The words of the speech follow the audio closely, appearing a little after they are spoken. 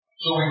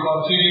So we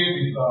continue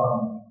with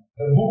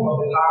the book of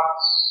the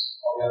Acts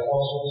of the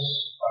Apostles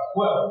as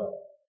well.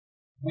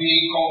 We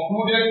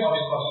concluded on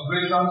the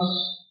considerations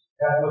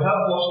that will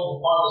help us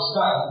to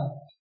understand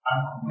and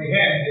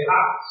comprehend the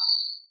acts,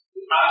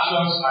 the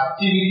actions,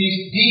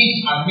 activities,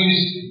 deeds, and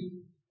ministry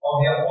of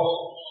the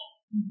apostles,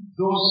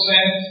 those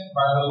sent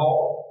by the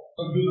Lord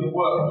to do the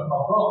work of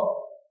God.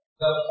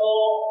 The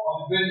four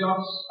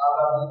considerations are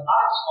that the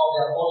acts of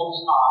the apostles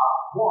are: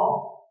 one,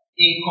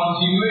 a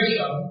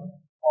continuation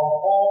of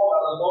all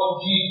that the Lord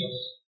Jesus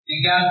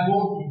began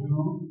both to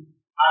do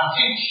and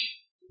teach,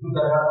 to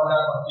that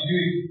another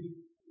continuity.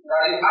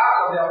 That the acts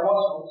of the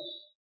apostles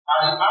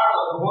are the acts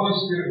of the Holy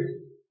Spirit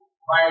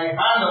by the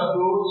hand of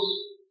those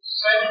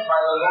sent by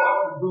the Lord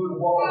to do the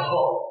work of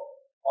God.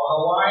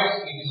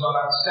 Otherwise, it is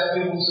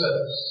unacceptable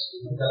service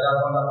to that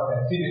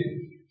another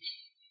activity.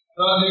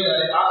 Thirdly, that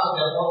the acts of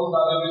the apostles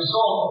are the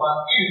result of an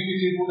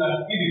irrefutable and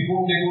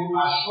irrevocable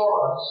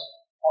assurance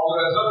of the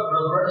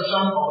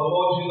resurrection of the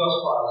Lord Jesus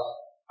Christ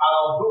and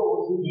of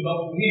those who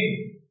belong to Him,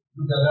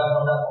 with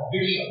that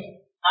conviction.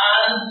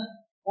 And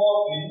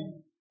fourthly,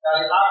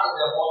 that the acts of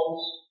the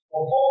apostles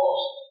were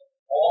focused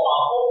or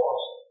are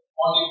focused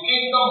on the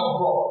kingdom of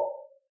God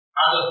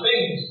and the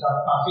things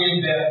that pertain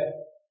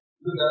there,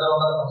 with that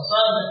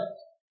concernment.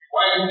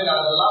 Why looking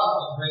at the last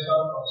consideration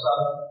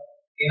concerning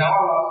in our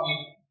last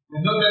week,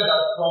 we noted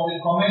that from the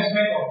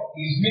commencement of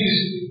His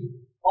ministry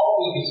up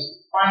to His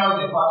final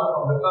departure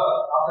from the earth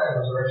after His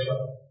resurrection,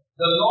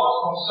 the Lord's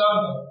concern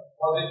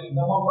was the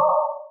kingdom of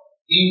God.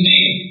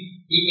 Indeed,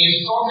 He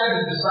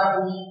instructed His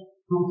disciples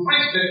to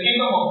preach the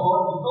kingdom of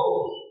God to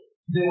those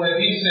they were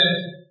being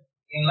sent.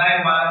 In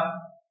like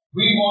manner,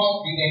 we must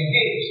be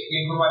engaged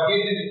in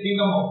propagating the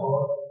kingdom of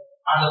God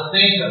and the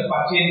things that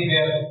pertain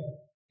thereto,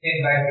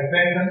 things like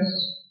repentance,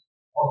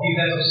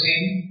 forgiveness of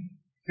sin,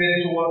 faith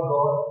toward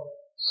God,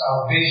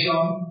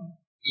 salvation,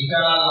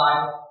 eternal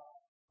life,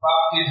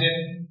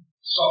 baptism,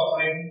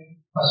 suffering,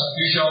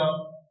 persecution,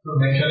 to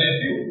mention a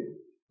few.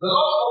 The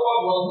Lord's focus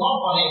was not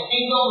on a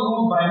kingdom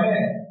ruled by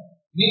men,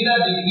 neither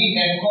did He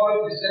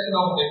encourage the setting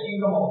up of the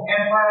kingdom of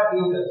empire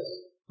builders,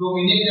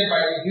 dominated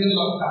by the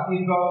building of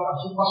cathedrals and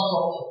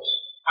superstructures,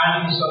 and the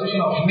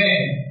installation of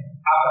men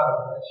after the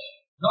flesh.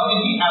 Nor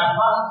did He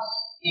advance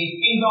a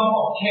kingdom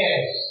of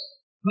cares,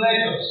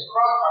 pleasures,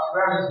 craft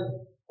materialism,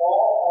 or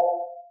of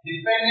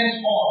dependence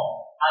on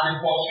and the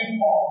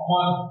pursuit of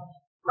money.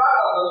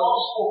 Rather, the Lord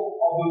spoke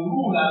of the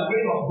rule and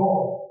reign of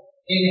God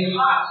in the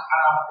hearts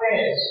and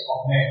affairs of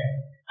men,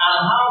 and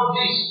how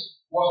this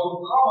was to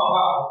come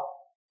about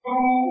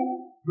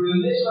through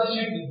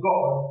relationship with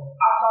God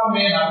after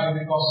men have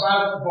been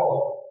reconciled to God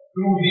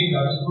through Him,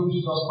 that is through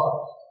Jesus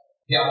Christ.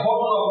 The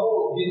apostle of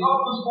old did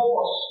not lose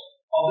focus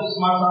on this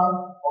matter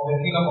of the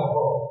kingdom of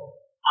God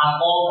and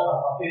all that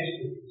are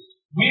pertains to it.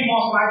 We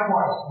must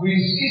likewise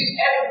resist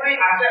every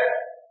attempt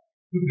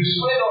to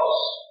persuade us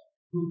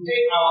to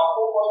take our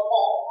focus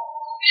off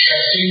the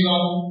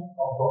kingdom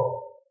of God.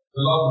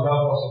 The Lord will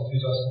help us in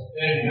Jesus'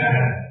 name.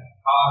 Amen.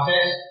 Our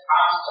text,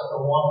 Acts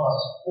chapter 1,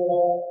 verse 4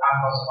 and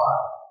verse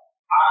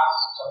 5.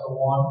 Acts chapter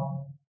 1,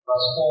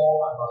 verse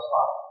 4 and verse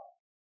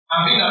 5.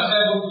 And being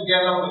assembled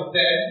together with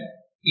them,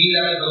 He,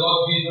 that is the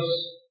Lord Jesus,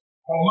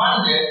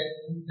 commanded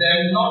them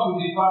not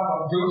to depart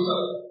from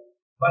Jerusalem,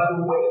 but to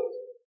wait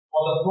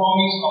for the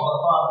promise of the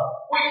Father,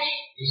 which,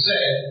 He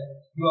said,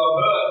 you have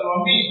heard from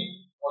me.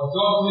 For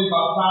John will be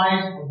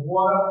baptized with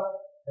water,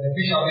 and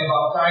we shall be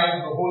baptized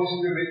with the Holy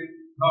Spirit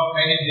not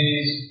many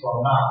days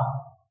from now.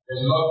 May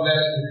the Lord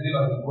bless the reading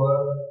of His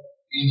word.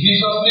 In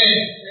Jesus'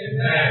 name,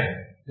 amen.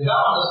 The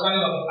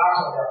understanding of the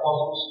Acts of the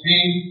Apostles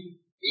being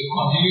a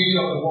continuity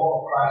of the work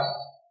of Christ,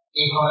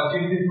 a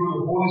connectivity through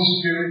the Holy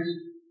Spirit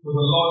to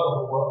the Lord of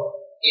the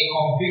world, a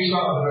conviction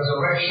of the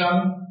resurrection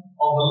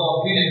of the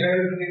Lord being a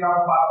very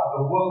critical part of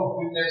the work of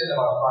witnessing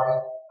about Christ,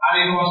 and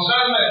a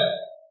concernment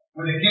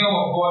with the kingdom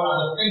of God and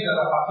the things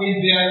that are pertain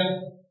there.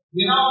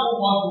 We now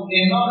move on to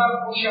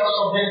another crucial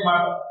subject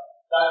matter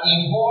that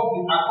involves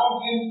the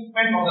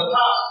accomplishment of the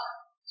task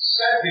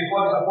set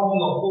before the apostle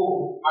of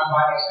old, and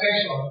by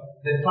extension,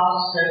 the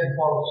task set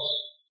before us.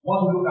 We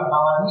want to look at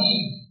our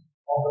need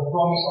of the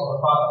promise of the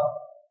Father.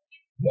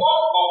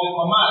 One of the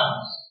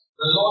commands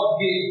the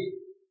Lord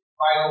gave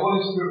by the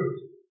Holy Spirit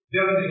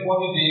during the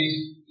 40 days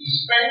He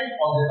spent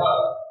on the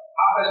earth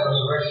after His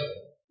resurrection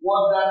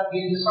was that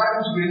the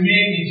disciples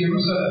remained in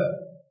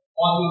Jerusalem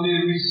until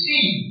they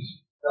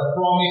received the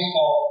promise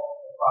of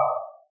the Father.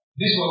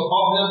 This was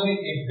obviously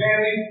a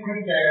very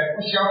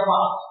crucial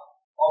part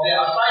of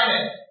their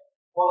assignment,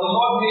 for the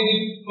Lord made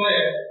it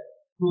clear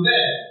to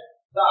them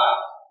that,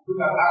 look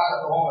at Acts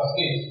chapter 1 verse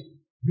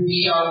 8, you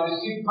shall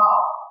receive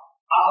power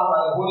after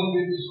that the Holy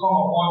Spirit is come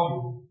upon you,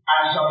 and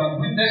you shall be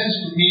witnesses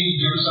to me in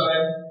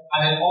Jerusalem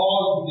and in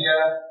all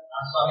Judea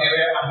and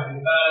Samaria and to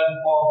the end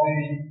of the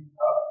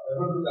earth.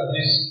 We're going to look at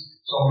this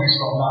some weeks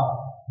from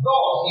now.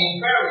 Thus,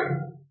 inferring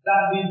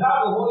that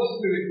without the Holy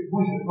Spirit, who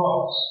is the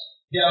promise,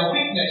 their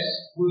witness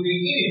will be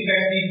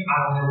ineffective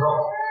and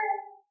unproductive.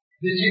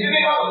 The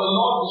significance of the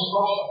Lord's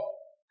instruction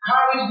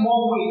carries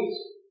more weight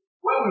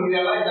when we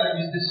realize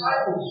that His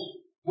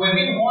disciples were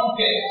being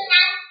wanted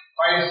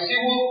by the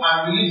civil and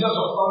religious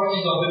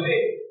authorities of the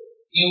day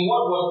in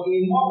what was a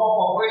mock-up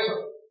operation,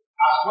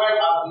 as well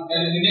as the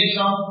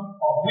elimination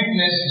of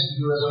witnesses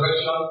to the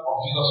resurrection of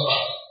Jesus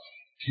Christ.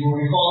 You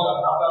will recall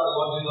that after the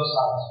Lord Jesus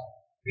had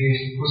been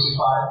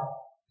crucified,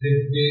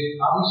 they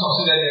having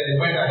succeeded, they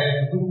went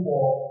ahead to look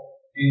for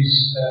his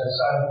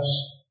disciples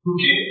to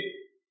kill.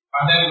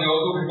 And then we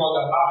also recall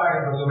that after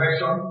his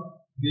resurrection,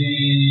 the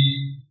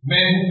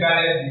men who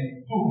guarded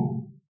the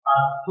tomb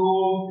had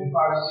told the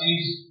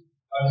Pharisees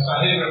and the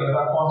Sanhedrin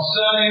that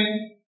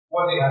concerning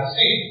what they had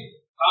seen,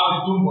 how the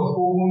tomb was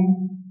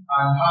opened,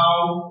 and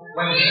how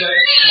when he said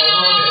he was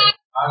not there.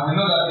 And we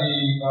know that the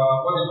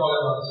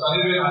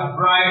Sanhedrin had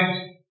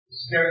bribed the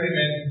security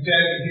men to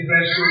tell the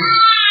different stories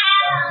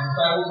that the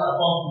disciples had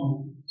come to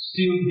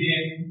steal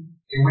him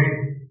away.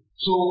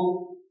 So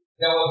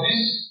there was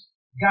this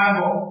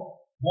gang of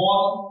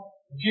one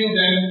to kill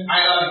them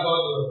either because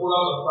they were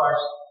followers of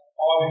Christ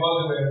or because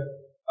they were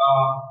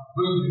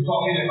going to be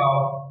talking about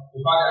the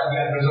fact that he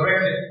had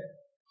resurrected.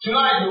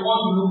 Tonight we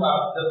want to look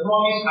at the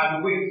promise and the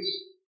weight.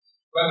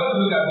 We're going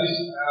to look at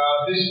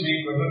this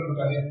week, we're going to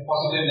look at it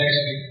possibly next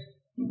week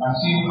and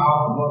see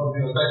how the Lord will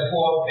do it. But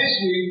for this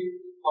week,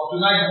 for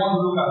tonight, we want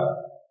to look at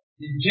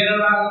the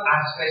general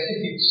and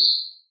specifics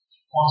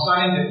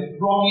concerning the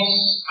promise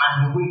and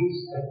the weight.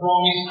 The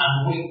promise and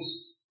the weight.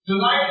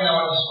 Tonight in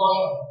our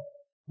discussion,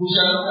 we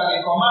shall look at the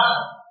command,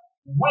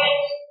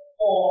 wait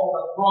for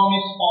the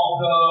promise of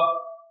the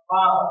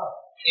Father,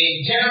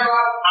 in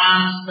general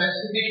and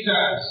specific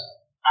terms,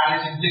 and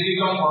its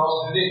implication for us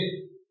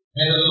today.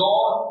 May the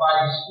Lord,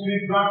 by His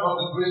Spirit, grant us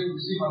the grace to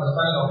receive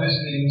understanding of these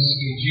things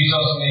in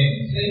Jesus' name.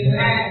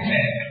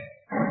 Amen.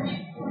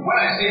 When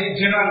I say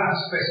general and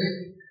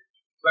specific,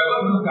 we're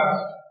going to look at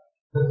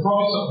the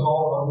promise of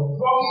God, or the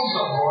promises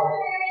of God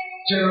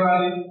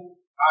generally,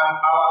 and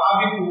our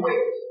having to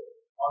wait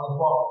on the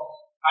promise.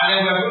 And then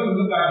we're going to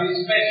look at the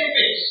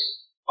specifics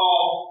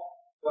of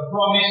the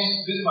promise,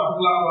 this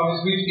particular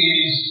promise, which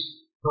is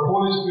the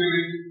Holy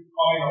Spirit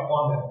coming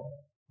upon them.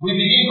 We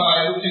begin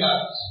by looking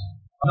at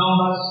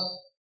Numbers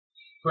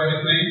 23,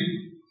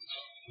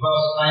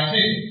 verse 19,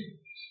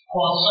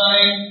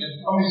 concerning the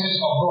promises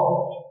of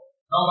God.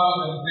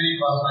 Numbers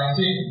 23, verse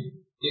 19.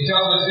 It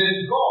tells us that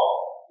God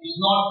is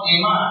not a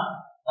man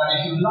that he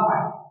should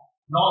lie,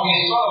 nor a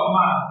son of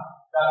man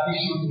that he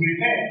should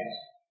repent.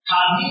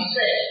 Had he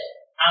said,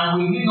 and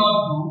will he not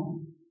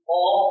do?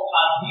 Or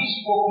had he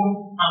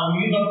spoken, and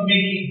will he not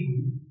make it do?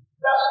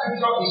 That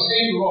scripture is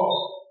saying to us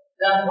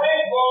that when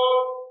God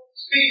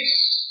speaks,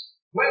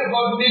 when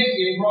God makes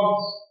a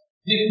promise,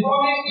 the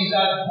promise is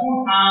as good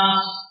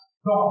as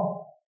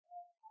done.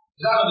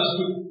 Is that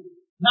understood?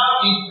 Now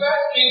in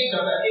 1 Kings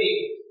chapter 8,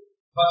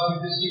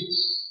 verse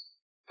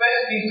 56.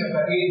 1 Kings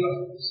chapter 8,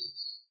 verse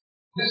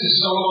 56. This is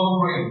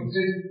Solomon praying. He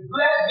says,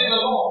 blessed be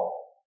the Lord,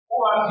 who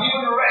has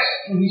given rest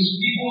to his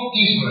people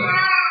Israel,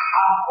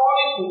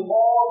 according to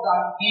all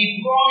that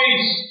he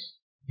promised.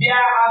 There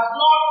has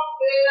not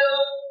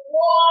failed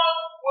one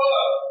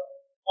word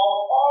of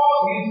all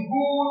his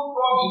good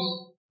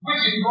promise,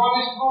 which he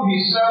promised through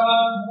his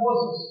servant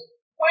Moses.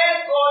 When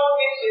God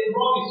makes a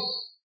promise,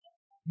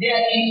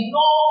 there is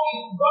no,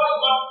 God is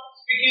not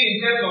speaking in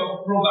terms of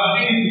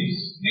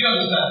probabilities. Do you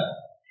understand?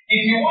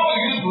 If you want to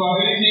use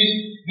probabilities,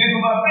 the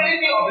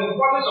probability of the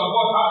promise of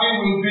God happening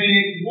will be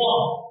 1.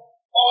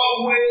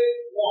 Always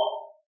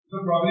 1. The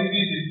probability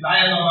is the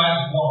higher number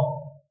is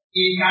 1.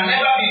 It can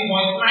never be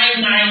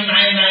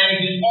 0.9999,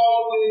 it is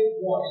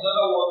always 1. In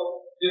other words,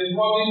 the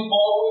promise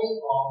always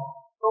comes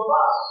to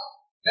pass.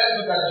 Let's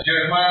look at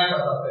Jeremiah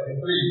chapter 33,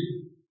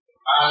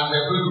 and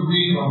we're going to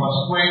read from verse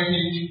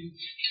 20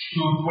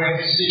 to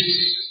 26.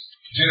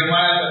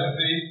 Jeremiah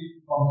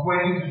 33, from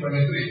 20 to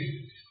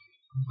 23.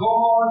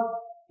 God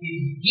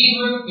is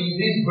given in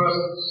these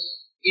verses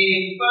a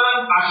firm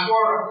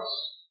assurance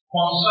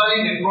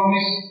concerning the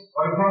promise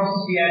or the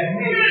promises he has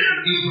made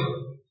to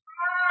Israel.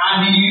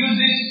 And he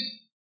uses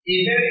a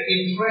very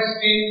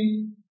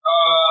interesting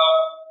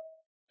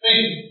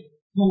thing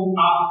to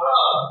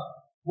affirm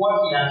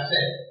what he has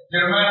said.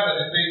 Jeremiah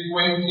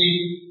 33, 20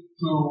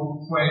 to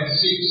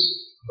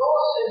 26.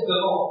 Thus says the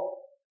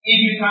Lord, if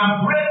you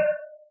can break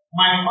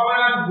my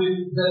covenant with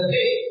the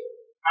day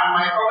and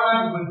my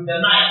covenant with the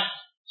night,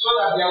 so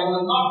that there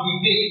will not be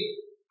day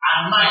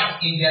and night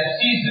in their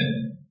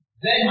season,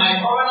 then my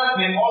covenant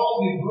may also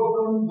be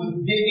broken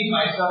with David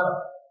my servant,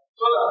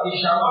 so that he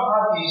shall not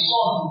have a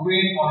son to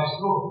reign on his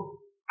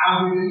throne, and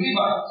with the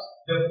Levites,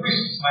 the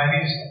priests, my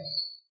ministers.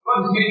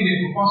 God is making a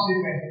profound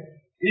statement.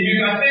 If you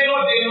can say no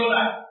day, no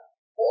night,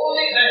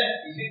 only then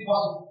is it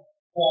possible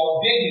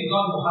for David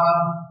not to have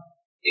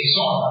a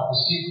son that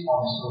will sit on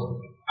his throne.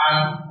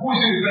 And who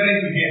is he referring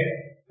to here?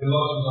 The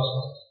Lord Jesus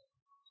Christ.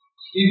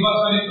 In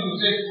verse 22 it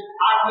says,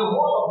 as the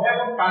whole of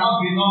heaven cannot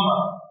be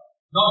numbered,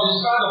 nor the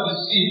sand of the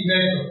sea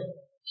measured,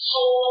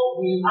 so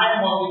will I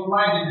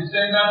multiply the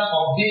descendants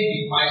of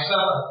David my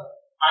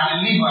servant, and the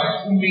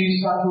Levites who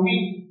minister to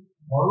me.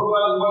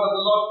 Moreover, the word of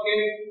the Lord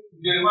came to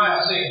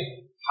Jeremiah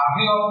saying, have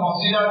you not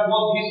considered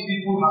what these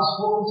people have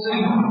spoken,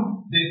 saying,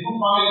 The two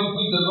families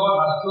which the Lord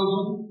has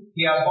chosen,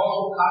 He has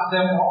also cast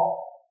them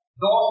off.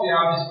 Thus they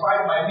have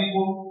described my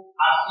people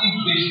as if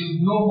they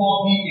should no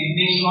more be a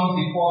nation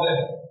before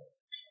them.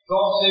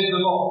 Thus says the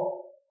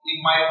Lord, if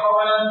my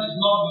covenant is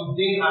not with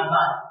day and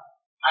night,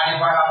 and if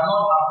I have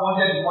not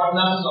appointed the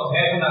ordinances of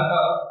heaven and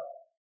earth,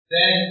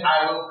 then I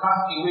will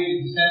cast away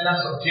the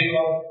descendants of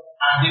Jacob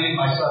and David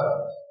my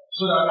servant,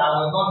 so that I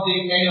will not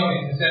take any of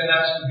his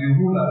descendants to be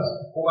rulers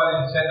over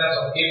the descendants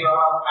of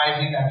Abraham,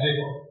 Isaac, and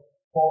Jacob.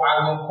 For I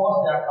will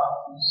cause their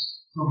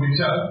captives to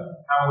return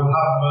and will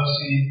have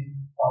mercy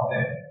on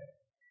them.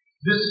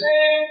 The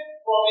same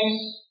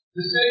promise,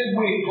 the same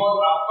way God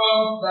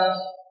affirmed that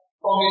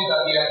promise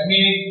that He had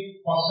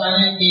made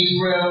concerning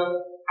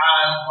Israel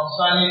and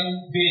concerning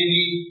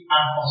David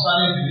and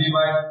concerning the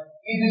Levites,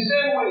 is the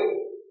same way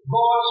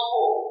God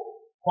spoke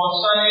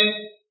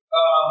concerning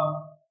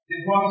the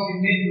promise He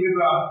made to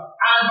Abraham,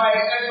 and by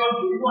extension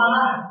to you and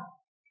I.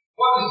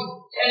 God is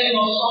telling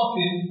us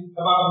something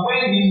about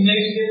when He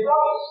makes a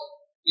promise.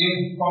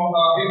 From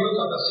Hebrews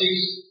chapter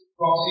 6,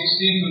 from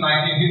 16 to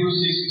 19, Hebrews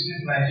 6,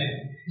 16 to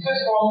 19. It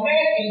says, for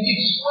men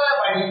indeed swear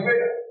by the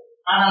greater,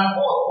 and an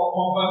oath for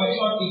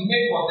confirmation is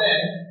made for them,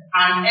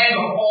 an end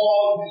of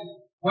all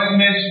this, when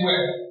men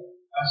swear.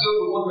 And so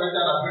we want to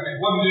enter an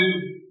agreement. What do?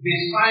 They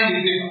sign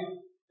the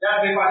paper.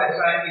 That paper they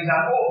sign is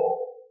an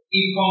oath.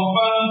 It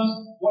confirms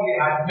what they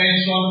had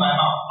mentioned by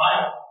mouth.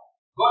 Right?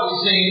 God is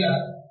saying that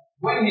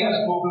when He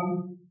has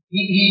spoken,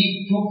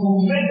 to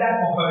make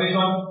that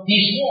confirmation, He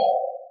swore.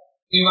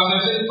 In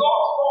verse 6,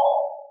 God swore,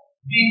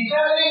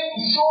 determining to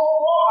show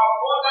more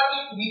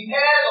abundantly to the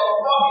heirs of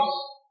promise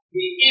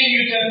the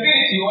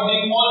immutability or the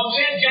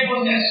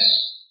unchangeableness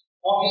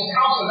of His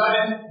counsel. That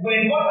is,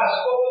 when God has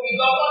spoken, He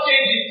does not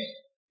change it.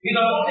 He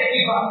does not take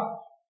it back.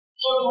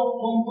 So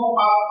to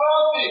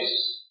affirm this,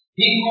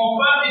 He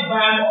confirmed it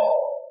by an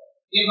oath.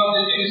 In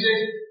verse 6, He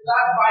says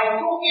that by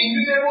two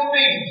immutable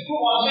things, two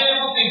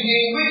unchangeable things,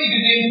 in which it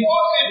is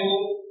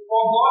impossible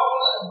for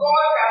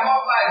God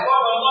cannot lie, God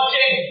does not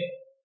change.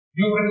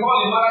 You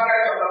recall in Malachi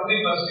chapter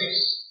 3 verse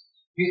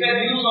 6. He said,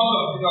 you sons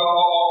of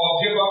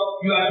Jacob,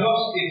 you are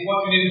just a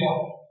fortunate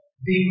one,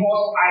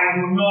 because I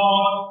do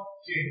not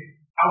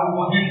change. I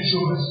will continue to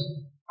show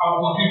mercy. I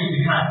will continue to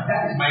be kind.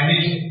 That is my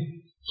nature.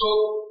 So,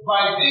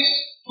 by these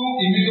two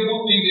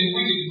immutable things in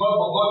which it is not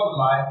for God to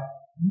lie,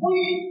 we,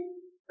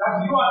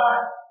 that you and I,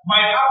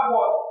 might have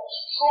what?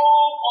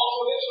 Strong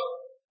consolation,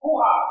 who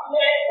have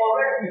fled for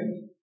refuge,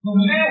 to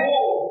lay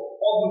hold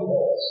of the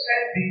hope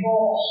set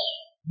before us.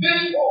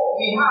 This hope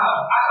we have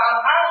as an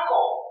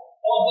anchor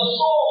of the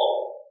soul,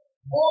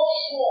 both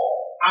sure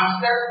and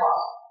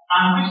steadfast,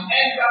 and which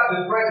enters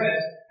the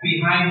presence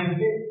behind the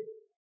veil.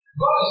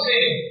 God is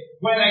saying,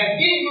 when I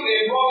give you a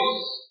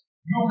promise,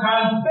 you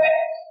can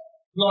bet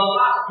your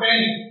last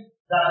penny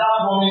that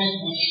promise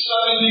will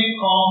certainly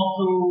come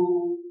to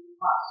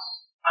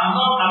pass. I'm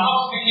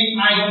not speaking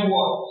idle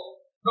words.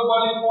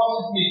 Nobody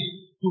forces me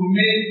to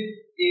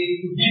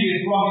give a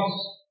promise.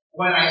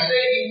 When I say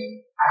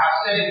it, I have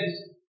said it.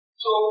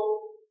 So,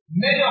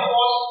 many of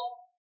us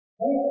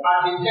who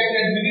are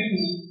dejected, we need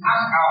to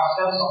ask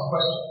ourselves some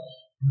questions.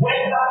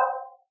 Whether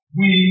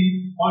we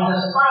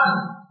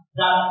understand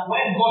that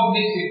when God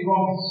makes a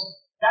promise,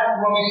 that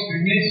promise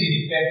remains in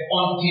effect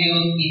until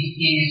it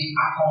is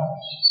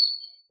accomplished.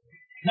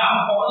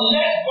 Now,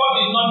 unless God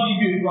did not give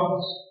you a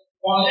promise,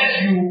 unless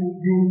you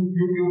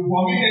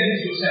committed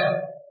it yourself,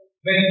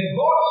 but if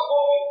God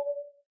spoke it,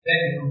 then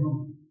it will do.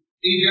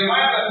 In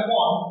Jeremiah 31,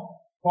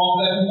 from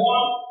 31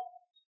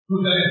 to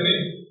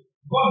 33,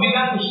 God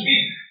began to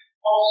speak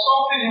of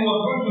something He was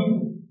going to do.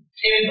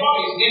 A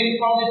promise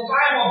from the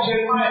time of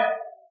Jeremiah.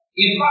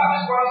 In fact,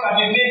 this promise had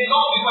been made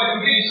long before you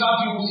read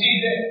something, you will see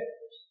it there.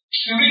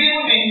 You read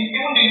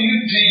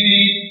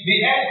the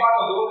end part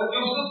of the book, you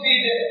will still see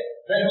it there.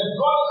 That with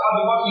God's and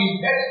because in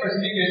very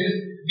specific cases,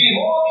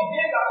 behold, the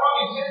days are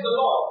coming, says the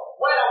Lord,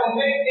 when I will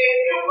make a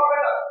new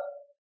covenant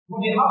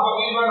with the house of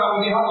Israel and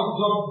with the house of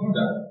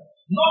Judah.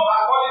 Not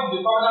according to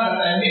the covenant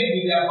that I made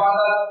with their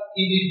fathers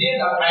in the day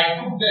that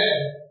I took them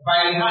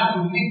by the hand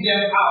to lead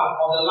them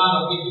out of the land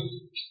of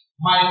Egypt.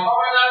 My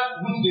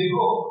covenant which they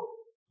broke,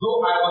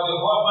 though I was a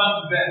husband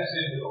to them,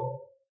 says the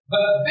Lord.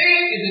 But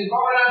this is the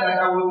covenant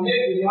that I will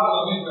make with the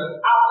house of Israel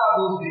after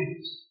those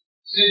days,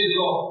 says the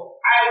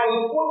Lord. I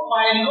will put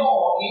my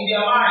law in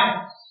their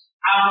minds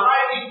and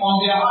write it on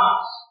their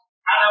hearts,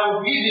 and I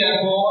will be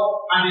their God,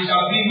 and they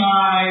shall be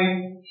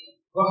my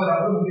God. Said,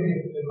 I'm going to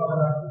make a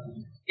covenant.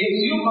 A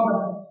new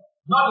covenant,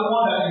 not the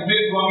one that you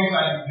made promise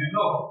and you did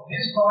not.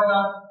 This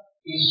covenant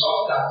is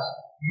such that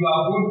you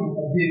are going to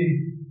obey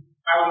me.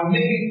 I will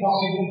make it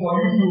possible for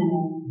you to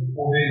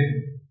obey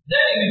me.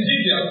 Then in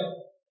Ezekiel,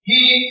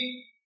 he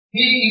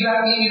is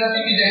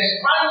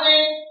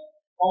expanding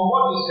on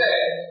what he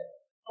said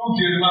through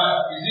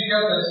Jeremiah,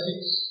 Ezekiel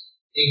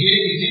 36. Again,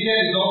 Ezekiel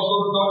is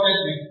also dotted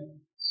with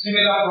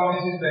similar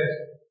promises that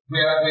we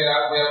are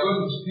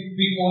going to speak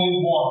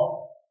only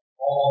one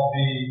of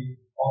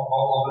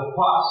the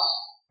past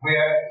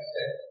where it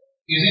said.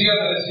 Ezekiel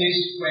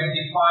 36,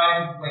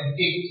 25 to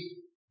 28.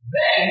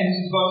 Then this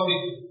is God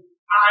speaking.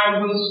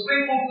 I will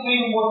sprinkle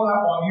clean water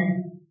on you,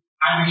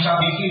 and you shall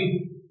be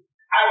clean.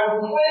 I will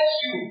cleanse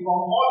you from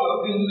all your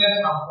filthiness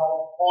and from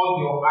all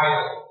your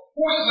idols.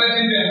 Who is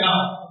cleansing them now?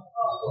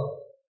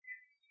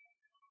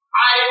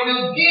 I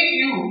will give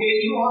you a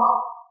new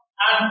heart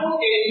and put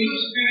a new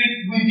spirit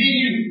within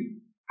you.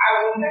 I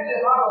will take a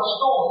heart of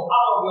stone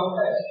out of your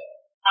flesh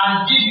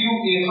and give you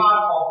a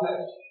heart of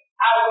flesh.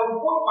 I will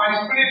put my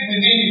spirit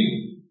within you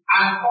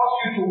and cause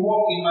you to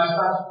walk in my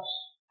statutes,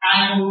 and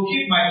you will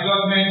keep my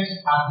judgments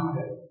and do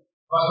them.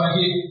 Verse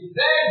 28.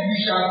 Then you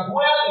shall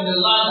dwell in the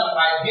land that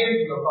I gave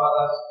to your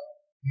fathers.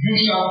 You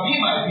shall be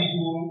my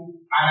people,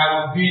 and I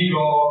will be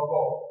your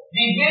God.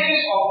 The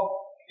basis of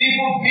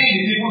people being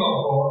the people of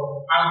God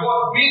and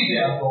God being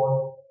their God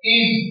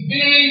is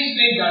these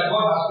things that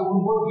God has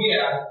spoken both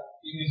here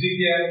in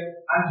Ezekiel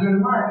and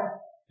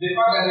Jeremiah. The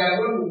fact that they are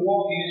going to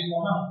walk in His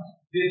command.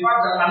 The fact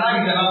that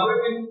Allah is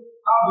elaborating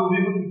how they will be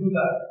able to do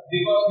that.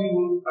 Because He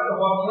will first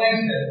of all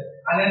cleanse them,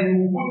 and then He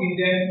will put in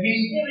them His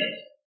Spirit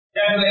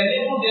that will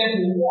enable them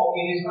to walk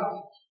in His path.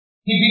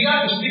 He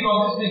began to speak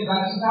on these things, and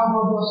this is how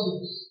God does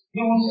things. He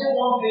will say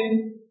one thing,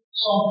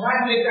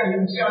 sometime later He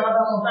will say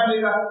another, sometime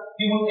later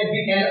He will be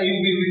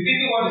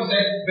repeating what He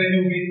said, but He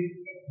will be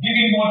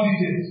giving more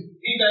details.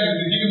 Each time He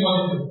will be giving more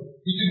details.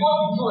 If you go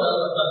to Joel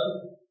chapter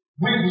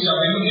 2, which we shall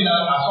be looking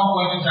at some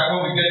point in time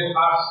when we get to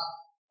Acts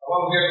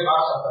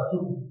chapter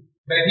 2.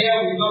 But here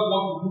we just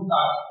want to look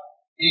at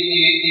a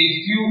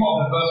few of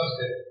the verses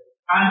there.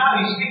 And now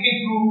He's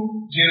speaking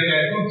through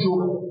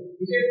Joel.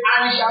 He says,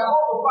 and it shall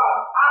come to pass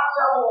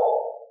afterward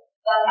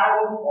that I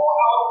will pour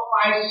out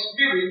my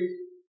spirit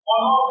on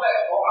all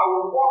flesh, or I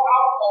will pour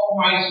out of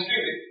my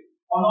spirit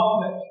on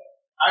all flesh.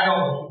 I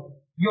know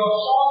your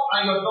sons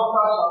and your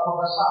daughters shall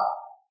prophesy.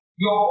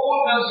 Your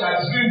old men shall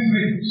dream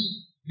dreams.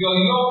 Your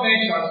young men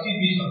shall see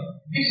vision.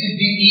 This is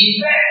the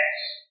effect.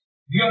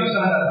 Do you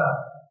understand that now?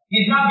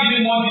 He's not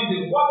giving more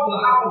detail. What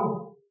will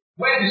happen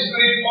when the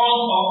Spirit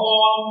comes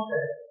upon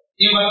them?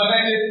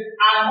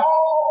 And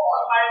also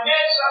on my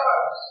maid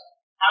servants,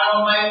 and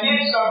on my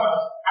maid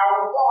servants, I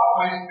will pour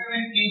out my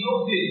Spirit in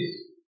those days.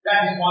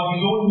 That is on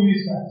His own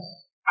ministers.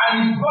 And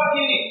He's brought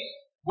in it.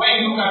 When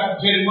you look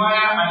at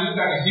Jeremiah and you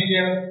look at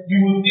Ezekiel, you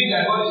will think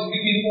that God is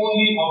speaking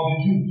only of the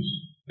Jews.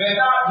 But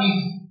now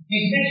He's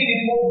making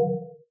it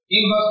open.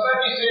 In verse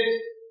 30 it says,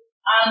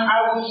 and I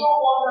will show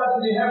wonders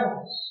in the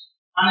heavens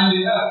and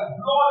in the earth,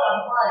 blood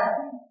and fire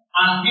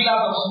and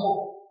pillars of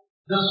smoke.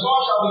 The sun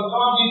shall be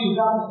turned into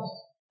darkness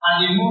and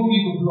the moon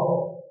into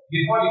blood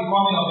before the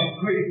coming of the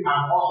great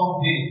and awesome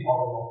day of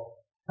the Lord.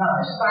 Now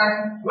this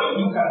time, when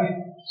you look at it,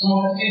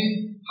 some of the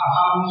things have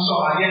happened,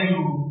 some are yet to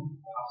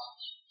happen.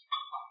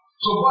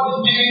 So God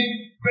is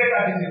giving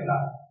greater detail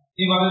now.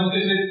 In verse 30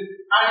 it says,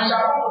 and it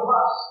shall come to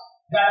pass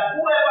that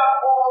whoever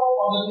calls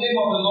on the name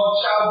of the Lord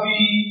shall be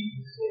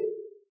saved.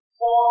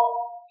 For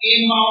in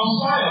Mount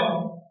Zion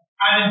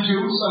and in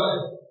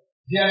Jerusalem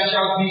there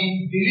shall be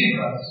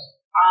deliverance,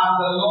 as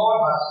the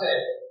Lord has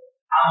said,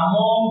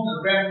 among the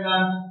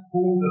remnant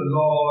whom the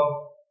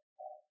Lord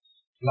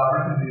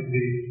elaborated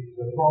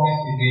the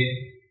promise He made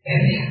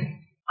earlier.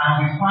 And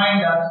we find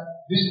that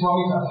this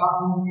promise has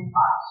happened in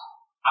part,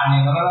 and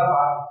in another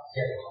part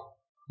yet to come.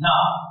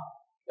 Now,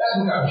 let's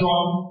look at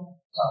John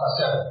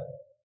chapter 7.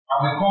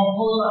 And we come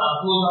closer and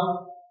closer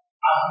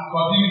as we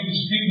continue to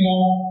speak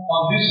more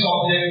on this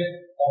subject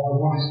of the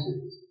Holy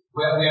Spirit.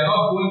 Where we are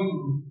not going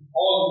to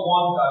all the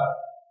ones that.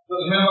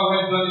 So remember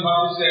when John the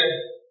Baptist said,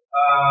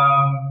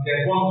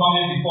 there's one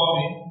coming before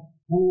me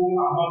who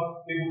I'm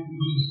not able to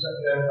do this.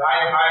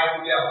 I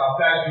fully have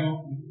baptized you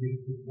with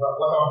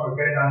water of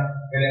repentance.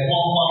 And there's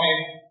one coming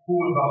who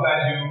will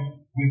baptize you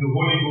with the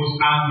Holy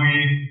Ghost and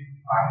with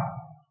fire.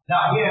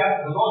 Now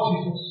here, the Lord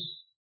Jesus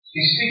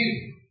is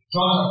speaking.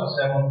 John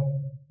chapter 7.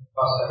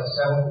 Verse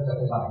 7 to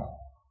 39.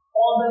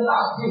 On the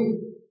last day,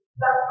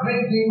 that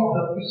great day of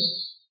the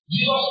feast,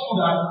 Jesus stood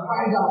and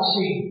cried out,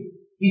 saying,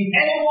 if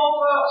anyone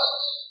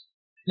thirsts,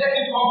 let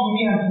him come to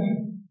me and drink.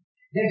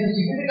 There is a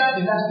significance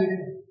in that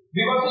statement.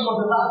 Because this was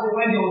the last day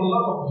when there was a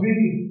lot of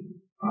drinking.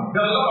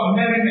 There was a lot of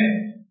merriment.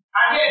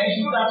 And yet he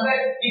stood and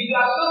said, if you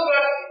are still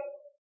thirsty,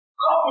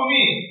 come to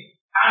me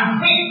and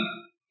drink.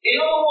 In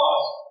other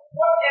words,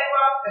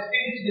 whatever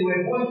festivity they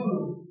were going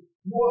through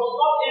was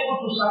not able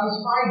to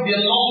satisfy the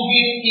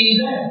longing in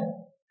them.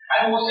 And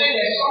he was saying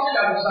there's something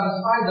that will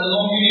satisfy the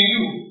longing in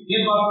you. In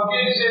verse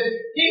 14 he says,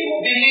 he who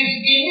believes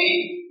in me,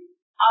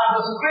 as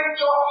the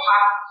scripture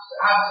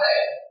has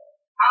said,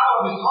 out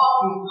of his heart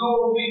will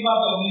flow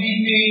rivers of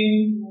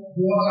living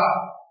water.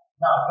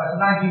 Now, verse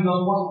 9 gives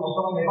us what he was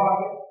talking about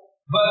here.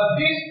 But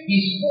this he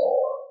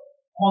spoke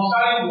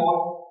concerning what?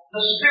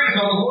 The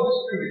Spirit of the Holy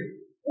Spirit,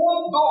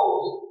 whom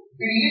those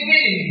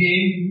believing in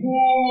him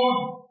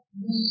would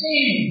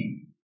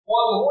receive.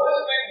 For the Holy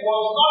Spirit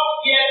was not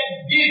yet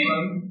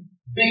given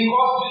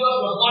because Jesus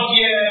was not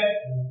yet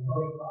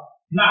glorified.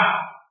 Now,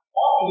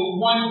 up to the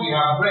point we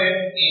have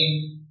read in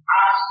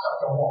Acts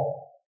chapter 1,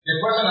 the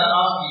question I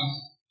ask is,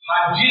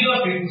 had Jesus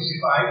been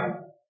crucified?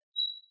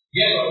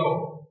 Yes or no?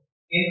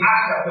 In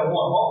Acts chapter 1,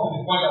 up to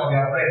the point that we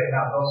have read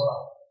now thus far,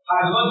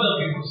 had the Lord Jesus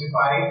been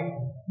crucified?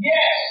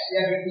 Yes, he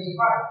has been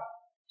crucified.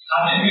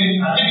 Has he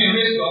been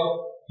raised up?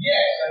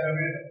 Yes, he has been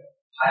raised up.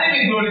 Has he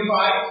been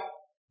glorified?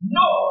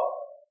 No,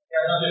 he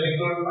has not yet been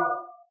glorified.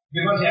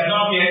 Because he has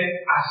not yet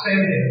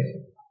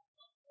ascended.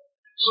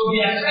 So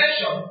the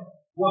ascension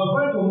was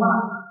going to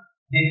mark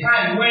the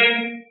time when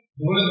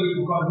the Holy Spirit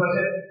will come, because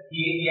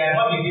he had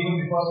not been given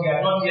because he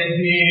had not yet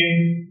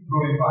been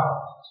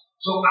glorified.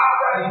 So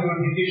after the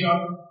glorification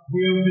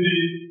will the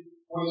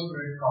Holy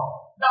Spirit come.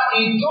 Now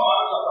in John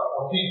chapter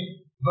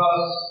 14,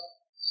 verse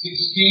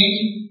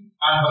 16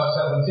 and verse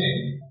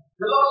 17,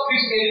 the Lord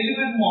speaks a little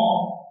bit more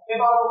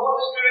about the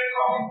Holy Spirit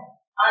coming.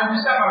 And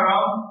this time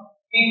around,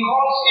 he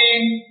calls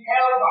him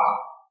helper,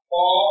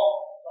 or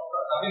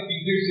I think the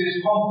Greek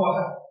says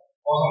comforter,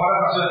 or some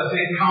other versions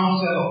say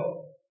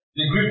counselor.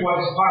 The Greek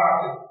word is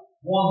paraclete,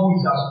 one who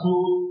is as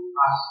good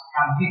as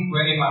can be to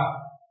any man.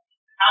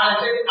 And I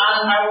said,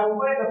 and I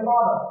will pray the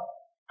Father,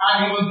 and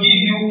he will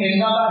give you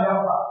another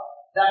helper,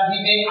 that he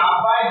may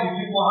abide with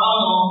you for how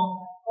long?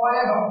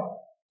 Forever.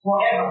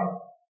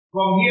 Forever.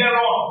 From here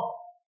on.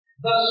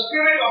 The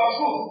Spirit of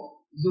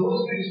truth, the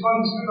Holy Spirit is called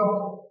the Spirit of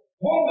truth,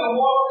 whom the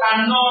world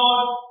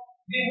cannot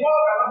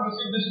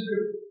receive the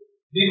Spirit,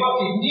 because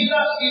it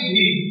neither sees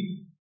him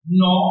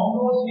nor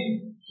knows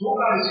him. So who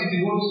can receive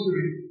the Holy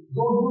Spirit?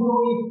 Those who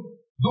know him,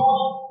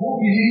 those who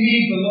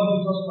believe the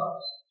Lord Jesus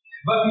Christ.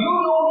 But you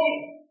know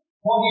him,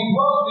 for he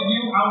dwells with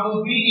you and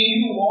will be in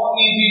you, or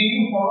is in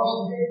you for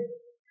us today.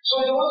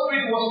 So the Holy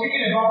Spirit was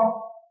speaking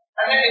about,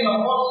 and then in the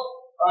first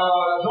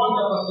John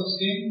chapter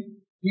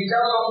 16, he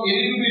tells us a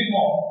little bit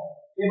more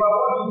about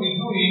what he'll be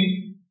doing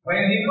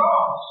when he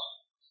comes.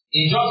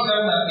 In John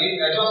 7 and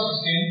 8, John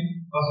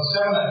 16, verses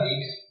 7 and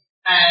 8,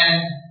 and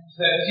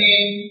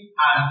 13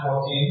 and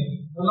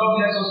 14, the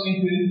Lord lets us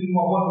into a little bit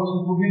more what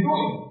those people will be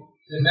doing.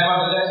 He says,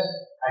 nevertheless,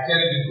 I tell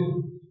you the truth.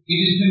 It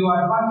is to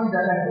your advantage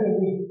that I go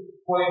away.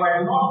 For if I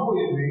do not go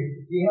away,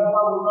 the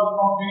helper will not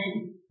come to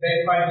you. But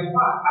if I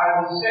depart, I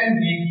will send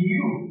him to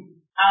you.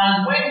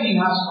 And when he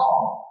has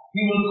come,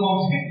 he will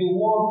convict the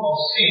world of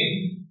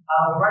sin,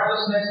 and of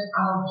righteousness,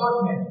 and of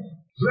judgment.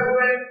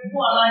 Brethren, you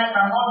and I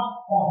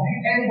cannot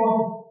convict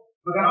anybody.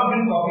 We cannot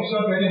bring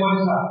conviction to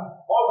anybody's heart.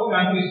 All we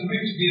can do is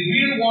preach. The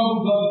real one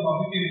who does the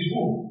convicting is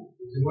who?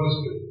 It's the Holy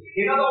Spirit.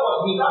 In other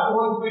words, without the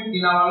Holy Spirit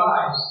in our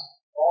lives,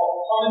 or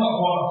coming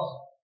upon us,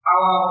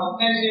 our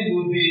witnessing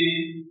will be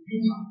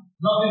futile.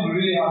 Nothing will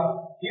really happen.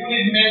 Even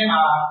if men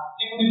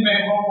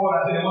come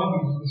forward and say they want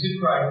to receive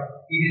Christ,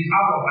 it is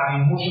out of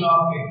an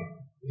emotional thing.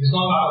 It is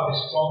not out of a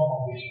strong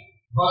conviction.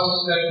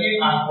 Verses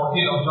 13 and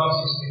 14 of John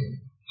 16.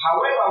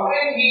 However,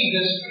 when he,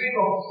 the Spirit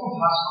of truth,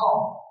 has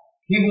come,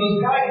 he will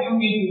guide you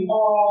into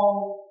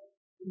all.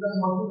 He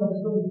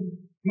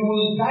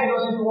will guide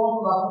us into all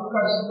truth.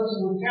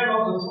 He will tell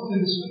us the truth in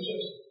the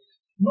Scriptures.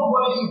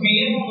 Nobody should be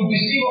able to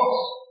deceive us,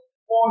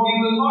 for he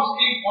will not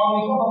speak on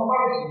his own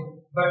authority,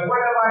 but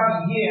whatever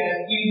he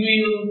hears, he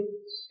will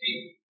speak,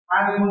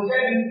 and he will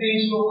tell you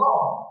things to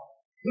come.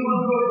 He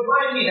will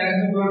glorify me as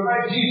he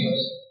glorified Jesus,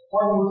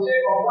 for he will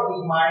take of what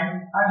is mine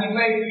and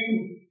declare it to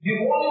you. The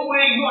only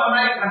way you and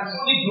I can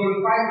truly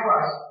glorify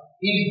Christ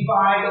is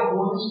by the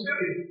Holy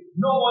Spirit.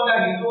 No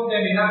wonder he told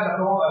them in Acts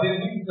chapter 1, but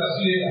they didn't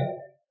see later.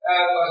 In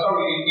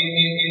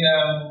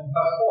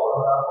verse 4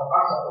 of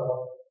Acts chapter 1,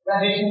 that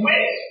they should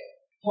wait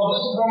for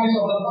this promise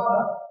of the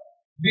Father,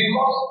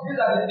 because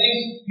these are the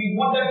things he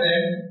wanted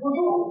them to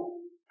do.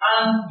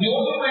 And the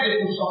only way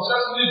they could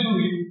successfully do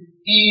it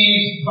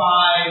is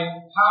by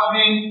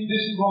having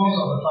this promise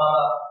of the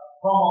Father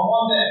from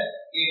upon them.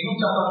 In Luke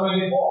chapter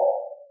 24,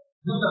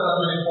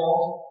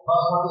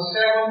 verse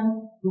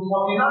 47 to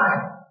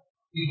 49.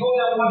 He told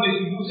them what they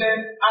should do, said,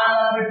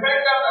 and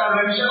repentance and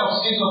remission of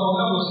sins or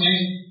forgiveness of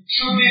sins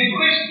should be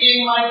preached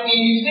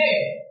in his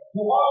name to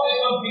all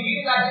nations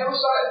beginning at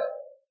Jerusalem.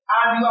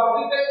 And you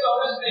are witnesses of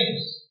these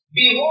things.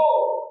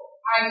 Behold,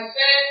 I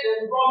send the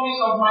promise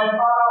of my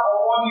Father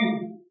upon you.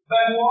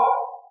 But what?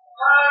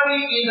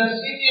 Tarry in the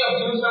city of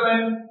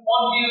Jerusalem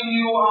until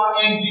you are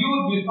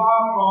endued with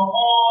power from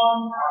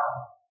on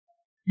high.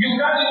 You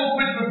can't even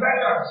preach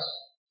repentance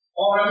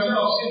or remission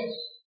of sins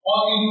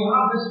until you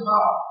have this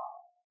power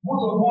put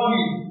upon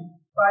you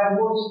by the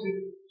Holy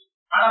Spirit.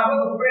 And I'm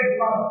going to pray,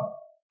 Father,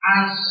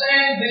 and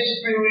send this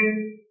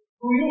Spirit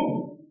to you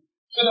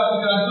so that we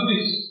can do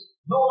this.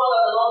 No wonder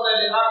the Lord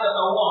said in Acts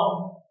chapter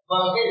 1,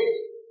 verse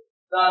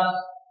 8, that,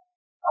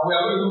 and we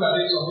are going to look at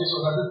this on this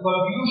one, but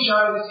you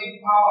shall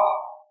receive power,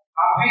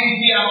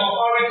 ability, and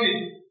authority,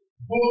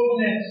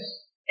 boldness,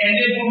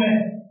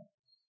 enablement.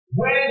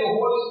 When the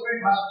Holy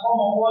Spirit has come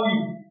upon you,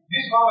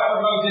 this power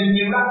is a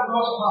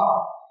miraculous power.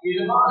 It's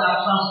a power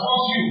that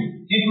transforms you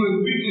into a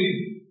weakling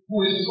to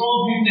a strong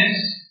witness.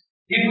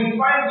 If we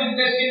find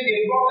witnessing a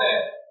problem,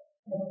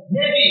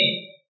 maybe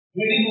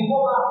we need to go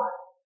back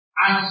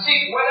and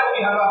seek whether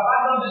we have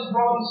abandoned this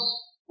promise,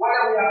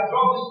 whether we have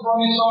dropped this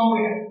promise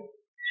somewhere.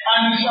 And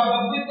you shall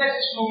be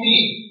witnesses to me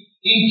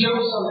in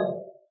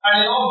Jerusalem and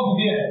in all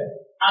Judea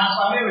and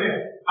Samaria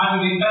and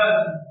the end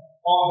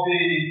of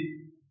the.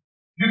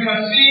 You can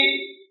see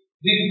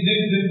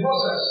the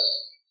process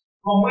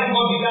from when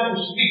God began to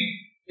speak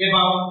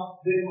about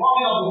the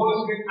coming of the Holy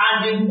Spirit and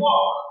the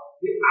work,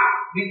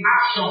 the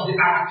actions, the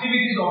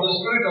activities of the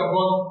Spirit of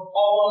God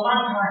upon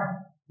mankind.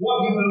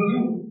 What He will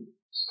do,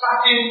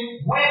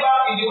 starting way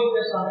back in the Old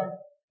Testament.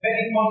 Then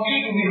He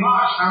continued to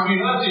rehash and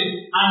rehearse it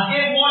and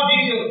gave more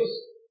details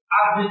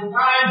as the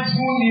time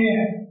drew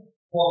near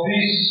for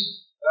this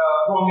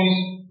promise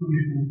to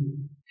be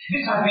fulfilled.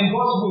 This has been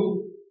God's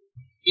will.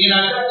 In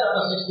Isaiah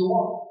chapter 61,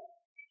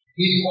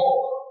 He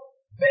spoke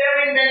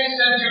very many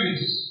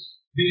centuries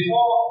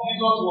before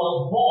Jesus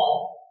was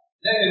born,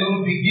 let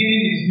alone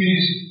beginning His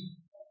ministry.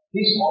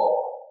 He spoke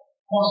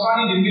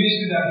concerning the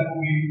ministry that He will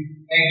be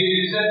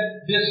engaged. He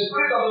said, "The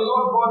Spirit of the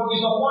Lord God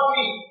is upon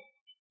me,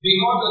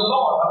 because the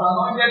Lord has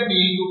anointed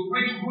me to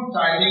preach good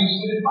tidings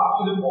to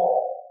the poor.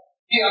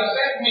 He has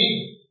sent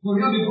me to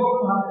heal the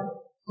brokenhearted,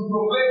 to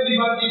proclaim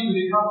liberty to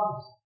the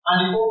captives, and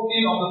the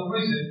opening of the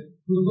prison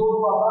to those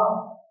who are bound,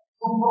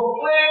 to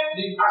proclaim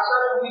the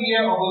acceptable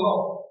year of the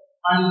Lord,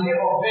 and the day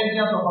of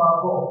vengeance of our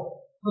God,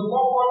 to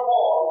comfort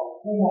all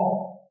who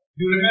mourn."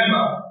 You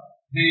remember,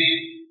 the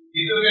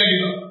Ethiopian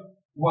eunuch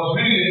was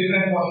reading a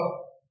different portion,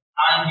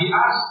 and he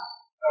asked,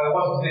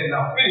 what's his name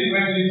now? Philip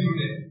went through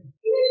them.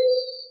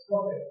 This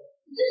prophet,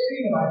 is this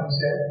speaking about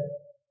himself?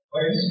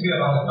 Or is this speaking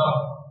about the God?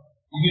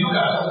 If you look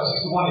at chapter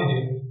 61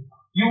 again,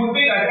 you will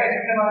think that God is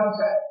speaking about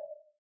himself.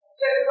 He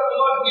said, "The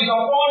Lord is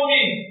upon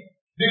me,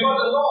 because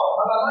the Lord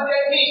has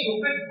anointed me to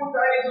preach good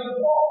tidings to the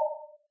poor.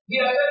 He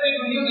has sent me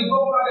to heal the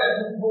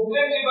brokenhearted, to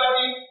proclaim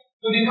liberty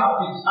to the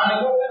captives, and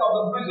the opening of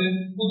the prison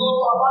to those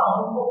who are bound,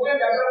 to proclaim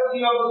the acceptable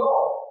year of the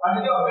Lord, and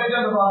the day of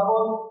vengeance of our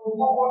God, to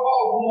comfort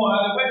all who mourn,"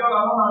 and the went on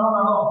and on and on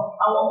and on.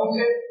 And what we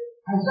say,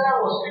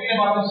 Isaiah was speaking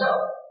about himself.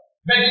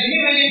 But did he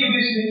really do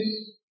these things?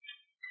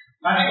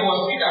 I think it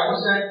was Peter who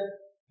said,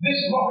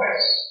 these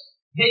prophets,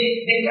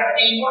 they kept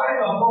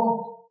inquiring of God.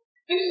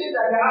 These things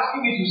that they're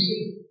asking me to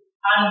say,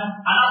 and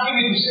asking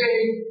me to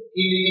say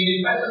in the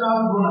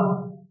personal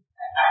pronoun.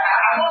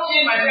 I'm not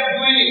seeing myself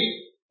doing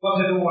it. God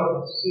said, "Don't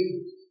worry, say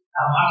it.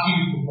 I'm asking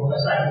you to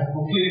prophesy, to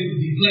proclaim, to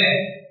declare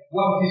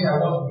what it is I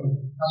want to do."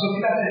 And so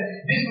Peter said,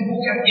 these people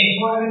kept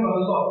inquiring of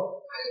the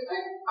Lord. I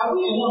said, "Are we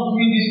the ones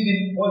doing this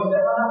thing, or is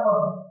there another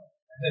one?"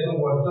 I said,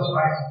 "Don't worry, just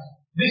write it.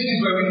 These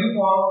things were written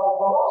for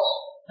us."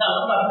 Now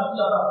look at Luke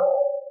chapter 4.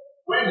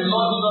 When the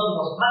Lord Jesus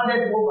was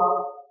handed over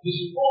the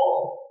scroll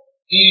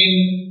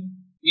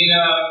in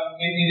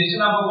the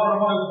synagogue,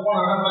 one went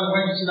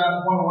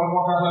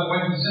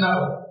to the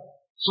synagogue.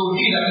 So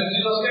he, that is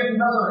Jesus, came to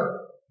Nazareth.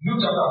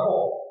 Luke chapter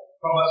 4,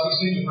 from verse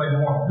 16 to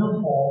 21.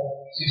 Luke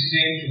 4,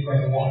 16 to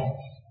 21.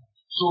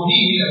 So he,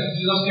 that is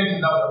Jesus, came to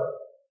Nazareth,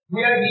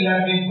 where he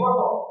had been brought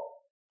up,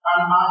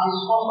 and as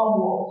his custom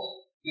was,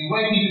 he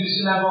went into the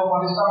synagogue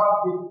on the Sabbath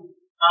day,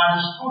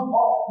 and stood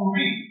up to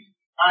read.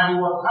 And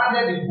he was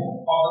handed the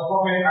book of the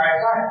prophet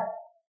Isaiah.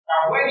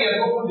 And when he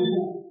had opened the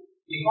book,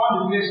 he found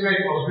the place where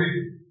it was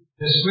written,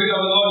 "The Spirit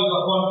of the Lord is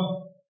upon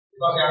me,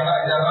 because he has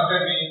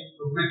anointed me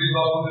to preach the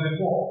gospel to the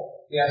poor.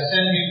 He has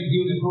sent me to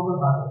heal the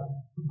brokenhearted,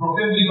 to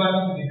proclaim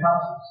liberty to the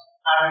captives,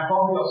 and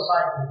recovery of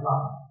sight to the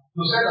blind,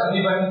 to set at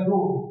liberty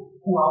those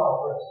who are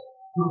oppressed,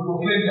 to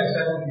proclaim the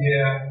acceptable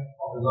year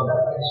of the Lord."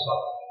 That's where he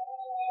started.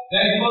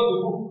 Then he closed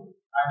the book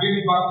and gave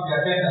it back to the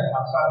attendant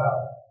and sat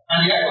down.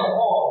 And the eyes of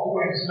all who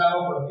were in the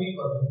synagogue were fixed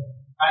on him.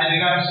 And he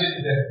began to say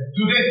to them,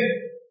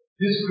 "Today,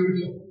 this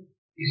scripture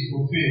is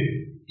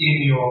fulfilled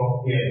in your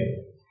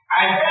hearing."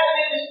 I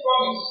made this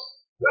promise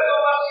well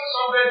over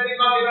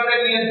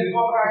 600 years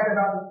before Christ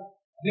came back.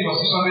 I think it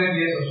was 600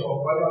 years or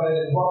so,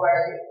 before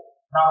Christ came.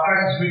 Now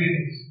Christ is reading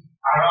it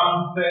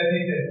around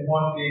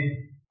 31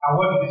 days. And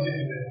what did he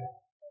say to them?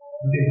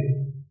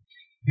 Today,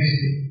 this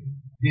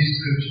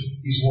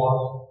scripture is what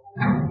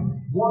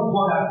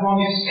God had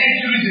promised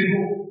centuries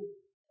ago.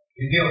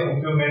 The day of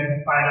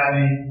fulfillment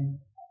finally.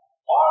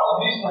 All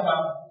of this that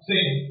I'm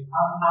saying,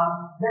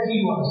 I'm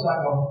letting you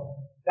understand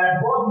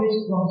that God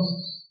makes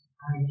promises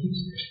and He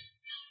keeps them.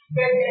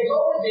 But there's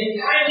always a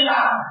time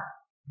lag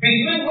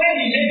between when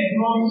He made the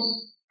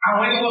promise and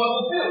when it was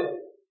fulfilled.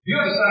 Do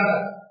you understand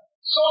that?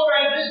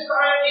 Sometimes this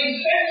time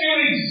is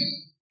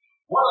centuries.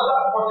 What does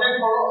that portend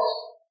for us?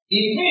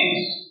 It means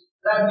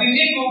that we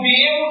need to be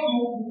able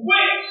to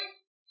wait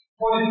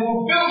for the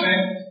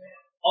fulfillment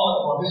of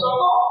the promise of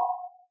God.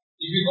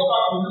 If you go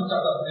back to Luke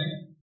chapter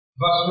 3,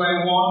 verse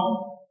 21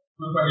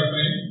 to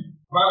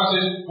 23, the Bible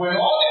says, "When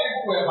all the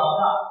people were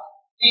baptized,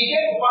 it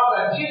came to pass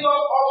that Jesus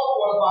also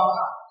was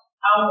baptized.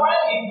 And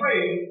while he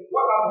prayed,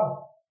 what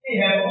happened? The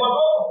heaven was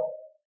opened.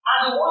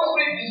 And the Holy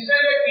Spirit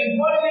descended in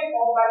burning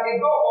form like a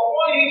dove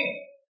upon him.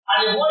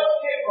 And a voice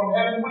came from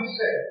heaven which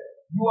said,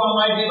 'You are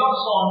my beloved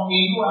Son,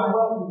 in you I am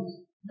well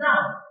pleased.'"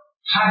 Now,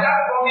 had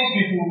that promise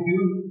been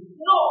fulfilled?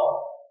 No.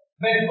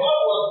 But God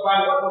was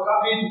by what was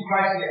happening to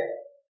Christ here,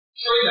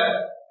 showing that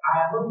I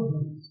am going to do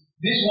this.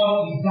 This one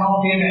is down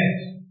payment.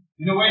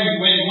 You know, when you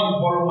want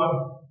to borrow money,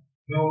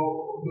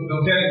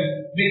 they'll tell you,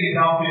 make a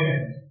down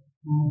payment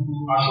to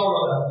assure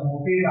us that you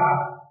will pay that.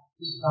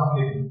 This is down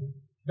payment.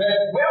 But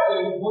where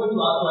we're going to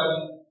actually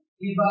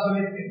is verse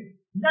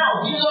 18.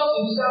 Now, Jesus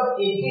himself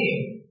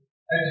began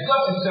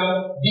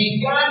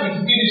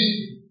his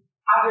ministry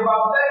At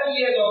about 30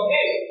 years of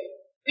age,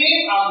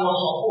 being as was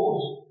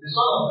supposed, the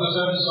son of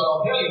Joseph, the son of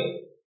Heli.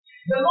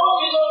 The Lord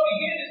Jesus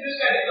begins his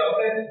ministry at the age of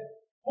 30.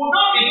 Would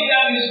not begin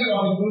that ministry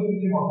on the growth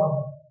with him of God.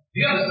 Do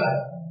you understand?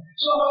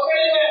 So I was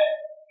saying that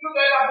you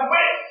guys have to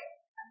wait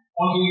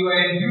until you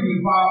are endued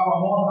with power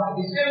from on high.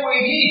 The same way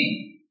he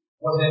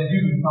was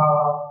endued with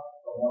power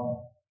from on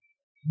high.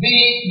 The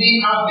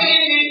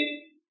ability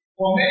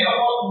for many of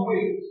us to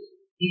wait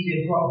is a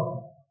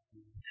problem.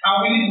 And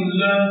we need to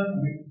learn to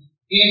wait.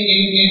 In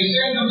the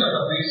same Luke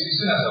chapter 3,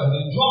 16 and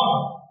 17, John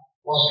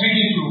was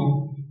speaking to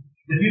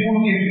the people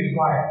who came to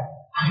inquire,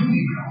 are you the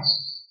Christ?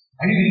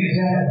 Are you the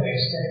Messiah that we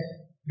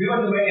expect?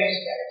 Because they were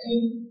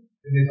expecting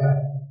the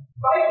Messiah.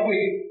 By the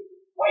way,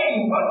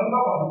 when we talk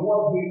of the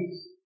word wait,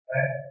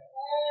 right?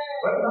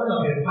 When we talk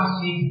of the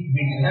passive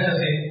waiting, let us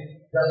say,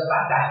 just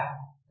like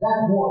that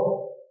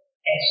word,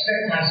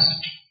 expectancy,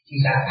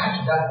 is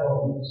attached to that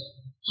word wait.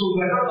 So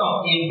we are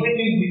not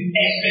waiting with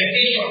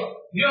expectation.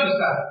 Do you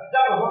understand?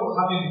 That was what was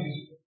happening in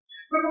this.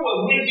 People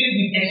were waiting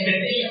with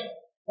expectation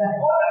that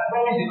God had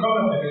promised the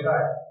coming of the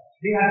Messiah.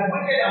 They had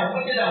waited and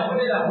waited and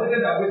waited and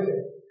waited and waited.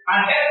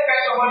 And every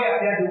time somebody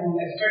appeared, they would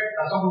expect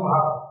that something will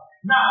happen.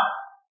 Now,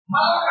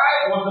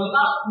 Malachi was the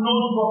last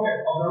known prophet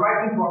of the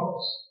writing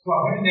prophets to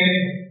have written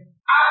anything.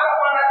 After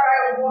Malachi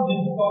wrote the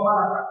book of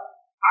Malachi,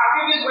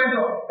 activities went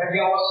on that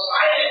there was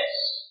silence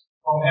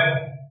from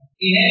heaven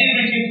in any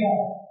written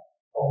form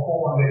for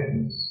 400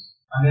 years.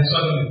 And then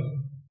suddenly,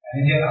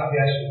 an angel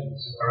appears to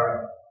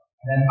Zechariah,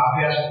 and then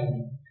appears to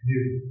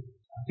David.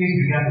 And things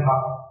began to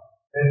happen.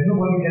 There's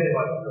nobody there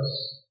about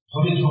Jesus.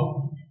 Only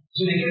John.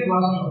 So they came to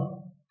ask John,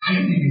 can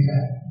you be the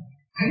Messiah?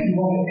 Can you be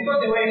one? Because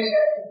they were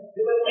expecting.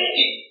 They were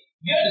waiting.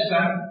 Do you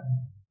understand?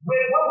 When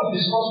we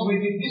discuss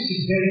waiting, this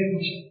is very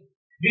crucial.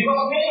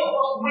 Because many of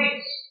us wait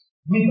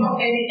without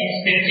any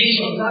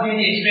expectation, without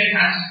any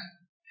expectancy.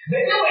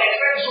 They were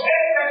expecting, so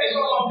every time they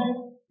saw something,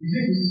 is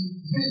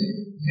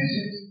this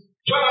it?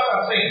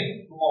 Jonathan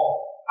saying to all,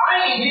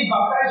 I indeed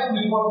baptize you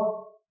with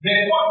water.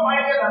 The God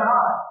mightier than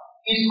I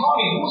is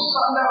coming, whose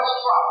sandals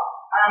strap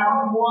I am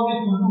not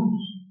worthy to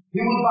lose. He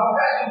will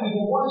baptize you with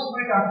the Holy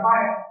Spirit and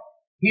fire.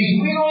 His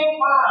winnowing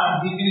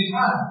fan is in his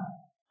hand,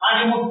 and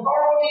he will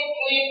thoroughly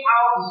clean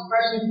out his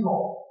threshing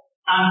floor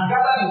and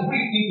gather the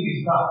wheat into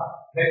his barn.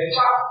 The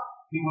chaff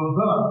he will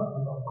burn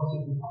with a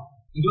possible fire.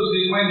 In those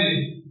days,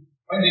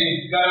 when they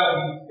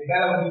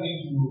gather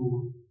wheat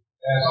into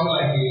something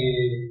like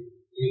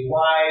a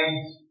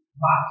wide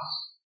mass,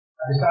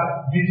 and they start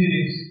beating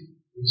it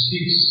with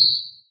sticks.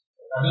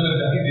 I don't know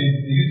if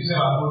they use the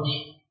same approach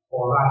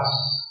for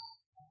rats.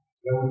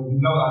 I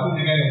don't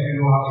think any of you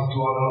know how to do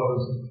all of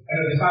those. And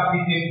they start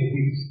beating the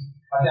wheat.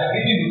 And they are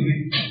beating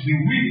the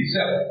wheat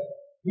itself,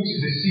 which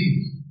is the seed,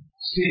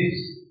 stays.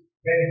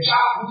 Then the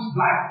chaff which is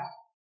black.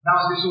 Now,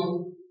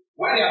 so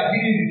when they are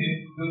beating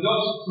it, they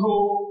just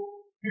throw,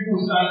 people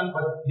stand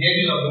at the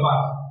edges of the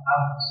mat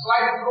and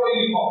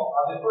throwing it up.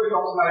 As they throw it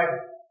up,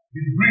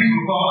 the breeze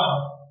will come and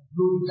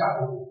blow the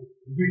chaff away.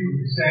 The breeze will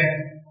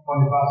descend on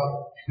the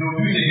basket. They will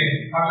do it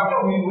again.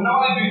 And we will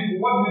now do it.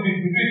 What we do?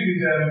 We do it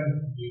with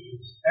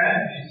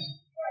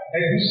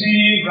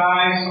egusi,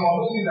 rice, some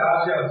of those things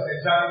that are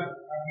exactly.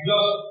 And we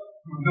just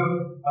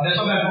know. And then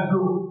sometimes we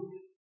blow.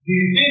 The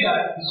thing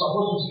that is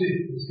supposed to stay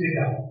will stay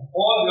down.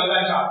 All the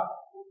other chaff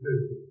will blow.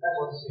 That's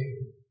what it's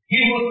saying. He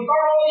will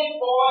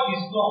thoroughly pour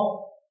his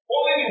blood.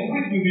 Only the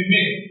wheat will be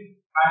made,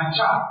 and the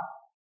chaff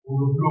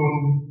will be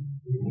blown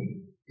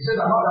away. He says,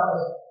 another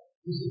person.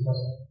 This is the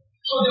person.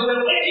 So they were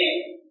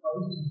waiting for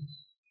this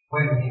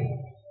when they came.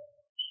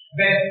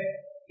 But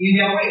in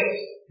their ways,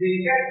 they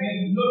kept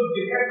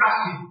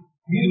asking,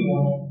 you the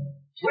one?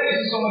 When they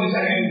see someone, they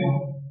say, you the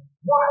one?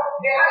 Why?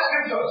 They have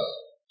scriptures.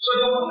 So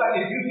they will look at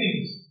a few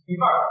things. In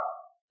fact,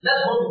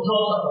 let's go to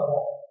John chapter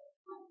 1.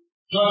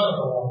 John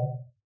chapter 1.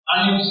 And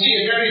you'll see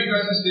a very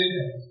interesting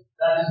statement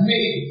that is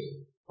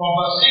made from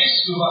verse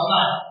 6 to verse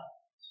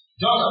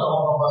 9. John chapter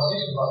 1 from verse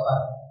 6 to verse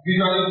 9.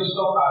 Usually we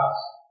stop at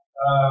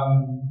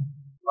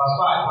verse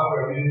 5 when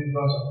we're reading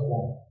John chapter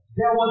 1.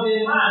 There was a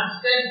man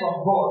sent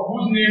from God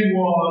whose name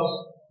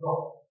was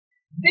John.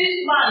 This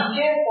man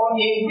came for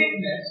a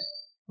witness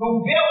to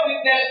bear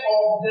witness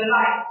of the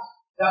light,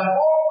 that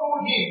all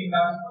through him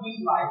that through this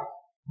light,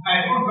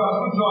 through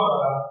John,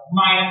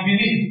 might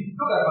believe.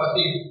 Look at verse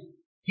 8.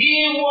 He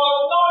was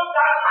not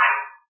that light,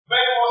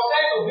 but was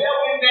sent to bear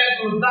witness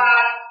to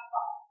that.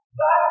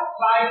 That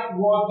light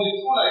was the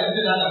true light.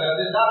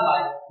 That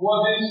light was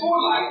the true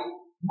light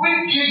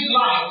which gives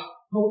light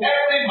to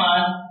every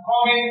man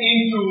coming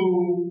into.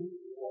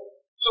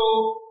 So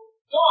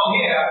John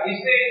here is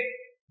saying,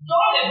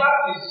 John the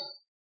Baptist,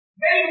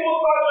 many people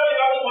thought John the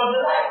Baptist was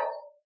the light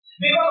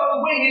because of the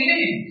way he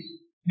lived.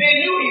 They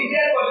knew his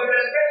death was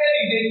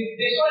respected him.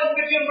 They saw him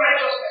preaching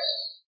righteousness.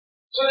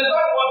 So they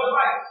thought it was the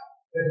light.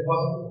 But it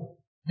wasn't.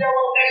 There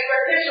was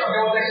expectation,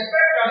 there was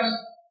expectance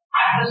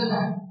at this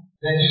time.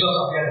 Then Jesus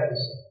appeared at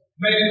this time.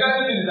 But the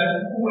interesting thing is that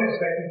people were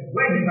expecting,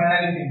 when he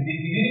finally came, they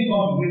didn't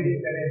come the way they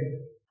expected him.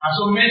 And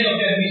so many of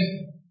them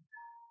missed,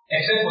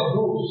 except for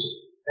those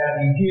that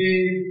he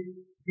gave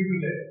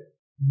privilege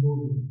to know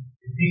him.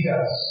 He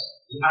Peters,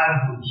 the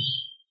Andrews,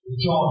 the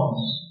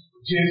Johns, the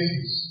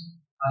Jameses,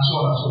 and so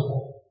on and so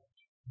forth.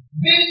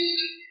 This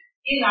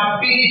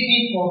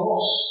inability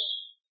for us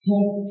to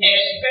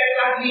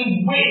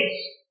expectantly wait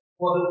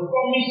for the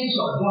promises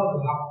of God to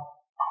happen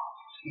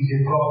is a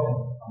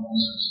problem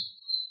amongst us.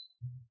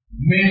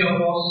 Many of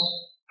us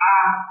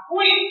are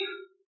quick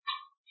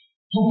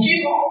to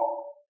give up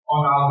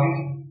on our way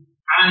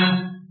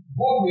and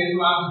go to a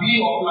plan B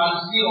or plan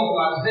C or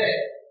plan Z.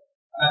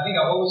 And I think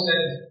I've always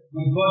said,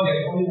 with God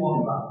there's only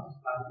one plan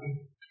A.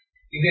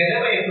 If there's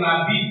ever a plan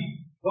B,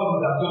 God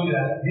would have told you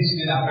that this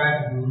thing I'm trying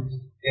to do,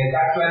 there's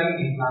actually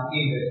a plan A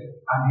there.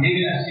 I'm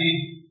behaving as if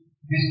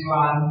this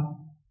plan,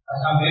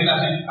 I'm behaving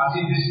as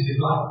if this is the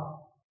plan.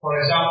 For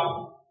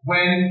example,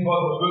 when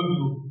God was going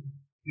to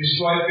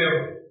destroy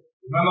Pharaoh,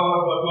 remember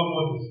what God told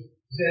Moses?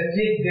 He said,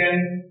 take them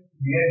to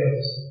the edge of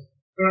the sea.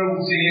 Pharaoh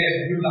would say, yes,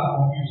 the people are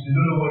confused, they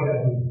don't know what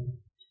they're doing.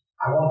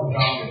 I want to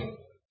drown them.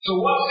 So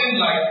what seemed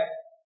like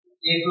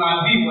a plan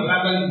B was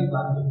actually a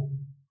plan A.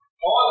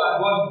 All that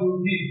God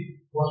did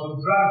was to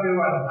drag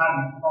Pharaoh and his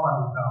army to come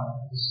and drown.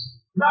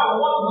 Now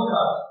we want to look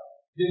at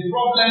the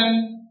problem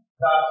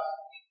that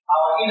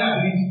our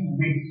inability to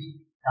wait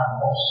can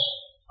cause.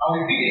 And we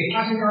pick a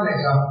classical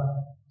example,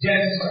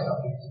 Genesis chapter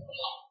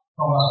 15,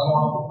 from verse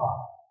 1 to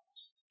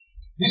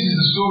 5. This is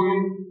the story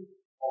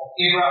of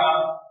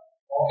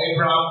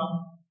Abraham,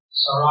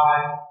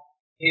 Sarai,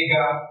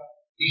 Hagar,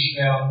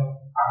 Ishmael,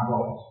 and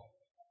God.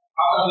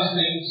 After these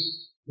things,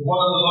 the word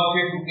of the Lord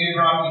came to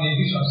Abraham in a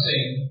vision,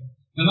 saying,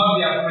 do not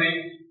be afraid,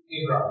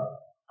 Abraham.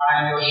 I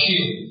am your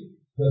shield,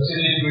 your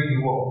exceedingly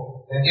great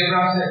reward. Then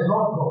Abraham said,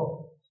 Lord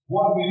God,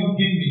 what will you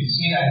give me,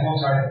 seeing I go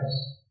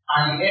childless?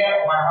 And the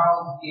heir of my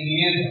house is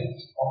Eliezer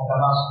of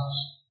Damascus.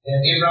 Then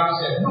Abraham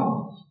said,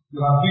 look, you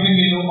have given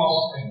me no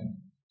offspring.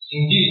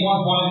 Indeed,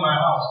 one born in my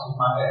house is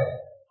my heir.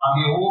 And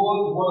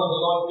behold, the word of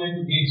the Lord came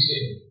to me,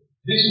 saying,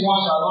 this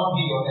one shall not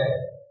be your heir,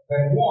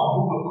 but one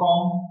who will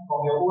come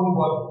from your own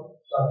body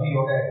shall be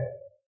your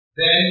heir.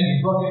 Then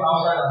he brought him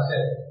outside and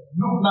said,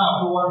 look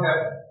now toward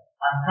heaven,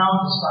 and count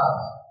the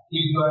stars,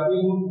 if you are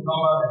able to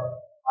number them.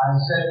 And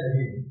he said to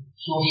him,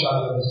 so shall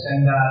your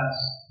descendants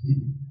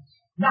be.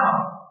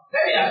 Now,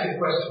 let me ask you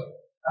a question,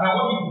 and I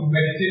want you to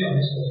meditate on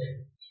this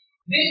question.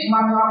 This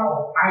matter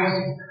of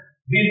Isaac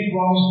being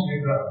promised to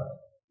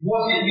Abraham,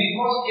 was it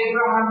because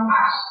Abraham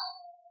asked,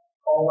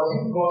 or was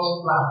it God's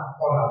plan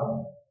all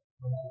along?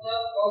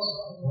 God's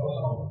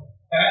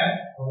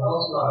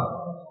plan.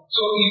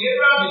 So if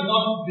Abraham did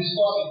not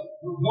discuss it,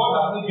 would God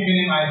have not given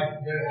him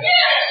Isaac?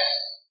 Yes!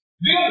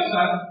 Do you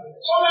understand?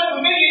 Sometimes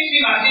we make it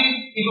seem as if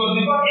it was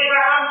because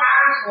Abraham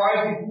asked for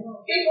Isaac.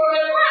 It was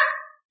a plan.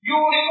 You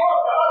recall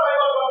the Lord by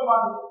God what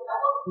happened.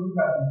 Look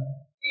at me.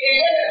 A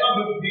head is not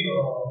going to be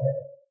your head.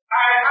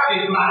 I have a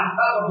plan.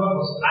 That's what God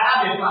was saying. I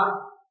have a plan.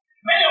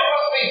 Many of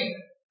us think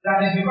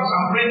that it's because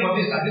I'm praying for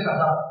this and this and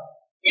that.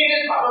 It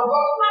is part of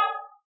God's plan.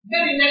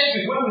 Maybe next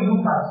week when we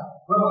look at,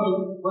 we're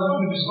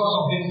going to discuss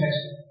some things next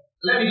week.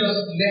 Let me just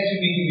let you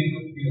make a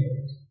little feel of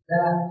it.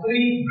 There are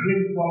three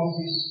great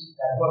promises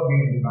that God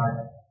made in the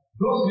Bible.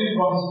 Those three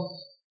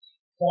promises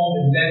form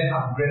the length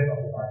and breadth of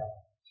the Bible.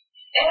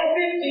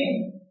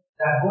 Everything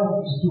that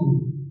God is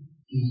doing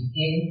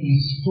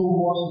is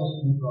towards those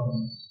three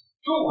promises.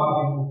 Two have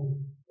been fulfilled.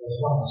 There's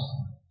one has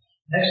come.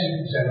 Next week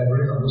we shall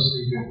elaborate on those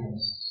three great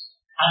promises.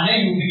 And then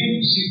you begin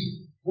to see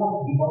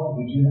what the God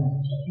will do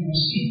now. You will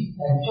see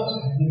that just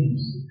has made a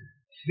mistake.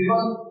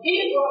 Because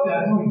if what we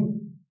are doing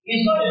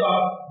is not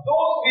about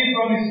those three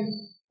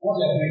promises,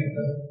 what we are doing is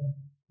because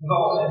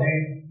what we are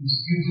doing is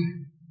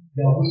futile.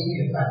 You are wasting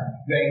your time.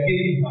 You are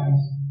engaging in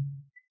vanity.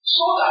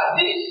 So that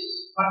this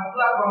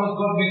particular promise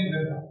God made to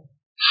Abraham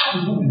has to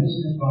do with those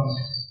three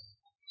promises.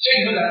 So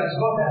you know that it's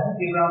God that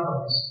took Abraham from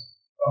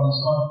his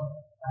son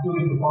and told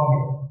him to come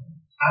here.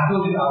 And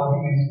told him I will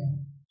give you.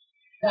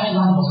 That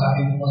land must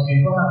be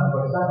important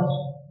because that was,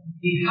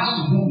 it has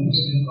to do with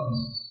those three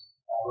promises.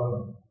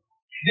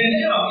 The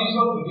nation of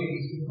Israel today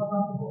is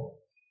important to God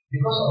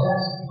because of that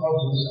city called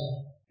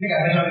Jerusalem. I think I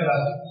mentioned it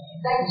last week.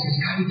 That is his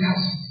capital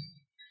city.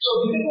 So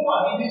the people who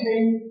are busy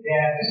saying they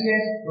are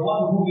Christians, they want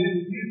to move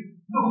it.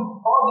 Look,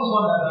 all these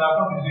ones that are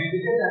not doing,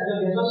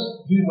 they're just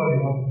doing what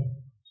they want to do.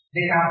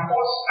 They can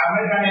force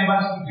American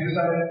embassy to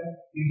Jerusalem.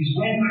 It is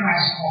when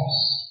Christ comes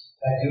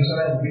that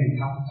Jerusalem will be the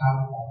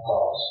capital of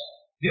God.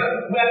 We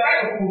are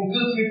trying to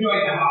fulfill scripture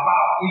in our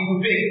power. It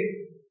will fail.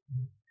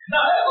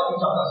 Now let's go to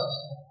chapter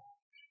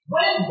 16.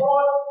 When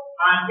God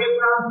and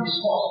Abraham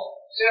discussed,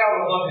 Sarah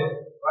was not there,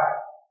 right?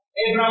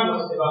 Abraham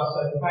was about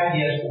 75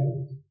 years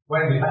old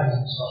when we had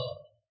this discussion.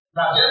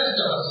 Now Genesis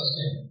chapter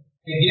 16,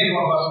 again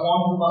from verse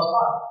 1 to verse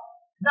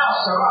 5. Now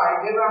Sarai,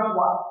 Abraham's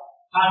wife,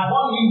 had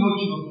borne him no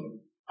children,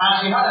 and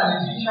she had an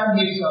Egyptian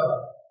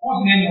maidservant,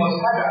 whose name was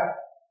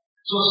Hagar.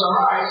 So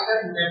Sarai said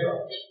to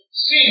Abraham,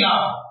 see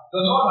now, the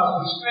Lord has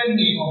restrained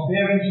me from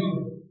bearing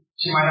children.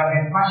 She might have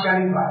been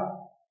partially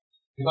blind,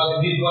 because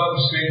indeed God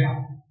restrained her.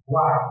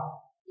 Why?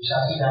 We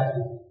shall see that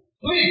too.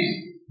 Please,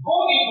 go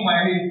into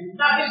my maid.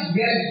 Now this is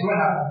where she's going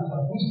to have to do,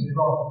 which is the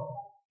God.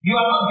 You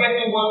are not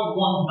getting what you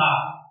want now.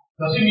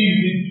 Does it mean you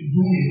need to do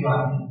a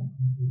plan.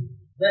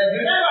 But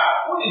remember,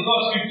 who did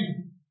God speak to?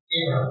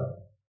 Abraham.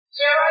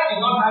 Sarah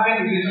did not have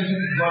any relationship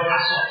with God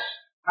as such.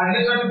 And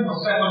the relationship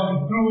was set up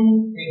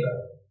through Abraham.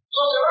 So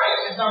Sarah is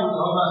sitting down with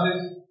the husband and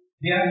says,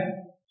 yeah,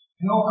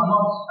 we're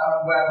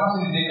not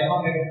in the day, I'm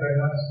not getting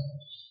pregnant.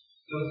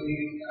 So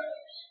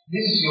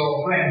this is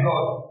your friend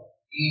God.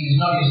 He's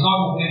not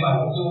opening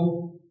my door. So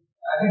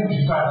I think we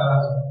should try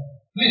another thing.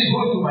 Please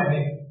go to my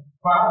name.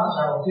 Perhaps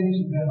I will take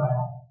you to my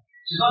house.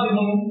 She's not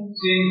even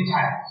saying the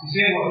time. She's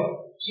saying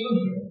what?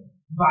 Children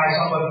by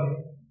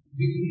somebody.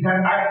 I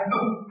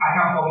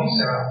can forgive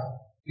Sarah.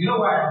 You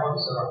know why I can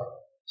forgive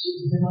Sarah? She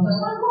didn't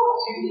understand God.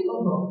 She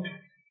didn't know.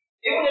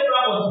 Even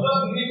Abraham was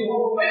just beginning to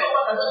walk. Many of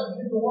us are just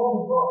beginning to walk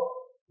with God.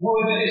 When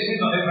we did a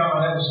sin on Abraham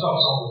and then we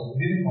stopped something,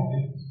 we didn't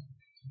complete it.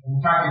 We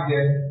can't get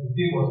there. The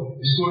thing was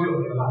the story of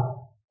the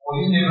land.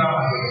 We're using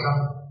Abraham as an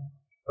example.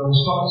 But we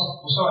stopped.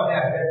 We saw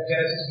there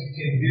Genesis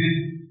 15. We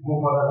didn't go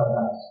further than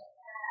that.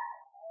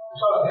 We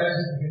saw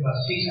Genesis 15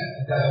 verse 6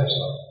 and that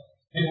episode.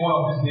 Maybe one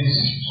of these days,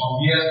 some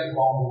years to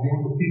come, we'll be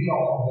able to pick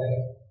up from there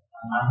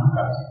and look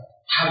at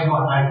how you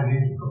and I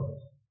relate to God.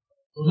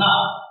 So now,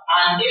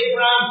 and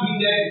Abraham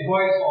heeded the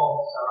voice of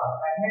Sarah,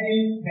 like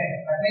many men,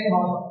 like many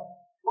husbands.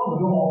 What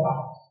we don't want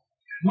back.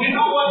 We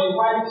know what the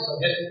wife is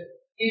suggesting.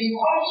 It's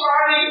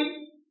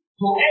contrary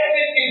to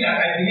everything that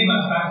I believe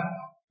and stand.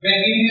 But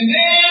in the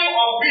name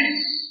of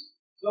peace,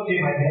 okay,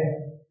 my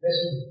dear, let's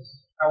do it.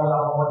 I will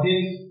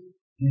accommodate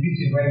the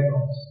beauty very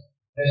much.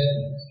 Let's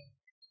do it.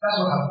 That's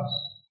what happens.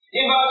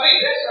 In verse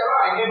 3, then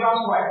Sarah and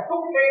Abraham's wife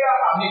took Hagar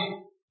and Nick,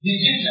 the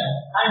Egyptian,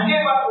 and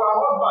gave her to her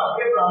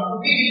husband Abraham to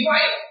be his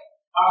wife.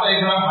 After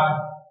Abraham had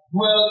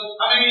dwelt,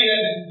 how many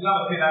years in the land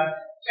of Canaan?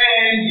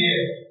 10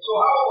 years. So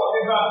how old was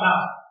Abraham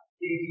now?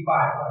 85.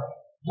 Right?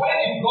 When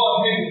did God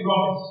make the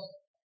promise?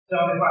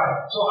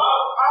 75. So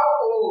how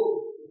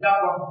old is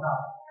that promise now?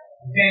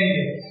 10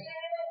 years.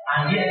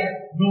 And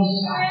yet, no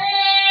sign.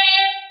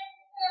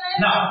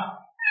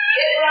 Now,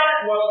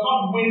 Abraham was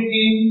not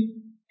waiting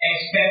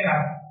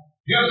expectant.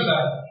 You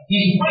understand?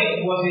 His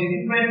wait was in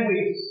different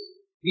ways.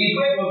 His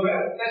wait was,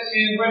 well, let's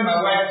see when my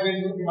wife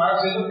says, okay, my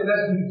wife says, okay,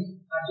 let's do it.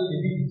 And so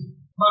they did it.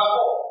 Verse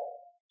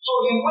 4. So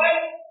he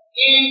went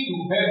into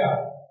Hagar,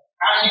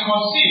 and she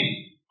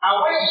conceived. And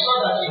when she saw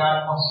that she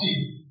had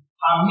conceived,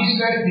 her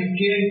mistress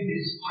became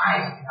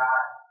despised in her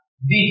eyes.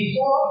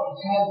 Before the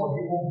child was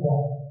even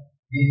born,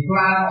 the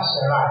plan of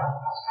Sarah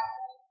has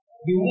happened.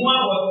 The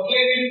woman was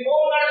claiming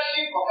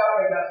ownership of that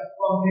pregnancy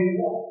from the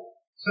womb.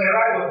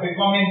 Sarah was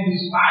becoming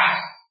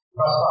despised.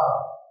 Verse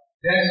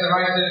 5. Then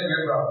Sarah said to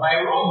Abraham, my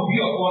wrong be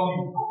upon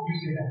you. How could you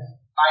say that?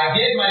 I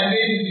gave my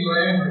maid into your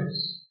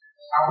embrace.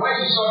 And when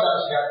she saw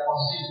that she had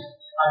conceived,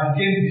 and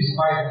became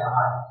despised in her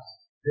eyes,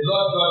 the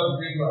Lord God will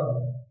bring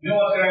her. You know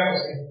what Sarah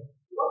was saying?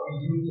 What did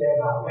you tell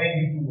her when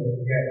you two were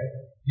together?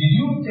 Did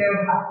you tell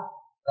her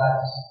that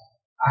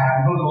I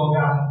am no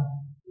longer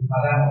the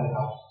father of the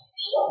house?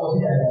 What was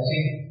it that you were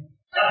saying?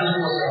 That is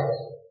what Sarah was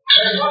saying.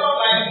 There is one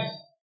other thing.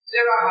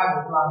 Sarah had a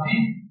plan B.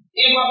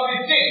 In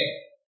verse 15,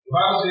 the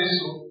Bible says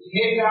so.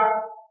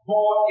 Hagar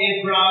bore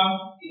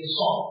Abraham a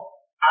son,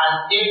 and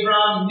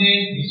Abraham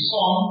named his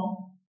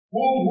son, who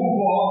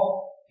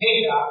bore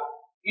Hagar,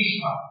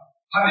 Ishmael.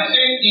 Have you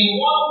seen in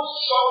one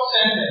short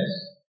sentence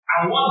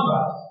and one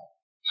verse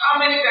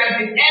how many times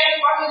the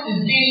emphasis is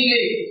being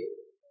laid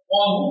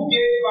on who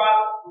gave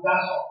birth to that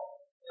son?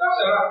 It's not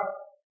Sarah.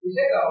 It's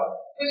Hagar.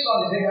 This son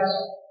is Hagar's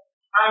son.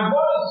 And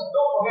God is,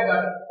 don't forget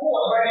that who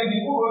was writing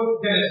the who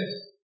wrote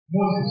Genesis?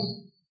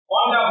 Moses.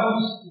 Under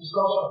whose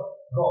instruction?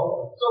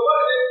 God. So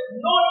God says,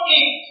 not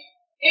it.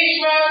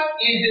 Ishmael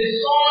is the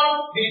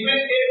son between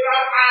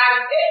Abraham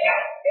and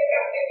Hagar.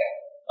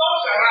 Not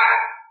Sarah.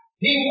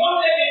 He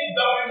wanted it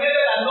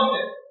documented and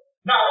noted.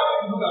 Now, what if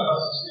you look at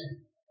verse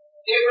 16?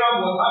 Abraham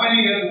was how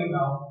many years old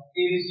now?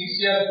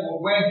 86 years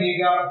old when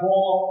Hagar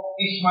bore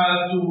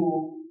Ishmael to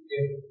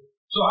Abraham.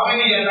 So how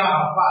many years now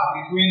have passed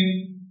between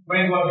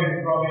when God gave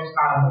the promise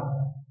and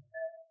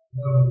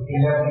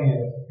 11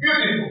 years?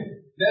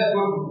 Beautiful. Let's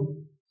go to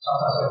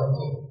chapter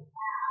 17.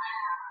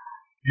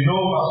 You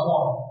know verse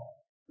 1.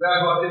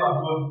 Where God came and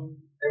told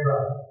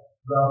Abraham,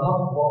 you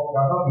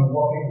have not been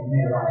walking with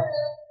me right.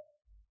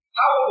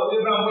 How old was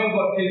Abraham when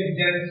God came in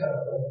Genesis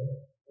chapter 17?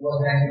 It was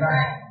 99.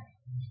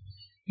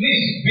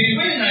 Please,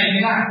 between 99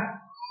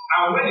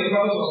 and when the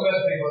promise was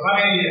first made was how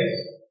many years?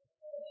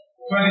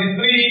 23,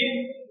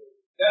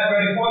 then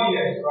 24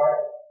 years, right?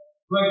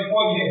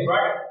 24 years,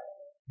 right?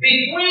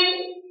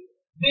 Between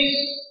this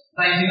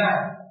 99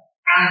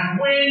 and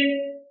when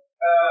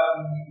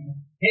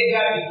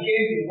Hagar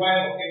became the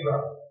wife of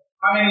Abraham,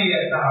 how many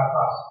years now have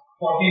passed?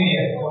 14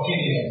 years.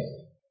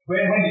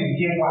 When they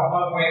became one,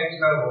 not when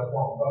Israel was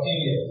born, 14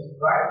 years,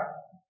 right?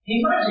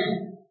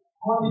 Imagine,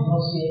 God did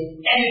not say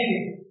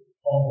anything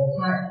from the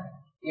time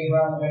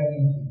Abraham went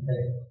into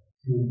bed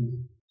to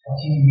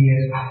 14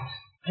 years after.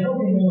 I don't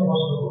think many of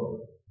us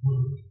know.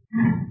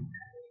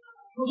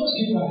 We'll just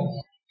keep quiet.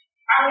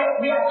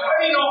 And we are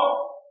carrying on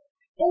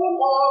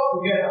all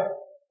together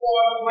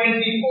for 24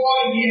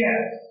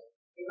 years.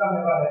 We can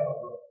never let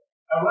go.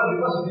 And well,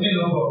 because we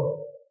didn't know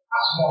God.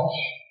 as much.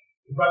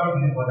 You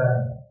probably did for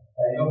them.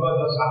 God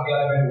just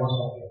appeared when he wants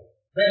to appear.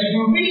 But if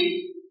you read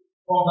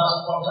from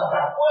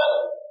chapter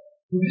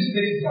 12 to this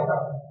place in chapter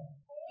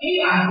 2, he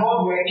and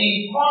God were in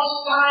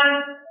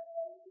constant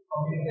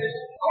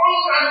communication.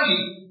 Constantly,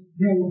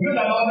 you will build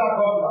another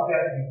God to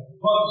appear to you.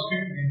 God will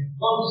speak to you.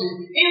 God will say,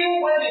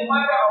 even when the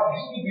matter of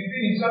dispute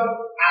between himself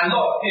and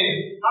Lord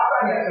came, after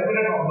he had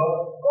separated from Lord,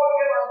 God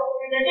came and spoke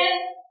to him again.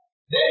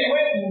 Then he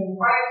went to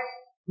fight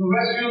to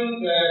rescue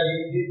the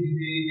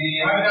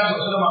inhabitants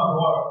of Sodom and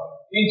Gomorrah.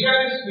 In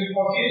Genesis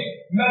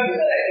 14,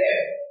 Melchizedek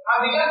came and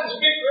began to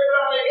speak to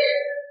Abraham again.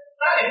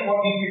 Now in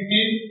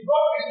 14:15,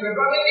 God speaks to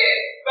Abraham again.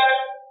 But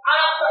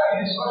after the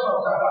discussion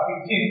of chapter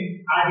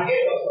 15, at the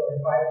age of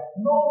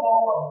 45, no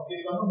more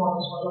communication, no more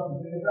discussion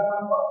between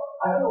Abraham and God.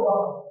 I don't know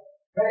why.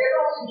 But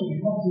Abraham seemed to be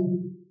comfortable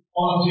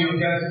until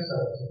Genesis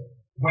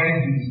 17, when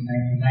he is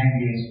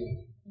 99 years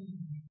old.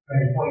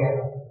 24 years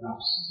after the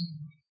lapse.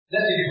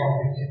 Let's take it from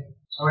 15.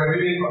 So we're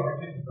reading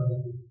from 15 to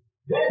 22.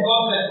 Then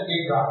God said to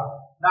Abraham,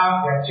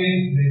 now they have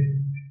changed the name.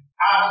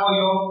 As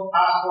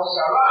for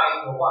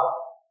Sarai, your wife,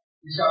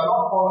 you shall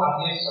not call her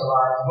name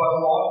Sarai, but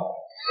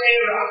what?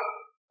 Sarah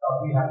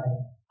shall be her name.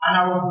 And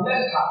I will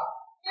bless her,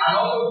 and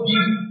also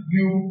give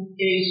you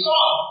a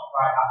son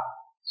by her.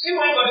 See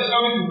when God is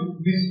coming to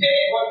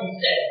mistake what he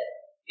said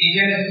in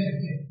Genesis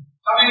 15.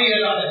 How many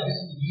years after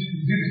this is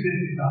it the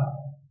same thing now?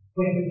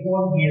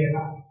 24 years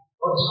after.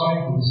 God is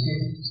coming to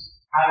mistake it.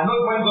 And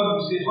look when God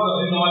will say, what does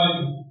he normally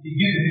do? He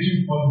gives a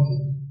little policy.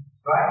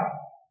 Right?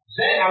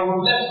 Then I will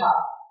bless her,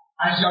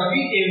 and shall be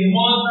a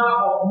mother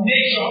of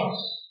nations.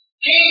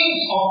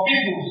 Kings of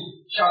peoples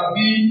shall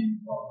be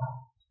from her.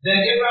 Then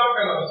Abraham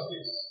fell on his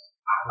face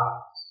and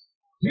laughed.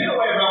 Do you know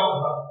why Abraham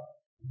was laughing?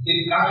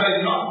 It's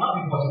actually not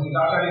impossible, it's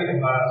actually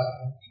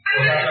embarrassing.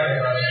 It was actually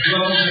embarrassing. You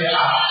don't say,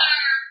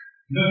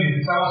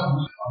 the sounds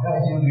of God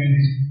is doing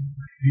this.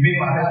 You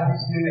make my dad be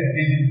still and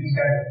David this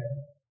kind of thing.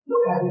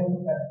 Look at them,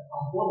 look at them.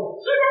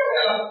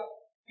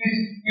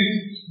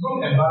 Please,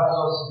 don't embarrass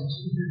us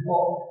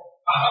before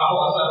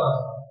ourselves.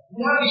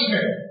 We have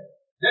Ishmael.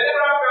 Then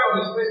Abraham fell on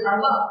his face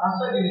and laughed and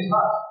said in his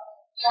heart,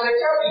 shall a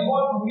child be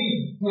born to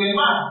me, to a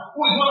man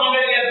who is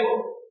 100 years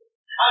old?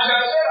 And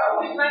shall Sarah,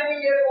 who is 90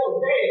 years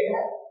old, bear a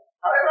child?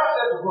 And Abraham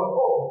said to God,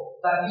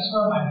 that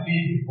Ishmael might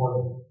live before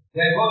you.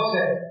 Then God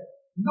said,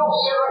 no,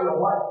 Sarah your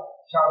wife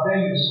shall bear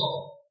you a son,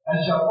 and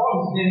shall call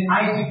his name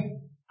Isaac.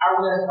 I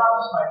will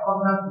establish my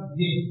covenant with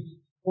him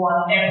for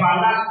an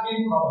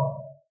everlasting covenant,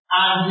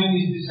 and with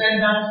his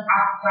descendants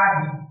after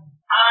him.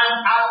 And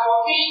as for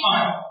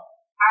Ishmael,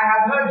 I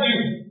have heard you.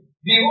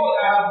 Behold,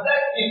 I have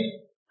blessed him.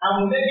 I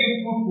will make him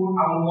fruitful,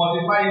 and will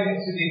multiply him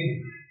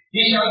exceedingly.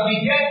 He shall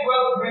beget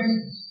 12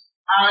 princes,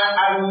 and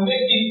I will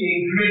make him a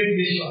great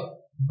nation.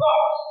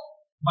 But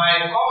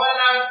my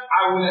covenant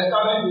I will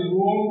establish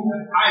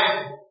with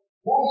Isaac,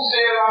 whom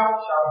Sarah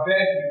shall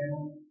bear to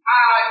you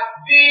at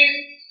this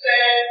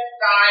set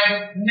time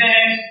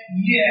next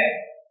year.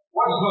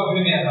 What is God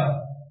doing here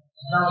now?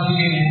 Now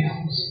giving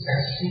it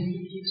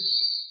specifics.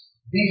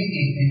 This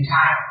is the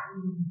time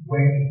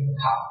when it will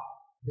happen.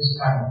 This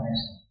time of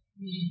next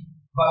year.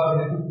 But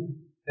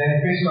then he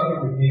finished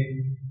talking with him,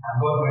 and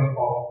God went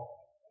forward.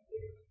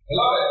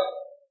 Beloved,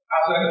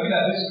 as we are looking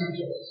at these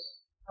scriptures,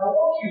 I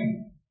want you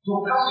to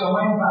cast your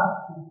mind back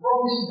to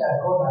promises that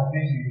God has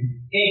made to you.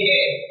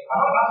 Again, I'm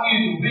not asking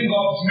you to bring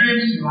up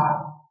dreams you had.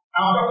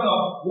 I'm talking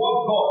of what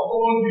God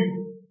told you.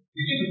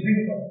 You need to bring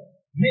it up.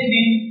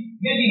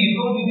 Maybe he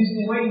told you this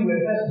thing when you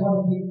were first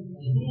born again.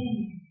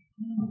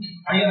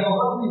 And you have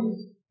forgotten it.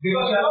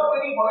 Because you are not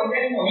waiting for it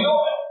anymore. You know,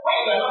 when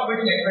you are not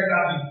waiting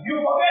expectantly, you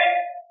forget.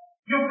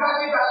 You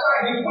cast it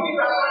aside. You put it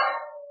aside.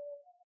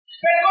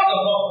 But God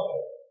does not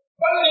forget.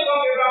 What did he come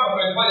to Abraham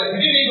for 24 years?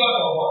 Did he need God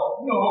for what?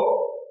 No.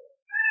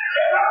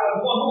 Abraham was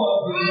the one who was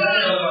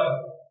delighted all over.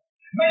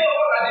 Many of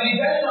us are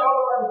delighted all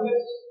over the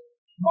place.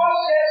 God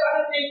said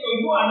something to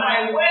you and I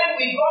when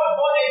we got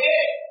born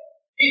again.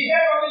 He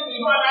said something to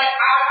you and I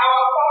at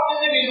our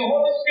baptism in the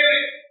Holy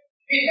Spirit.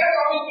 He said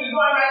something to you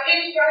and I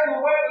each time we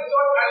went to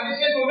church and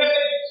listened to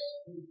messages.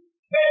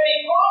 But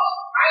because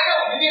either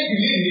we didn't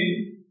believe him,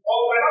 or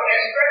we were not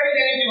expecting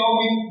anything, or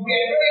we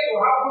expected it to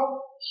happen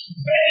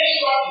very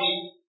shortly,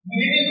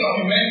 we didn't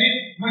document it,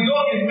 we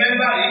don't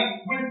remember it,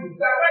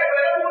 that's why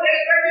we're not even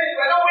expecting it,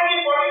 we're not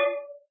waiting for it.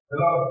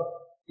 Beloved,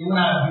 even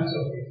our views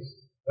of it,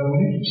 but we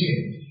need to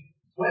change.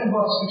 When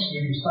God speaks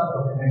to you, start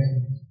documenting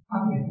it.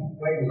 Have a book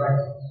where you write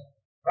it.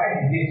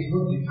 Write the date,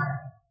 note the time,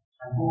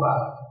 and go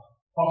back.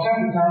 From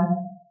time to time,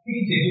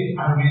 pick it again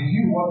and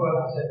review what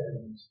God has said to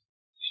you.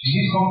 Did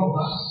it come to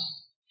pass?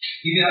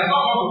 If it has not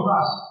come to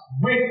pass,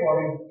 wait for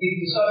it. It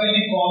will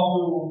certainly come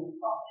to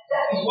pass.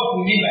 That is what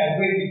we mean by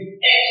waiting.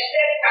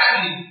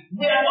 Expectantly.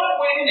 We are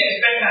not waiting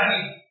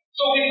expectantly.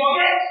 So we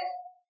forget.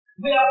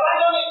 We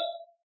abandon it.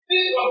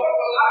 This was what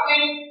was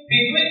happening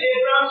between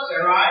Abraham,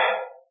 Sarai,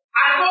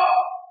 and God.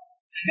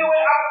 They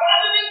were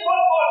abandoning what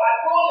God had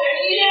told them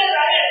years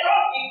ahead,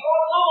 not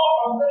because no more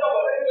concern of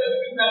what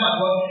between them and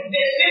God.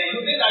 They seem to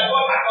think that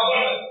God had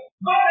forgotten.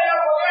 God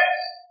never forgets.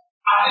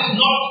 And it's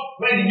not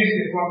when he makes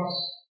a promise.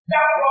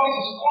 That promise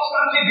is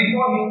constantly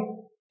before him.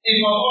 It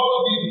must also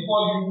be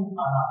before you and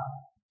I.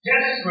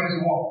 Genesis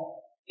 21.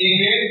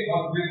 Again,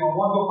 must be from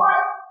 1 to 5.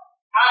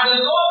 And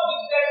the Lord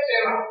visited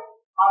Sarah.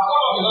 I've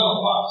thought of a lot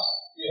of parts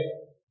here.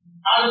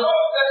 And the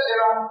Lord visited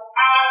Sarah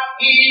as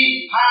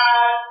he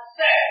had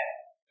said.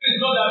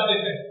 Please note that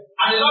statement.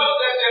 And the Lord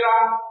visited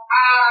Sarah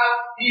as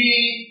he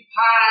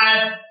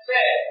had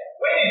said.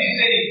 When did he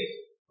say it?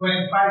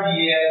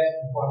 25 years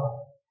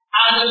before.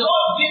 And the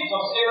Lord did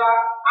for Sarah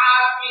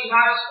as he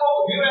had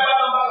spoken. Do you remember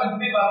Numbers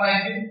 23 verse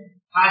 19?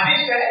 Has he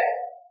said,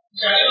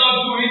 shall he not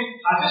do it?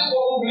 Has he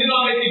spoken? Will he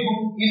not make it good?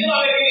 Is he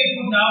not making it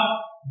good now?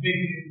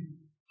 Make it good.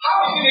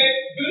 How is it?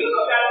 Do you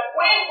know that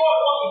when God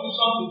wants to do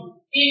something,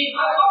 it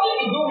has nothing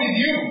to do with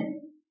you.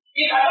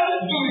 It has nothing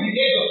to do with the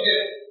age of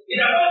Sarah. It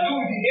has nothing to do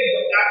with the age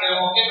of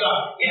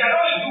Abraham. It has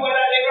nothing to do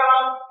whether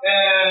Abraham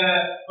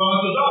from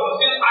the Lord was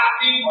still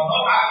acting or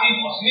not acting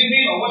or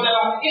sleeping or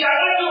whatever. It has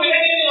nothing to do with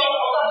anything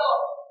of that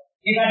sort.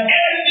 It has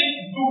everything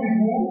to do with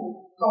who?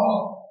 God.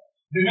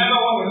 Remember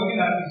when we're looking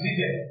at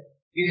Ezekiel?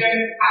 He said,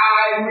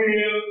 I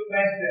will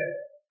bless them.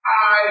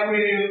 I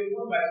will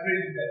put my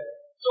spirit in them,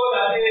 so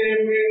that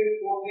they will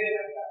obey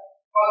like that.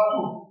 Verse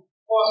 2.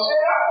 For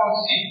Sarah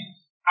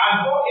conceived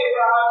and bore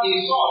Abraham a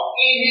son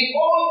in his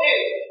old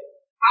age,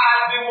 at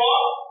the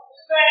what?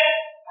 Said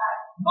time.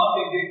 Not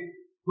again.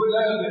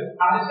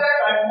 At the said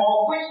time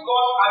of which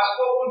God had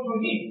spoken to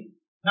him.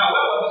 Now,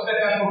 where was the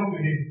said time spoken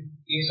to him?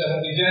 In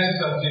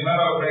Genesis 17.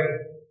 Remember we read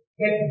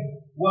it.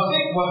 Was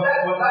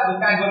that the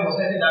time God was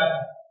saying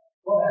that?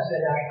 God has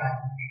said that time.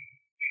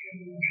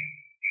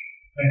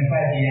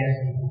 25 years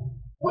ago.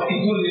 When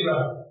he told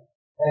Abraham,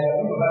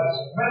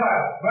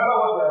 remember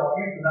what we are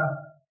reading now,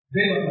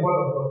 based on the word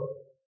of God.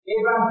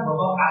 Abraham was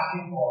not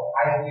asking for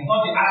Isaac. It's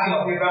not the asking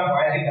of Abraham for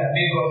Isaac that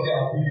made God say,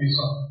 I'll give you a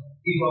son.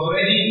 It was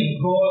already in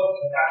God's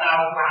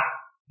eternal plan.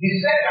 The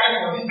set time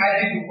for this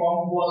Isaac to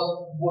come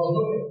was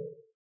noted.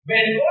 But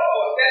God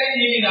was telling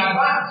him in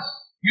advance.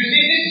 You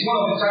see, this is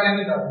one of the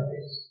challenges that we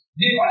face.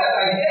 The fact that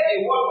I hear a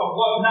word from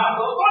God now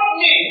does not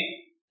mean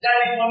that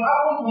it will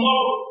happen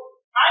tomorrow.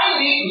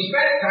 I need to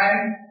spend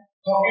time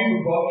talking to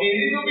God a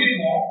little bit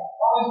more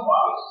on His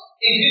promise.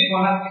 Is it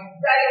one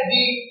like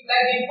the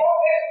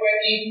prophets were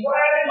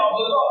inquiring of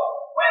the Lord?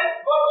 When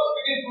God was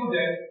speaking through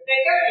them, they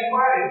kept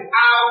inquiring,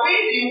 are we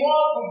the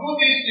ones to do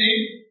this thing?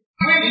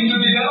 We need to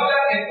develop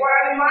that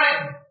inquiring mind,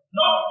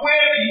 not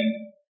query.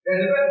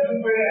 There's a way to do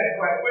prayer and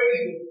inquiry. Query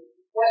is to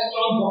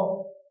question God.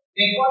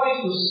 Inquiry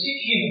is to seek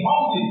Him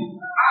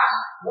humbly, ask,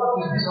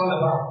 what is this all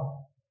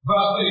about?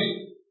 Verse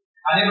 3.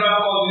 And Abraham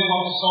called the name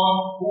of his son,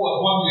 who was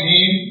born to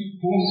him,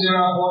 whom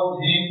Sarah bore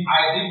to him,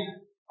 Isaac.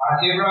 And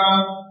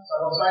Abraham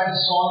circumcised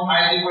his son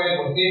Isaac when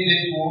he was 8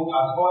 days old,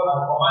 as God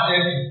had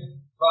commanded him.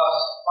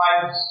 Verse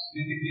 5 is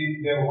basically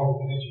their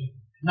qualification.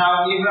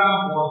 Now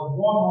Abraham was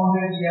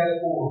 100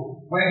 years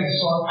old when his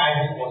son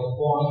Isaac was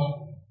born.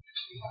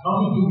 It had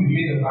nothing to do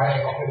with the life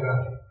of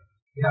Abraham.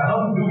 It had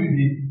nothing to do with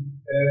the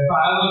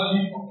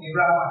biology of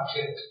Abraham and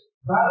Sarah.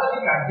 Biology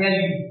can tell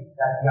you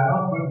that you are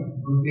not going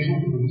to be able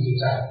to produce a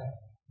child.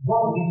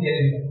 What did he tell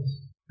you?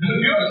 Do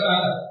you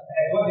understand that?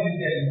 What did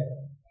he tell you?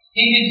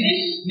 It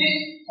is this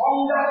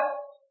hunger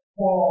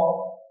for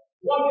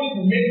wanting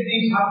to make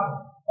things happen,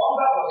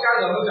 hunger for child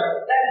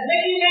development, that is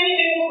making many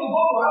people to go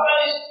to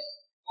Harvard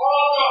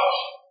call church.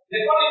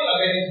 They call it a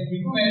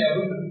becoming a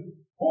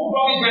who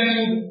promised them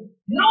children.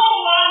 No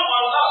man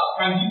on earth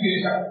can give you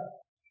a child.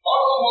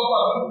 Also, most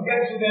are going to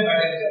get children by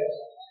themselves.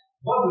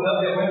 God will help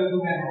them when the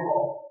children grow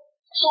up.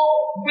 So,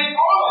 with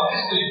all of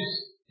these things,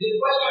 the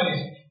question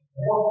is,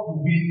 what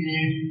do we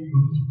need to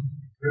do?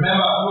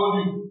 Remember, I told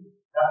you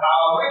that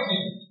our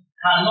waiting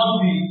cannot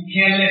be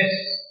careless,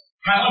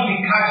 cannot be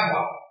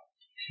casual.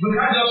 We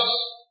can't just,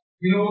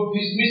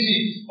 dismiss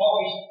it.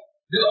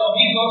 The Lord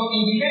gives us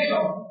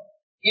indication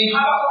in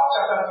Habakkuk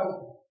chapter 2,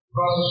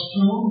 verses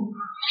 2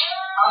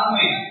 and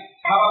 3.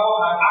 Habakkuk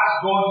had asked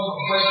God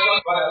some questions,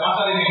 but had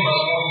answered him in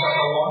verse 1,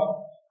 chapter 1.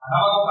 And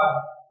Habakkuk had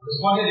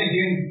responded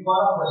again with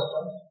further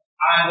questions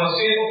and was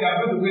saying, okay, I'm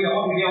going to wait, I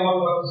want to hear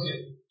what God will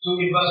say. So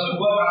in verse 2,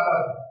 God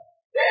answered me.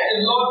 Then the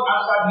Lord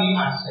answered me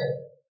and said,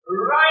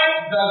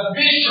 write the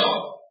vision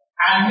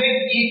and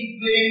make it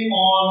plain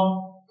on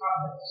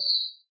tablets.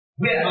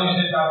 We are not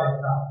using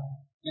tablets now.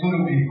 Even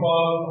though we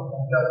call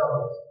computer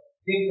tablets.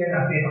 Take pen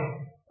and paper.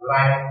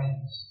 Write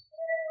it.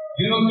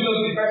 You know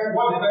the first,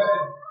 what the first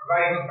thing?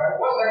 Write it, right?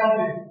 What's the second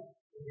thing?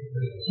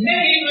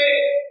 Make it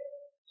plain.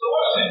 So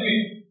what does it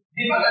mean?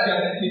 The fact that you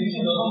are taking the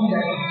vision does not mean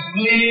that it is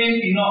plain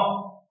enough.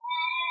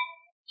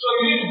 So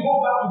you need to go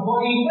back to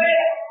God in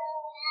prayer.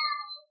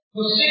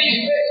 To seek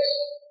His face.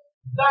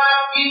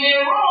 That in a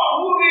wrong,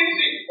 who reads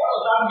it? What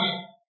does that mean?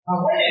 And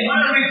when a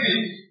man reads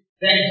it,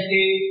 there is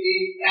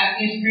an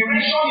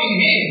inspiration in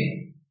him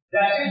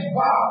that says,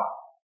 wow,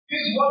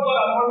 this is what God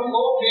has promised.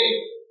 Okay.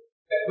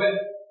 But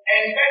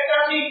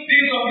expectancy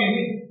builds up in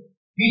him.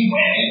 He's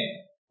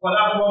waiting for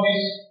that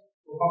promise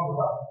to come to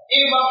pass.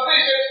 In verse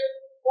 3 says,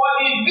 for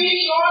the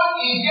vision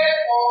is yet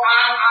for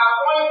an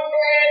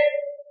appointed.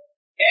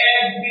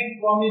 Every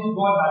promise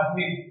God has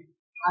made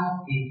has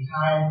a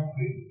time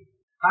frame.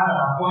 has an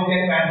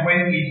appointed time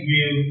when it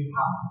will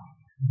happen.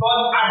 But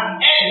at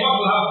the end, what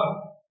will happen?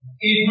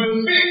 It will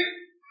speak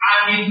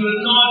and it will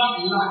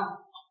not lie.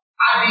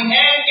 At the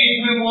end, it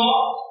will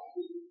work.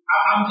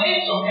 I'm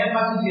laying some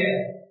emphasis here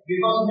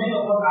because many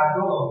of us are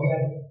dull of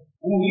hearing.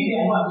 We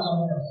really want to do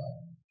something else.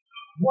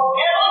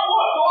 Whatever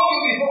God told you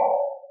before,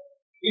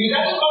 if it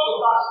doesn't come to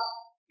pass,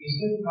 it's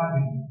still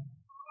standing.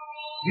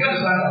 You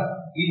understand that?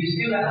 It is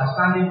still an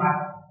outstanding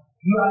matter.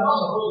 You are not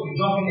supposed to be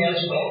jumping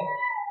elsewhere.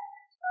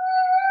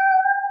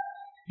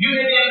 You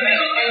may be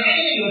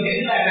engaging in your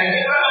daily life, like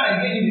Abraham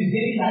engaged in his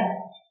daily life.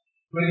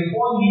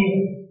 24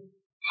 years,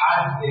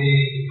 had a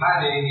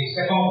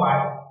second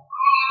wife,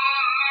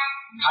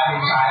 had a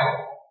child.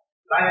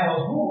 Life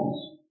was good.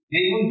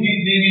 They even did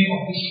naming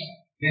official.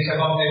 They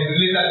circumcised.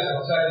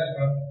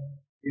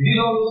 They did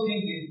all those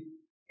things. They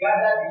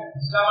gathered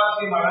the servants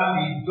came around,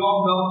 they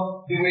dug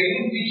up. They were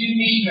even teaching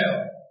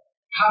Ishmael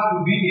how to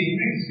be a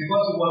priest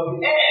because he was the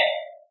heir.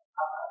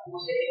 He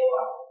was taking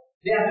over.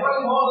 They are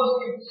doing all those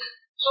things.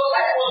 So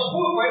life was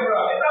good for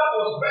Abraham. Abraham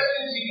was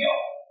resting secure.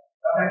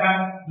 But I can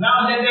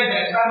now let them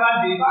examine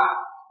the back.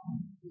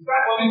 It's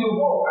time for me to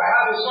go. I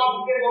have a son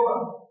to take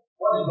over.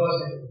 What did God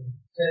say?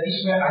 He said,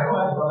 Ishmael, I don't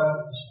have a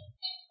brother.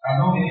 I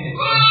know maybe the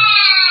brother.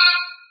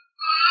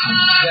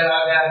 There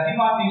are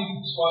different things to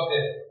discuss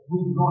there.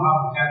 We don't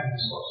have the time to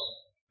discuss.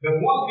 The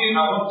one thing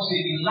I want to say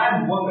in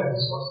line with what we are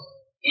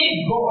discussing.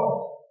 If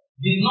God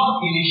did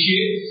not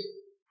initiate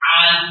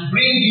and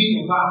bring it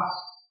to pass,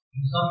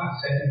 it is not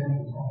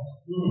acceptable to God.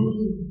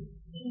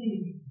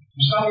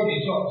 You started a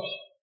church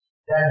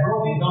that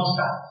God did not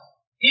start.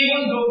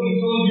 Even though He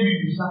told you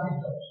you start a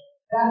church,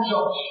 that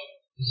church,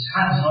 His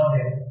hand is not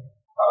there.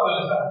 How do you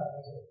understand?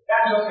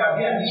 That church can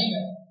be an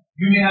issue.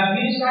 You may have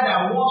ministered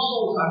and won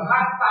souls and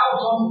had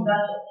thousands in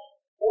that church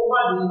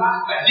over the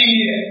last 13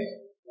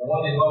 years. And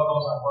one day God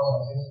comes and calls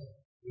and says,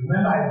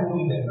 remember I told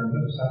you that I'm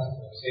going to start a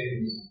church.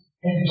 Say this.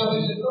 And the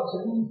church is a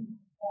church.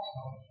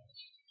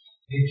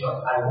 The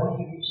church I want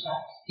you to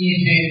start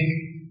is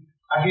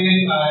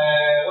against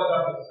what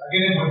happens?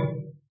 Against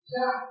money.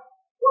 Yeah.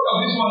 What of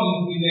this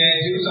one in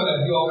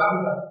Jerusalem, your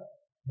capital?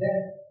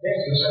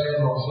 Let Jerusalem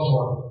run. Don't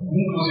worry. You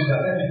won't close it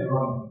and let it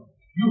run.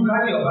 You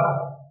carry your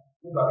bag.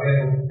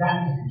 That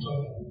is the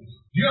church.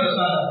 Do you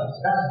understand that?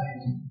 That's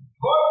the thing.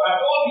 God, I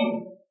told you,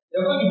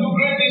 you're going to do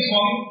great things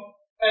for me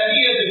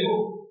 30 years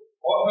ago,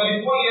 or 24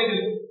 years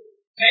ago,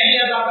 10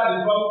 years after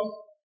the promise.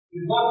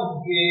 You got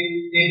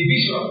a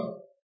vision,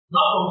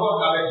 not from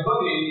God, but you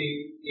got a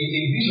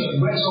vision.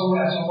 You went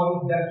somewhere and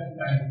somebody that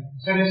and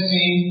started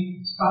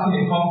seeing, starting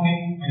a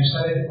company, and you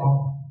started the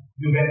company.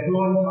 You've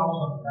employed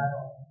thousands of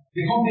that.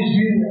 The company is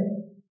doing well.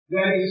 You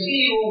are a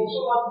CEO with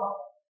so much money.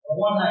 And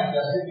one night you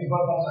are saying,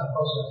 God comes and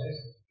calls you and says,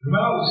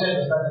 remember we said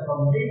you started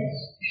from Venus.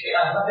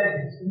 I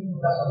started this.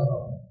 That's what the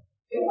company.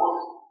 Say what?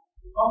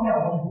 The company I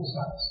want you to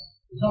start.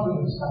 It's not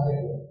going to be started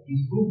yet.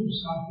 It's going to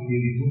start with a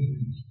remote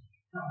unit.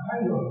 Now,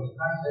 carry your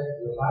handset,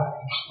 your bag,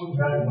 put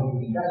that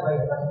remote unit. That's why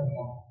you're starting the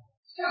company.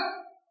 Start.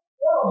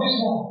 What of this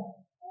one?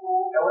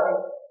 Well,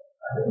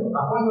 I don't know.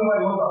 I don't know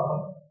why you want to happen.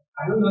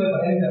 I don't know if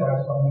I enter my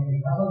community.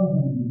 It has nothing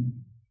to do with you.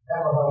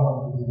 That other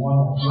one is the one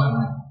of you and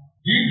I.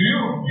 Do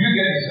you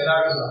get the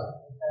scenario?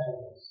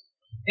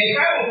 A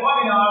time will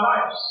come in our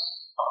lives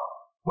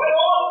when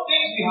all the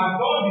things we have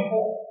done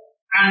before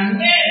and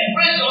men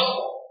praise us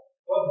for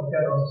what will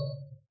tell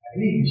us. I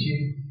believe in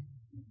shame.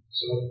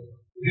 So,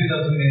 this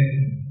doesn't mean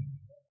anything.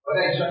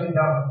 Whether you shut it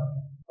down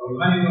or you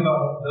hand it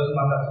over, doesn't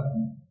matter to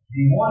me.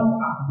 The one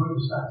I'm going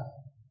to start,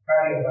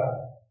 carry your bag.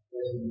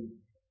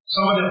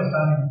 Somebody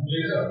understanding?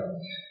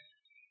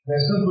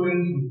 They're still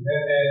going to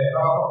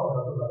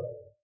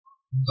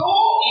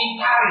though it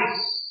carries,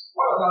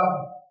 what does that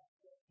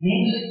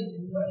mean?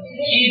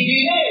 He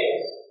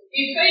delays.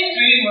 He says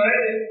to him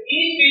already,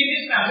 if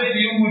this can say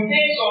you will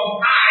take some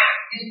time.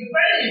 He's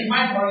preparing his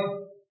mind for it.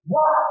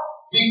 Why?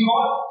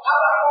 Because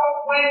Habakkuk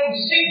went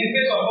to seek the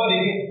face of God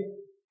again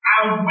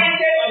and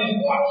waited on his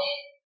watch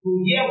to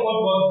hear what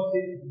God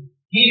said.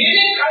 He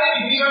didn't carry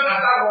the vision and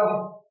start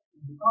running.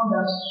 He found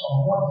that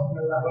somewhat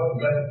different about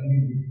the God is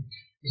giving him.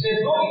 He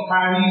said, though it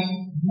carries,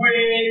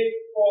 wait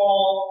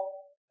for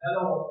the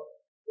Lord.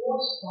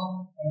 Don't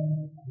stop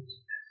any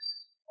business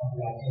of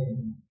the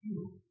agenda.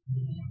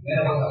 Many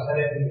of us have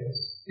started doing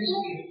this. It's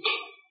okay.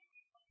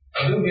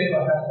 I don't get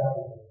what that's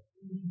happening.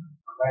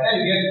 By the time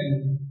you get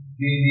to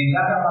the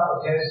latter part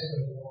of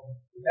Genesis,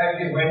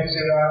 everything when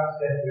Sarah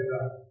said to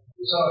Abraham,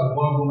 the son of the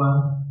born woman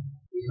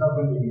is not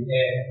going to be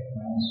there in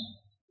my house.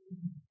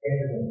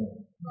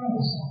 Everything. No,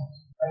 it's not.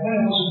 I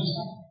don't know what to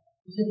say.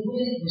 It's a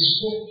great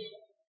respect.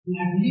 We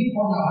have lived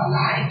all our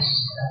lives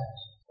that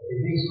the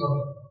days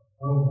of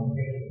God will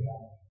get rid of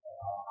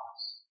our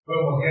hearts.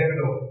 God will get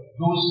rid of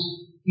those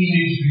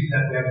imageries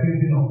that we are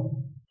building up.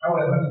 How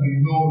we are going to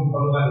be known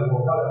all over the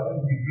world. How we are going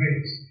to be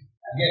great.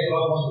 And yet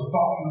God wants to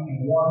talk to you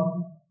in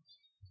one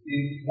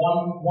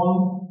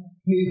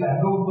place that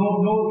no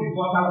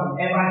reporter will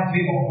ever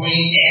dream of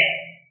going there.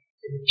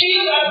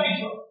 Kill that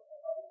vision.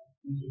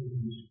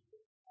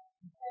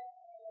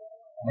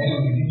 And then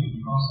we begin to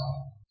become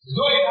sad.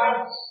 So it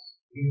happens.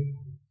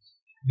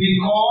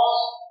 Because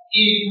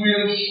it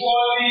will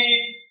surely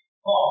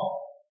come.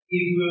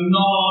 It will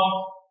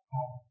not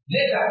come.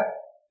 Later,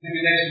 maybe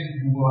next week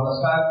you will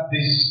understand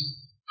this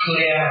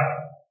clear.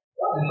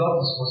 What the Lord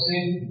is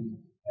foreseeing,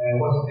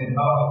 what is the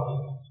power of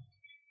it?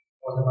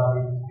 What about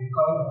the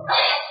coming?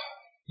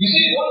 You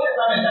see, the Old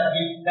Testament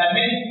that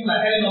many people are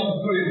telling us to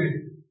throw away,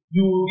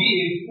 you will be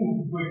a fool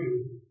to throw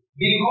away.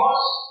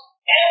 Because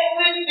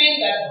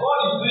everything that God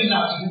is doing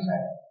now is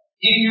inside.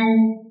 If you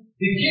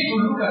begin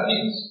to look at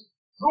things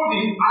through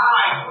the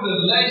eye, through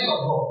the lens of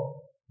God,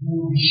 you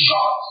will be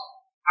shocked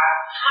at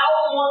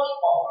how much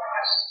of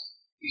Christ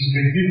is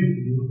revealed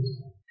in the Old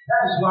Testament.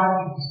 That is why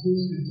it is still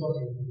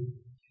scripture today.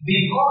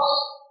 Because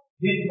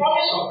the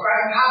promise of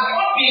Christ has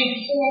not been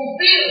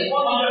fulfilled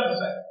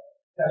 100%.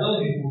 It has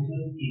only been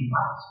fulfilled in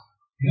part.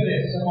 You know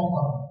there's a second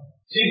coming.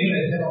 So you know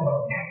there's a second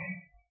coming.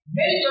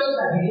 Many churches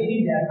are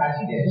behaving there as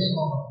if there's a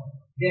second coming.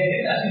 They are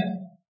behaving as if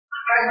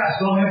Christ has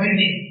done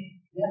everything.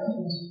 They are not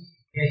doing it.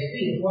 There's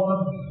still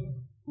important people.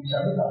 We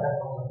shall look at that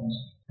promise.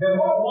 The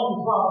Lord wants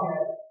to go out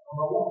there,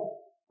 number one.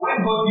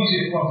 When God gives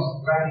you a promise,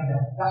 write it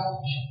down. That's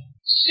the vision.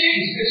 Seek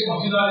His face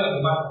continually on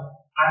the matter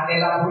and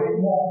elaborate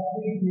more.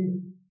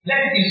 Let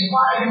it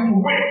inspire you to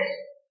wait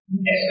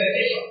in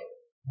expectation.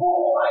 Go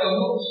over your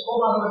notes,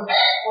 over your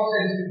head, for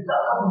sensitivity.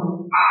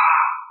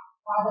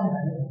 Father, in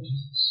the name of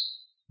Jesus,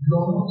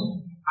 Lord,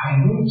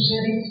 I know you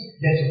said it.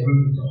 Let your will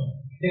be done.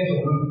 Let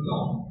your will be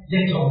done.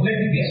 Let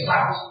it be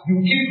established. You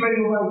keep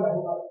praying over it and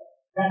over it.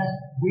 That's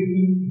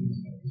waiting in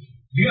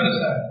expectation. Do you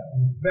understand?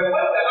 But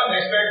when we are not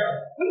expecting,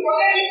 we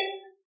forget it.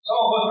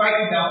 Some of us write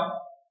it down.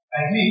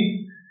 Like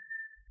me,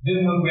 they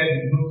don't know where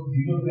the note,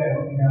 you know where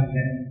I'm looking down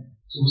again.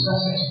 So we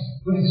start searching.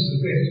 Where is it?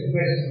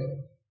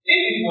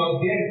 If it was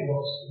there, it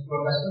was. If we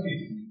understood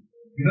it,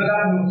 you know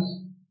that note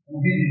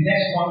will be the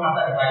next one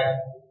after the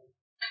Bible.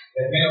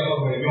 But many of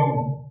us were young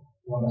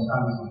to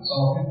understand it.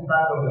 Some of people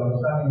thought they were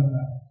understanding it.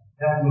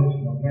 That note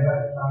was never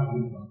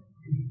understood it.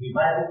 The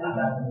Bible and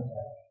that note.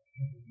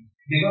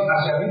 Because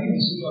as you are reading the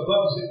scripture,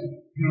 God will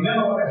say, you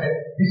remember what I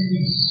said? This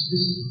is.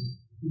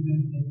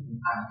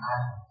 And I.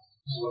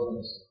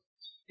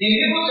 In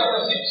Hebrews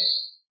chapter 6,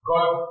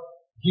 God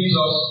gives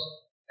us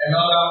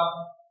another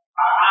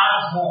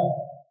adds more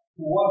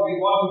to what we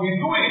ought to be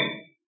doing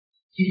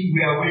if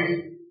we are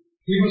waiting.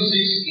 Hebrews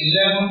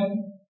 6:11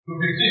 to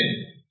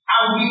 15.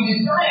 And we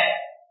desire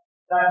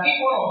that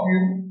each one of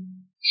you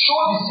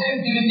show the same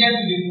diligence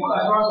to the full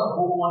assurance of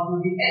hope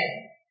until the end.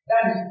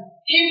 That is,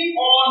 keep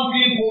on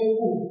being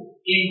hopeful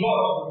in God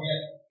until the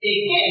end.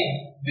 Again,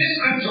 this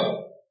scripture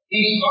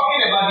is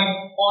talking about the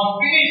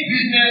unfinished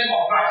business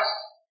of Christ.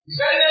 He's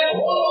telling them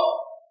to hold on.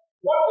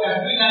 What we are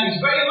doing now is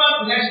relevant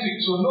to next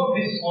week, so know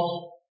this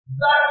also.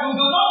 That you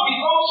do not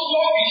become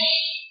sluggish.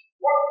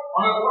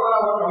 What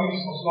are we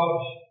using for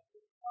sluggish?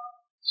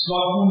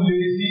 Slothful,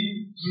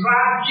 lazy,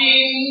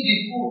 dragging the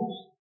foot,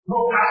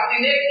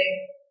 procrastinating.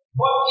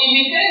 But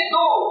imitate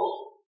those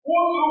who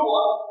through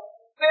what?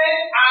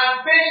 Faith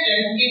and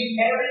patience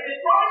inherit the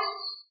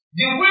promises.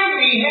 The way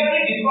we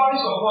inherit the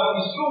promise of God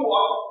is through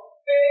what?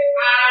 Faith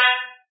and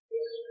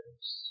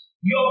patience.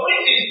 Your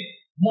waiting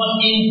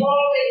must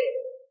involve faith.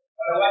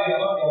 Otherwise, you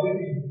are not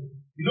waiting.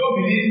 You don't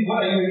believe,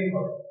 what are you waiting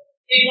for?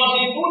 It must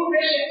include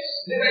patience.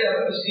 Later, you are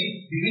going to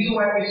see the reason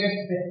why patience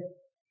is there.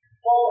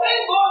 For when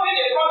God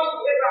made a promise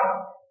to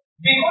Abraham,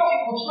 because he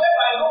could swear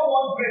by no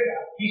one greater,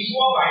 he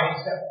swore by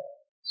himself.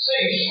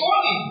 Saying,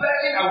 surely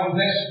blessing I will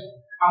bless you,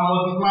 and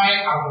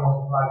multiplying I will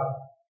multiply you.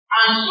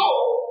 And so,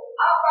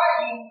 after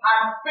he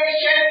had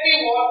patiently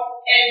what?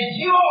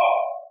 Endure,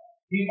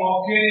 he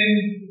obtained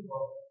the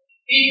promise.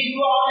 If you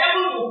are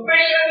able to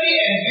patiently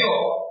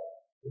endure,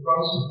 the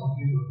promise will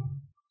continue.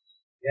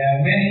 There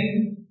are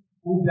many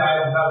who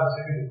die without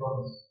receiving the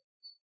promise.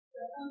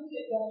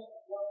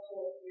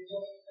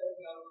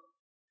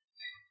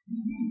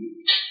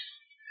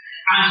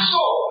 And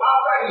so,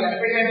 after he has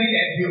patiently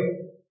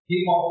endured,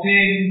 he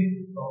obtained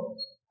the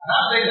promise. And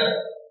I'm saying that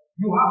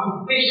you have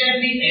to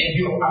patiently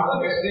endure. I'm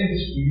going to explain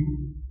this to you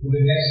in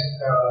the next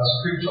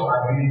scripture.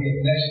 I believe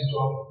the next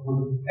scripture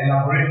will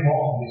elaborate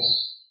more on this.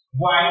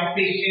 Why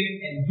patient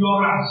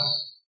endurance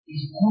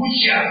is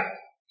crucial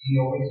in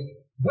your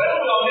waiting. When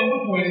we are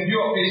unable to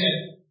endure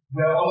patience,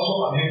 we are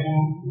also unable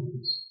to do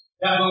this.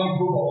 That's why we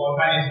go for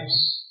alternatives.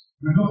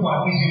 We look for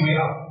an easy way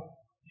out.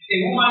 A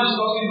woman is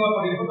trusting God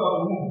for the fruit of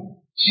the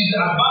womb. She's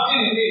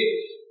advancing in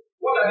age.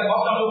 What are the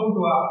options open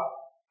to her?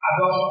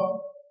 Adoption,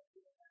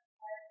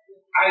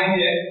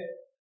 IVF,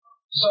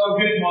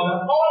 surrogate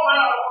mother, all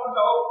manner of options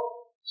are open.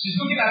 She's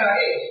looking at her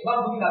age,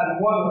 not looking at the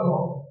word of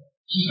God.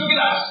 She's looking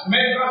at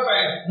medical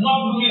science,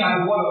 not looking at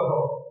the word of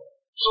God.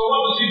 So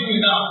what is she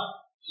doing now?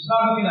 She's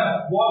not looking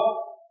at what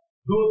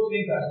those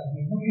things that she's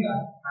been looking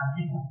at and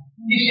giving.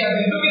 If she has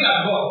been looking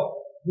at God,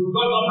 would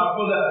God not have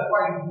told her that why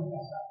are you looking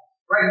at that?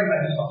 Why are you looking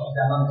at these options?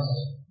 They are not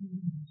necessary.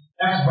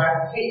 That's why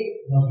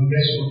faith must be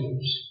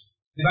resolute.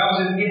 The Bible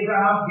says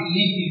Abraham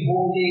believed in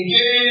hope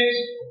against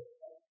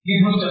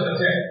Hebrews chapter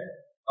 10.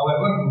 And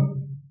we're going to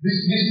this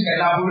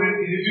elaborate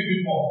a little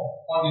bit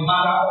more on the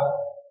matter of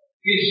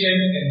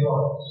patient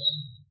endurance.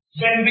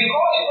 Then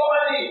because the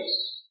former days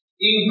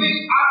in which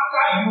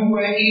after you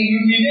were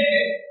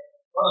illuminated,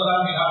 what does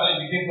that mean? After you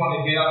became born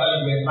again, after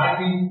you were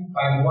enlightened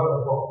by the word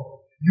of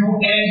God, you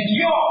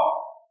endure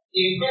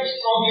a great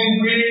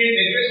struggling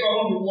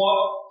with what?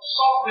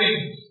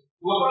 Suffering.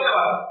 We were talking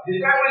about the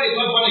time when they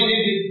got born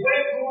again, they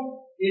went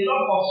through a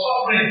lot of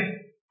suffering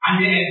and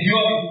they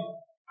endured it.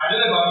 I don't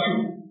know about you,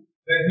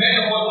 but many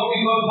of us, when we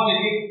got born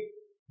again,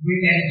 we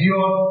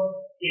endured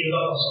a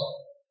lot of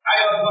suffering. I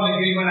was born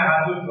again when I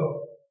had no job,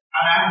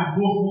 and I had to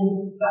go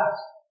through that,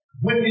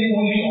 waiting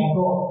only on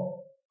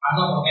God and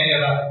not on any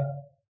other.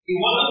 It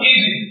wasn't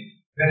easy,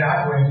 but I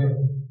had to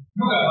endure.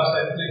 Look at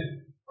verse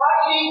 13.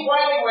 Partly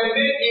while they were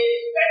made a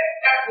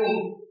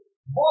spectacle,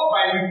 both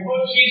by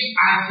reproaches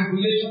and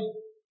tribulation.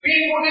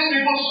 These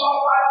people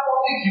suffered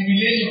public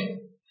humiliation.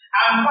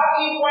 And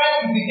partly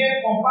while we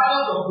became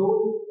companions of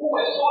those who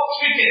were so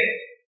treated.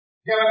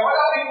 There were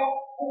other people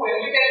who were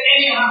treated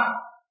anyhow,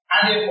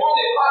 and they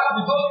formed a part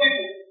with those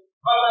people.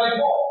 Verse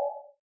 34.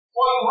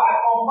 For you had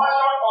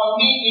compassion on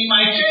me in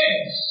my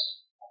chains,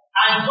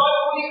 and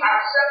joyfully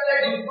accepted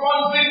the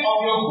plundering of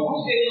your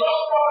goods, a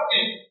lost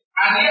property,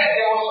 and yet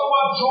there was so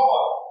much joy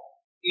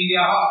in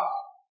their hearts,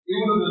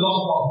 even though they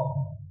lost property.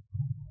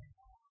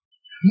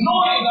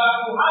 Knowing that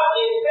you have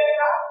a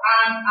better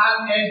and an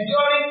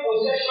enduring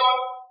possession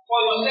for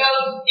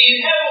yourselves in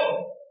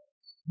heaven.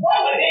 Why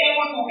were they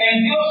able to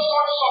endure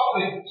such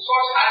suffering,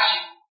 such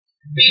hardship?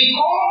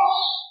 Because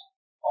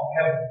of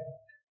heaven.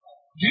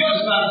 Do you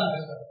understand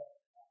this?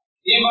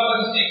 In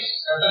verse 6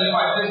 and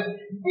 35 says,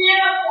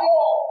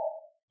 therefore,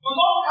 do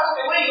not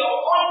cast away your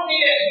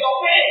confidence, your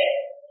faith,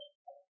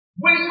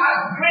 which has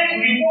great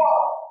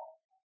reward.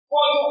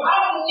 For you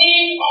have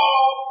need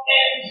of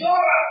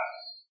endurance,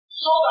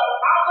 so that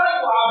after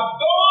you have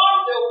done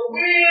the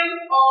will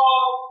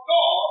of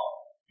God,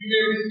 you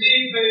may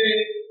receive the.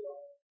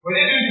 When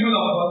they do the will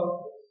of God,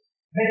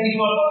 then it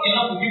was not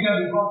enough to give them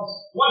the promise.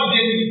 What did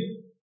they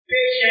do?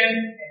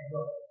 Patient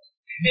endurance.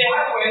 They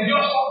had to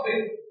endure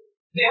something.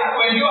 They had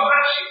to endure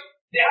hardship.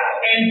 They had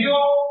to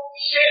endure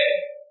shame.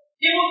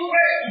 Even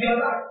threats to their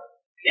life.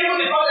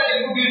 Even the fact that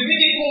they could be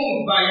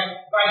ridiculed by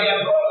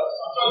their brothers.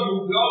 I'm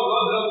sure we all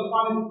belong to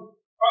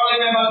family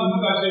members who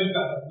look at you and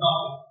say,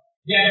 nothing.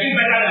 They are doing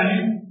better than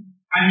you.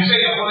 And you say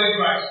you're following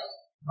Christ.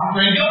 But to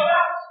endure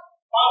that,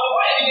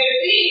 otherwise in a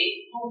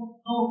thing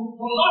to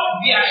not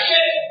be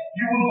ashamed,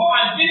 you will go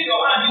and dip your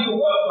hand into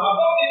what you have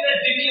not been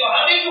dipping your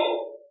hand into.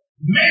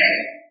 Men,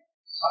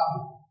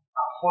 sadly,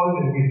 are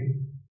falling away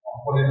on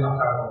following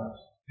after God.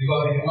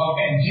 Because they cannot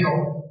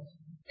endure,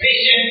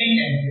 patiently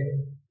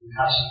endure the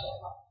hardship of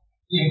life.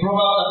 In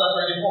Proverbs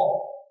chapter 24,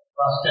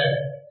 verse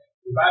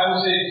 10, the Bible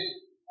says,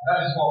 and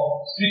that is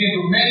for speaking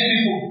to many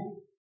people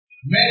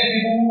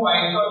who are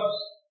in church.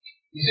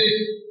 It says,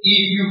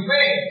 if you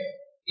faint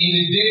in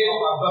the day of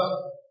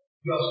adversity,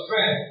 your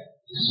strength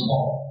is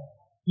small.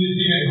 Please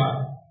give me the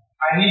mind.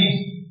 I need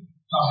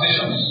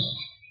translations.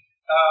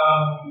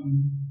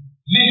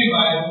 Living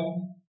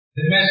Bible,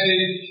 the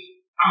Message,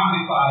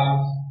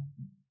 Amplified.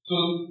 So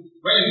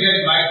when you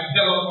get my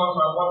tell us what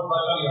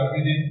version you are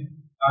reading,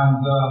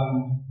 and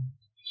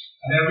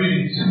then read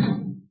it.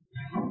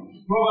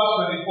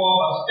 Proverbs 24,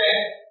 verse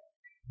 10.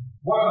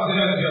 What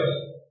translation is yours?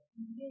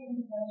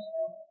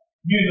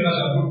 New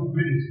International Group,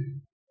 read it.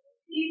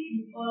 If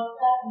you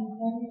falter in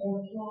times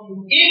of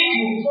trouble. If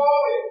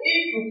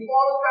you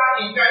falter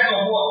in times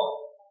of what?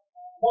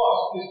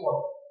 What is what?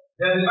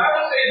 Then the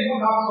Bible says you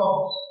won't have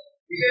troubles.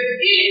 It says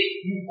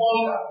if you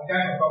falter in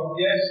times of trouble,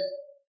 yes.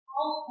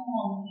 How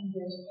small is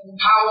your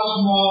strength? How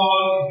small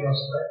is your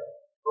strength?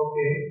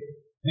 Okay.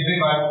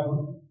 Living Bible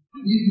good.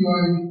 If you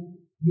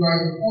are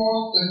a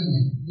false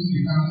testament, if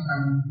you can't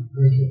stand the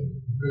pressure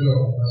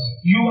of us.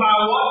 You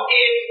are what?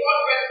 A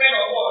false testament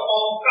of what?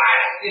 Of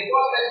Christ. A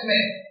false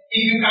testament.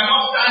 If you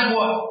cannot stand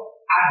what?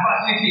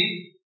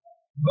 Adversity.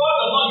 God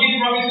does not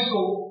give promises to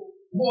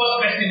false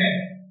testament.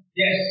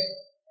 Yes.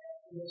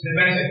 The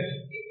message.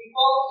 If you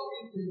fall to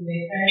pieces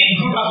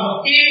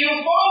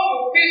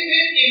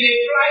in a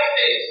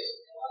crisis,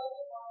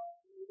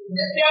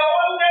 there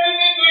wasn't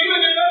anything to you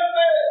in the first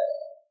place.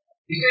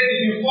 He said, if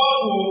you fall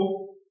to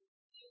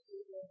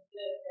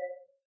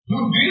do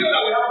you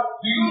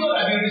know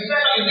that the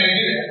recession in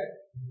Nigeria,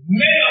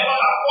 many of us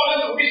are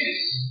falling to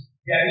pieces.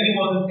 There really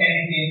wasn't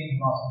anything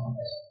in us in the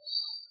first place.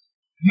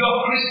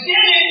 Your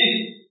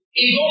Christianity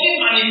is only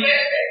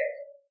manifested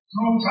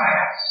through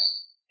trials.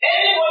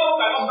 Anyone who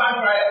cannot stand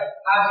trials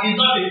is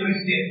not a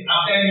Christian.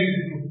 I'm telling you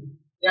the truth.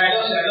 They are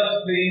just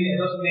playing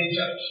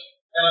church.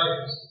 They are not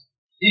a Christian.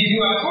 If you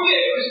are truly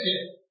a Christian,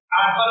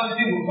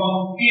 adversity will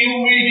come. You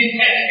will be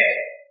tested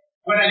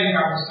whether you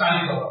can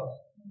withstand it or not.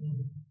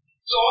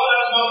 So all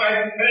that small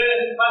guys,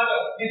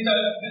 this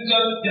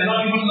church, they are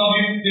not even love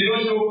you, they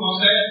don't show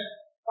concern.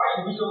 Why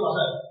should we show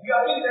concern? You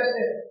are being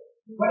tested.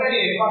 Whether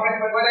you're a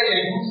perfect, whether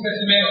you're a good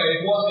specimen or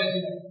a worse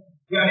specimen.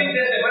 You are being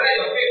tested whether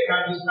your faith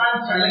can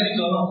withstand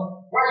challenges or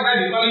not. Why should I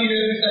be calling you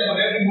every second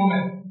of every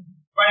moment?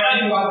 By now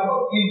you are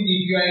if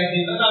you are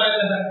in the other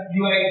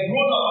you are a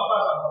grown up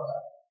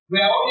person.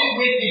 We are always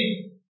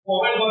waiting for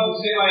when God will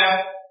say, oh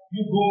yeah,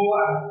 You go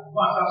and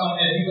start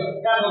something.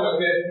 That's what we're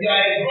doing. They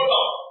are a grown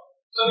up.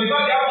 So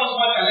because they have one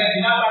small challenge,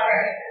 you now start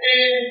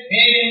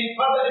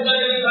Pastor,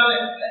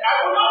 I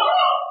will not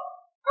know.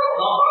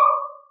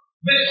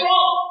 Be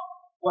strong.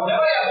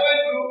 Whatever you are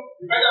going through,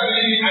 you better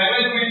believe me. I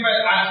went through it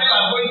first, and still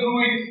I'm going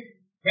through it.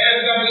 Where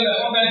you can believe that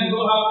sometimes you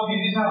don't have to be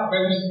this kind of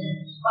very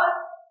speed.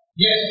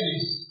 Yes,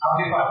 please.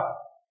 Amplify.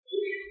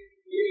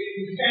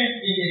 If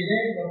strength is a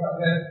day from the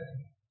left,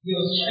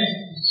 your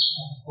strength is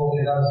strong.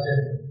 Okay, that's the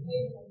same.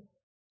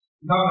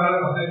 Now,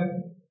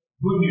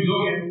 good news,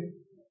 okay?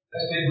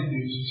 Let's say good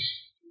news.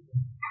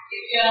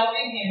 If you are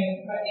weak in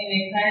a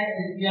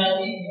crisis, you are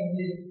weak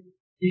indeed.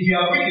 If you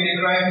are weak in a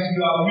crisis,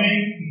 you are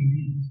weak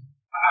indeed.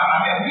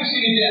 Have you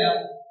seen it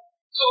there?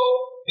 So,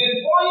 the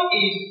point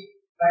is,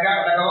 like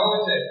I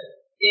always said,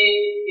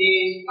 a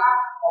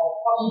stack of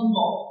cotton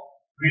cloth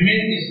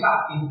remains a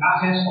stack in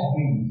absence of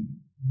wind.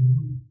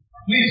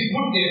 Please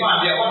put a fan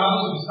there. What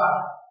happens to the stack?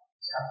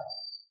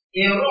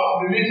 A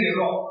rock remains a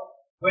rock,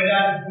 whether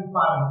you put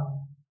fan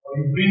or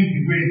you bring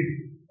the wind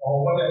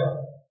or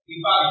whatever. In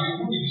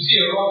fact, if you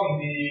see a rock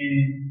at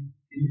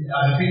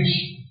the beach,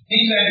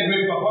 inside the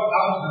wave, what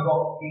happens to the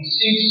rock? It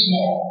sinks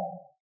small.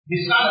 The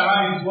sand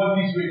around it is what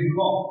this way the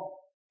rock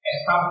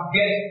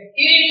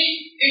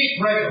each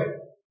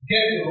pressure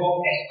gets the rock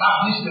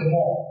established the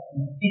more.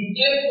 It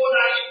takes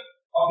ownership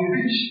of the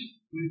beach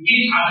with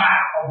each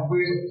attack of the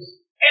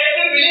waves.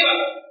 Every believer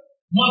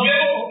must be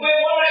able to claim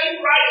ownership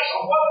rights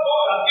of what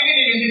God has given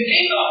him in the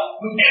kingdom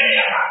with every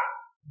attack.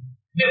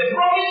 The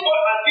promise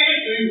God has given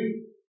to you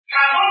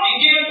cannot be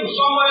given to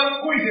somebody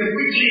who is a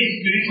weakling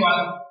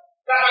spiritually.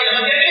 That's why you're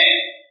not getting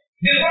it.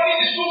 The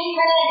promise is too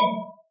strong.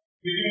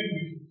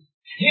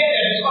 Here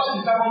they're discussing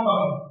the second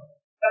coming.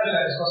 That's what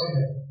they're discussing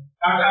there.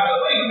 And after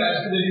when you look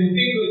at it, you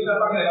think it's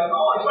talking like that. No,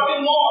 it's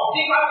talking more of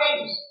deeper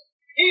things.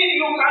 If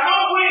you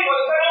cannot wait for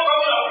the second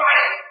coming of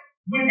Christ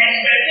with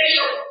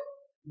expectation,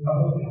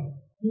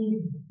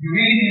 you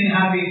really didn't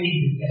have it in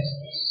the first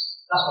place.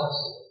 That's what it's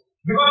saying.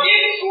 Because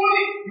if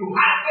truly you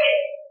had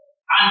faith,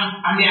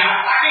 and they are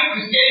attacking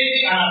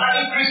Christianity and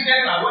attacking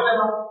Christians and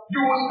whatever, you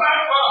will stand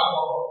firm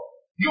for God.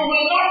 You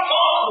will not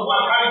turn to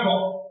one carry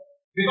God.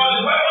 Because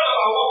the weapon of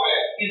our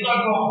warfare is not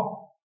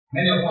God.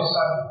 Many of us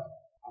said,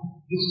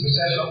 this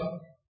recession,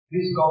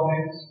 this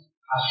government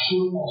has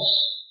shown us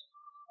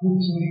who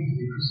truly is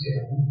a Christian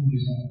and who truly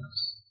is not a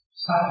Christian.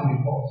 Start to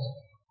report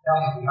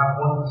that we have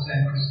 1%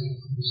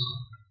 Christians in this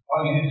country.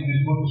 All you need to do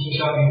is go to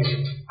social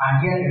media and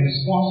get the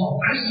response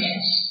of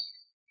Christians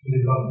to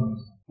the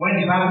government. When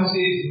the Bible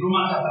says in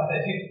Romans chapter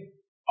 13,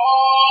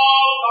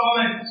 all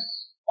governments,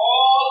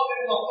 all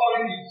state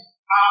authorities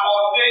are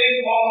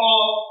ordained from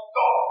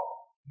God.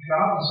 You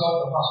cannot insult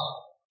the pastor.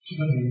 You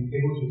shouldn't be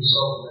able to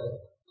insult the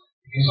president.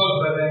 If you insult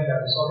the president, you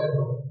have insulted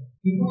God.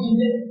 He put in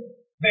there.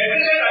 The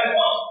Christians are the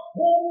ones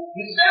who,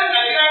 the same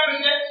Nigerian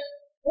Christians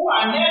who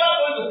are never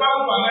going to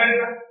travel to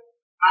America,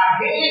 are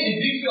hailing the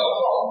victory of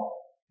God.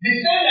 The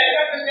same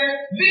Nigerian Christians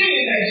living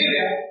in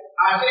Nigeria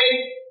are saying,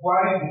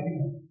 Buhari is the king.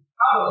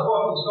 How does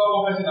God restore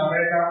one person in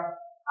America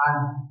and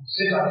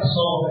say that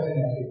restore one person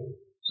in Nigeria?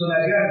 So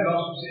Nigeria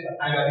belongs to Satan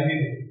and you are living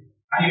there.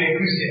 And you are a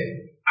Christian.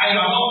 And you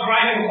are not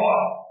crying to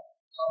God.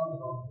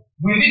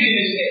 We live in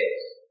a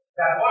state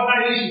that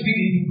ordinarily should be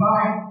the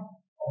divine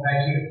of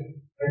Nigeria.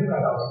 But look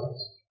at ourselves.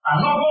 And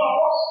not one of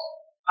us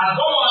has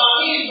gone on our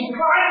knees to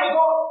cry to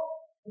God.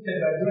 He said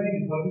that during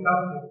the political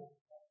state,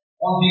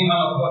 one big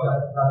man of God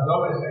that we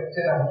always said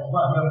that we should go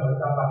and do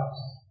political practice.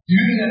 Do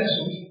you think that's a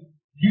solution?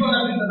 Do you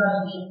understand that that's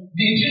a solution?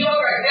 Did Jesus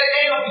Christ at the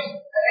end of his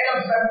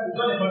time to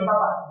join the political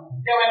party?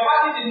 There were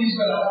parties in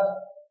Israel like that.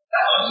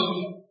 That's not a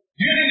solution.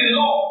 Do you think the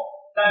law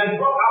that they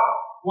brought out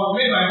was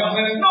made by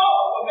Muslims? No,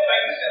 it was made by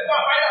Christians. Go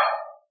and find out.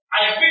 I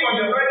speak on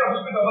the authority of the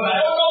Spirit of God.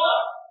 I don't know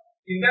that.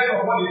 In terms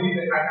of what they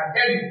did, I can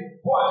tell you,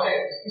 who has said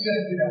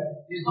Christians did that.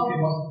 It's not a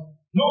Muslim.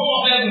 No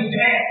Muslim will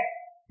dare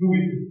do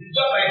it.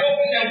 Just like no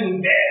Christian will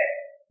dare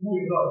do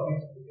it. God do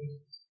it.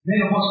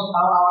 Many of us,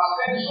 our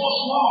strength is so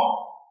small.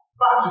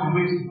 Back to the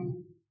waiting.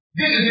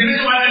 This is the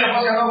reason why many of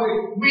us cannot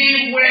wait.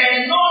 We were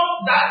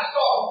not that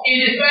strong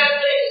in the first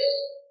place.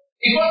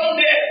 It wasn't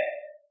there.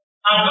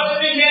 And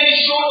possibly many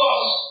showed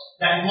us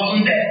that it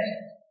wasn't there.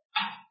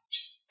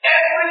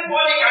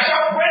 Everybody can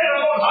shout, praise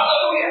the Lord,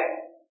 hallelujah.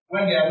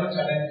 When there are no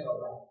challenges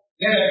of life.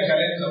 Let there be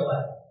challenges of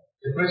life.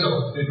 The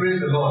praise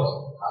the Lord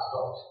has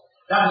God.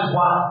 That is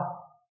why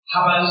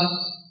Habakkuk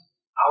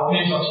are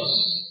opening churches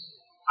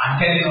and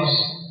telling us,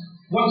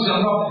 what is your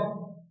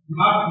problem? You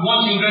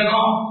want children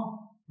come.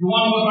 You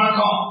want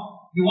husband come.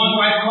 You want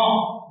wife come.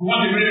 You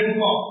want a relative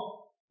come.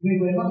 We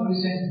were not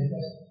Christians in the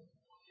first place.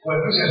 Where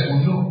Christians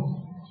will know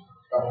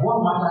that what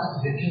matters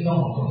is the kingdom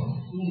of God,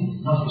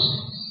 not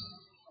Christians.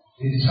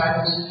 The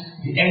disciples,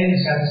 the early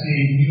disciples,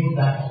 they knew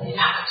that for a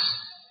fact.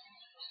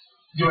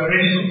 You are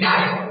ready to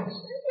die for it.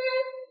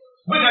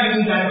 When are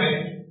you die for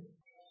it?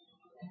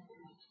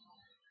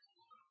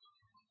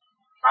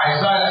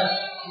 Isaiah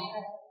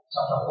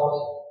chapter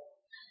 40.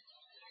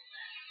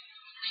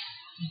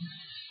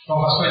 From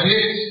verse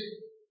 28.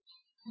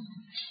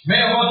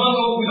 Many of us don't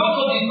know, we don't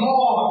know the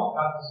God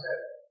that we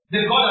serve.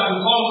 The God that we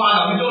call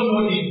Father, we don't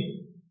know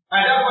Him.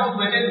 And that's what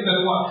we present to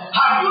everyone.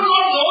 Have you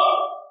not known?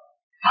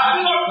 Have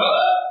you not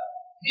heard?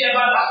 The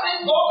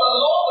everlasting God, the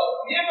Lord, the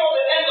creator of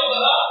the end of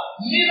the earth,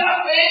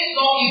 neither faints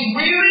nor is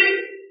weary.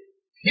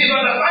 His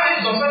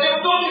understanding is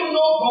unsearchable. Don't you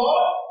know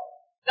God?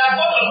 That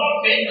God does not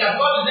faint, that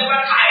God is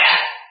never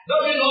tired.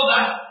 Don't you know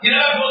that? He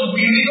never goes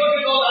weary. Don't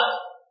you know that?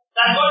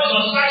 That God is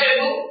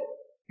unsearchable.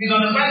 His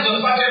understanding is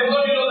unsearchable.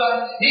 Don't you know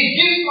that? He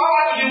gives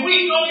power to the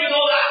weak. Don't you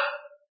know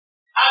that?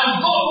 And to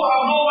those who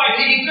have no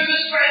might, He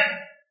increases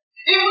strength.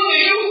 Even the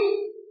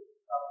youth.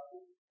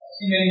 I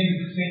see many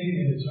youth fainting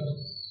in the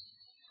churches.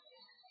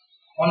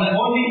 Only a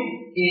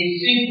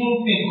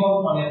simple thing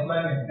called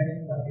unemployment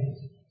makes that faint.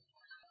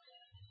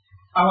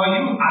 Our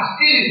youth are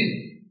still,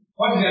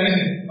 what is their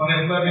reason?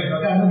 Unemployment.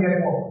 They don't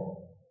get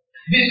work.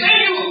 The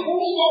same youth who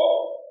stole,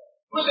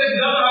 who says he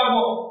doesn't have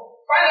work,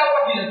 find out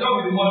what he has done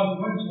with the money. He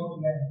went to school to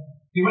learn.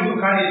 He went to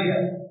carry a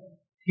year.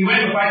 He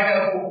went to buy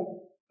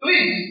telephone.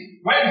 Please,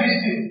 why did he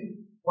steal?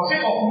 Was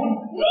it for food?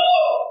 No!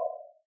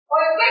 For a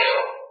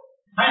pleasure.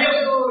 And you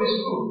say, oh, it's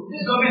true.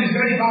 This government is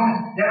very bad.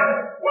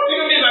 What do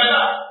you mean by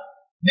that?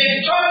 The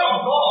church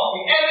of God,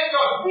 the early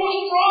church, who's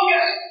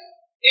strongest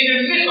in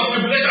the midst of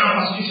tribulation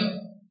and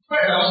persecution.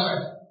 Where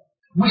else?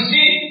 We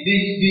see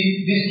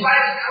the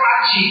slight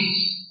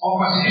scratches of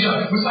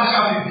persecution. We start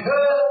shouting,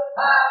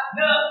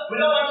 no, we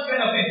don't want this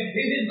kind of thing.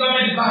 This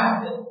government is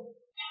bad.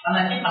 And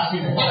I keep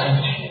asking them,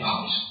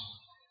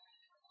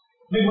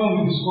 maybe when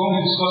we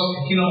discuss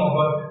the kingdom of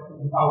God,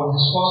 I will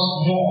discuss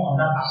more on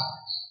that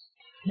aspect.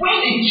 When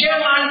the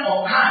chairman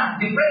of CAN,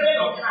 the president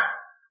of CAN,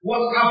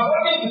 was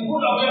avoiding the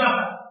good of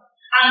Jonathan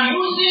and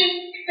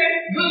using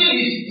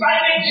his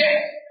private jet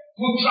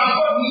to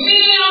transport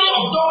millions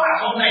of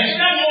dollars of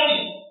Nigerian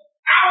money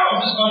out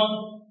of this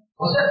country,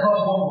 was that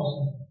God's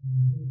word?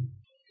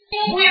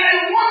 We are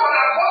the ones that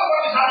are caused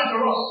what is happening to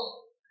us.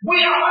 We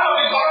are part of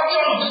the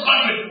corruption of this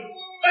country.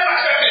 Let's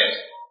accept it.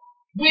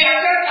 We are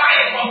just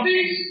tired of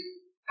things.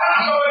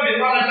 And somebody may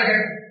call us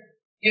again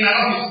in an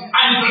office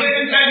and he's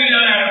donating 10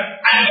 million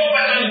and you don't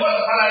question what's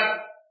the salary.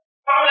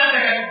 Permanent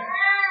secretary.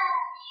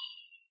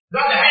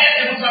 That's the highest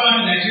level salary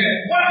in Nigeria.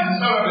 What is the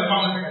salary of the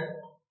permanent secretary?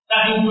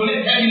 That will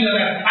donate 10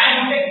 million and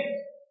you take it.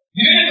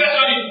 You didn't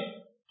question it.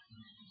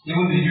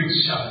 Even the youth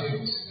shall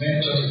faint. Many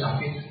churches are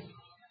faint.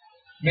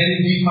 Many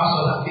big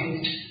pastors are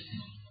faint.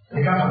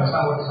 They can't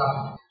understand what is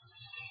happening.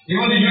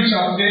 Even the youth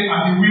shall faint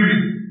and be weary,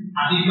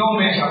 and the young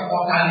men shall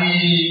utterly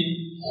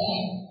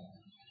fall.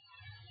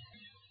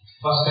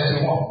 Verse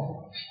 31.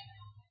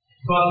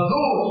 But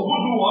those who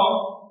do what?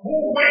 Who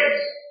wait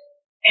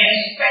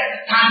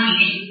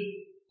expectantly.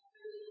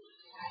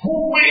 Who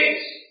wait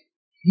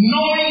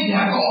knowing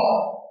their God.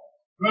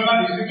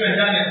 Remember the scripture in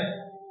Daniel.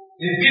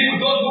 The people,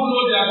 those who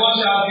know their God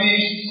shall be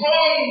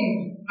strong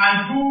and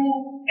do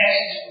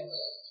exploits.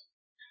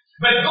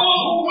 But those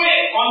who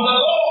wait on the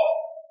Lord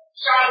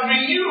shall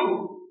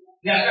renew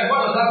their strength.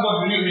 What does that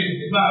word renew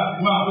mean?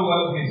 The man know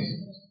what it means.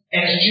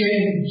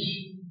 Exchange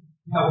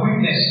the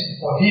weakness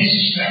for his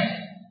strength.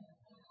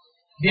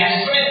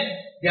 Their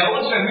strength, their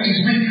own strength which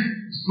is weak,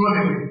 is thrown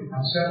away, and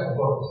the strength of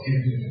God is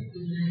given to them.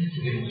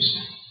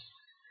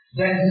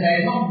 There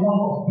is not one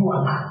of you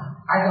and I,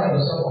 either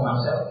yourself or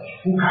myself,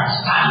 who can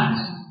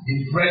stand the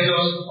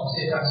pressures of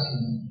Satan's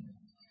kingdom.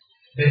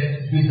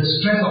 But with the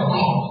strength of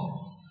God,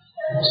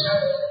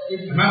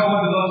 remember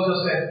what the Lord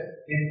just said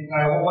in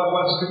what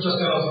the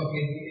scriptures tell us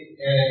in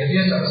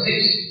Ephesians chapter 6.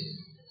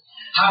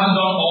 Having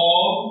done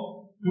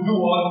all, to do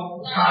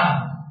what?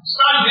 Stand.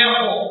 Stand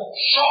therefore,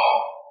 sure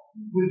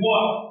with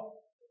what?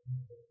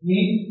 The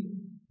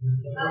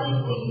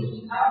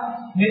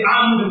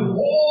armor, the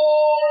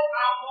whole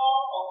armor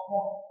of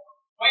God.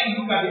 When you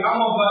look at the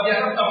armor of God, the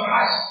armor of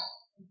Christ,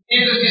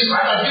 it is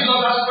described as gives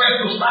us that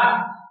strength to stand.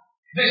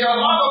 They shall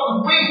mount up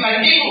with wings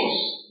like eagles.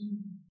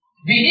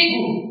 The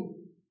eagle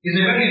is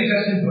a very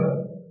interesting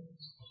bird.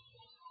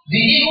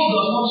 The eagle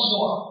does not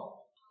soar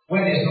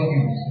when there is no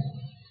wind.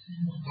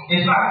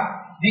 In fact,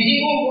 the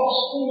eagle walks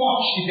too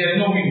much if there is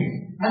no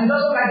wind. And it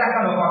doesn't like that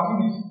kind of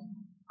activity.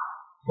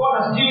 God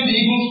has given the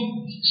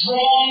eagle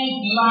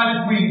strong,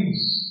 large wings.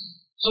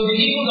 So the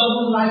eagle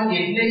doesn't like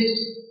a place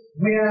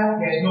where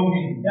there is no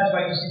wind. That's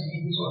why you see the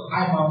eagles on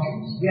high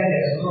mountains where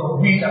there is a lot of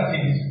wind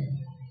activity.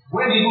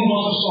 When the eagle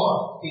wants to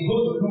soar, it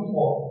goes to look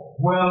for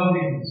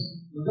whirlwinds.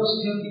 It just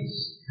feel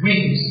its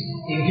wings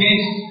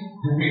against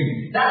the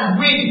wind. That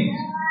wind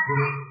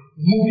will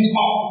move it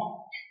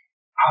up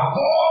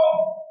above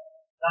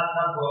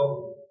that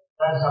world.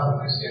 That is how the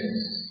Christian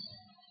is.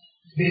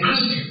 The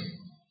Christian,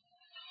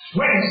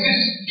 when he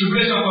sees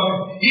tribulation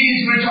coming, he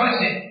is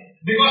rejoicing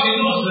because he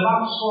knows the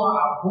Lord soar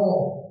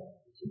above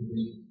the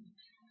tribulation.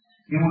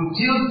 He will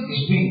tilt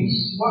his wings.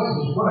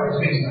 What are his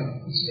wings now?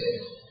 He said,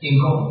 in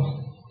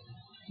God.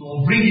 He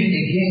will bring it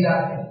against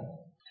that thing.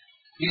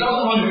 He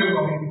doesn't run away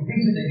from it, he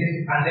brings it against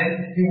it, and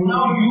then he will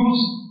now use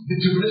the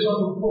tribulation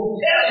to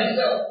propel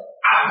himself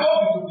above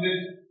the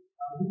tribulation.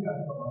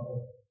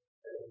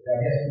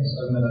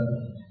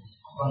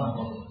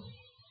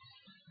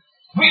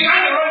 We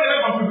can't run away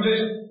from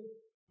tribulation.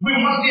 We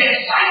must be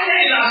excited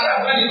in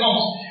ourselves when it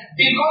comes.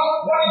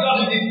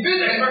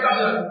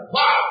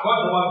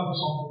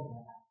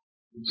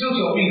 tilt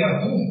your wing and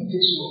boom,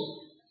 takes you up.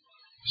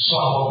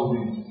 Soar above the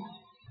wind.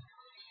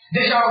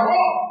 They shall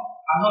run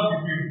and not be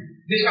weary.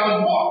 They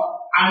shall walk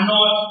and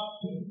not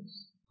faint.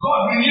 God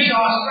renews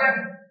our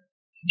strength.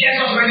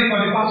 Gets us ready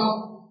for the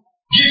battle.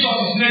 Gives us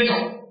His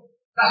nature.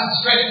 That's His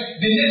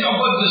strength. The nature of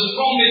God is a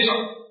strong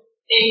nature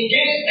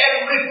against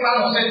every plan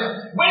of Satan.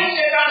 When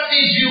Satan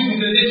sees you with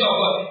the nature of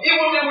God, he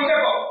will take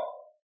up.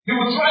 He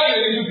will try you a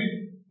little bit.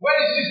 When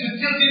he sees you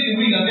tilting the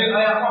wing and then,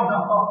 come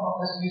down,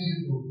 let's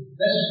use you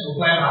to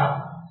climb high.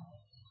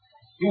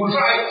 He will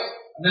try it.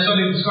 And then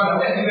suddenly he will discover,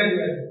 where?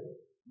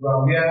 You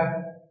are where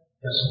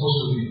you're supposed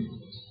to be.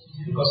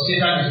 Because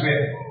Satan is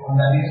where?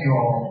 Underneath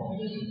your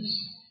feet.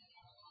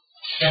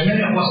 And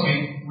many of us, we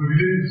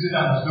relate to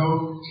Satan as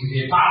though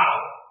he's a power,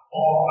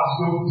 or as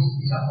though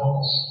he's a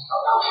boss.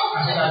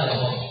 And Satan is a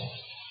boss.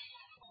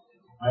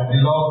 My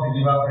beloved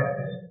believer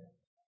brethren,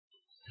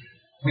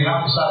 we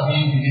have to start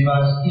being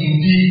believers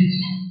indeed,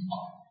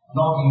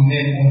 not in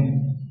name only.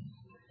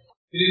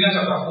 Philippians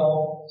chapter 4,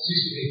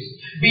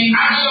 6-8. Be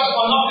anxious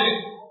for nothing,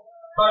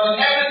 but in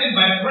everything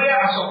by prayer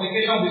and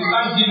supplication with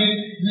thanksgiving,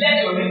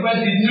 let your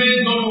request be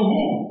made known to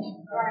who?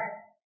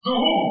 To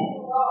who?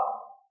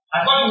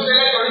 I thought you said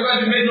let your request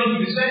be made known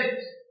to the Senate.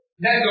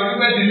 Let your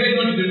request be made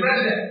known to the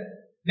president.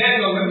 Let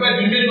your request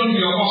be made known to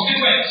your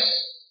constituents.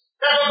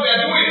 That's what we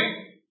are doing.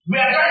 We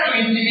are trying to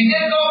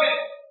intimidate government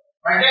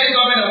by telling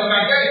government that we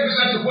can get the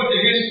Christians to vote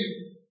against you.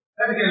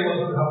 Let me tell you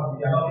what's going to happen.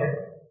 We are not there.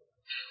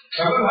 We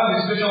are going to have a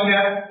situation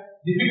where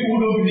the people who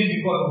don't believe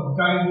in God will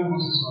determine who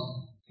loses this one.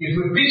 If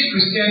we preach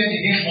Christianity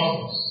against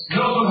Muslims, you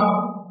know what's going to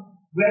happen?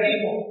 We are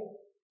equal.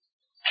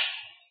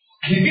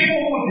 The people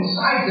who will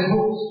decide the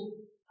vote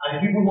are the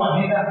people who are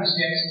neither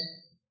Christians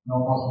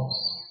nor Muslims.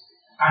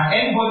 And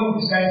anybody who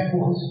decides the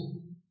vote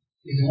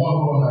is the one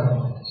who runs that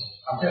vote.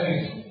 I'm telling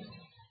you.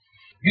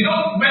 You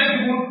know,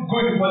 many people go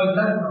into politics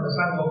and don't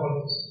understand what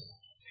politics is.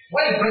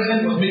 When the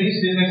president was making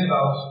statements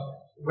about,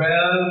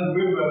 well, the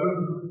way we are going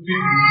to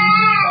treat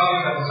the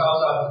South and the South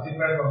is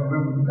different from the way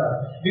we look at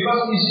it.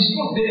 Because it is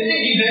true, they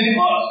didn't give them the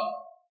vote.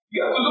 You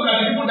have to look at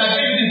the people that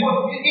gave you the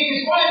vote. It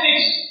is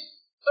politics.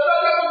 So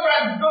don't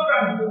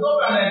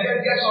try and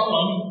get shot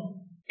on me.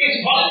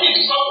 It's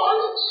politics, not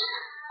politics.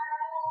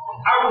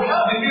 I will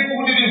help the people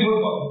who didn't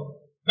vote for me.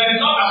 But it's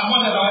not as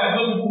much as I will help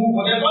those people who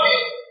voted for me.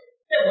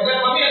 They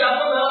voted for me and I'm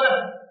going to help them.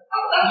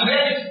 That's the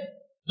reality.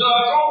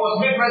 Donald Trump was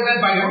made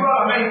president by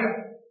rural America.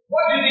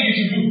 What do you think you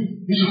should do?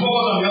 You should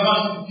focus on your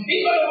man. If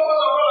you don't focus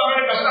on rural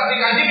America, so that they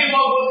can give him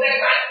more votes next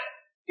time.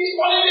 It's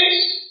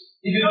politics.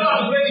 If you don't know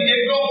how to play the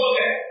game, don't go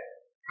there.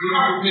 You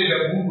have to play the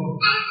good.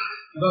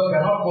 Because we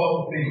are not called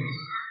to play it.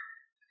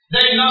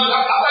 Then you now,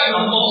 after you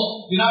have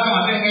lost, you now come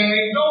and say,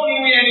 hey, don't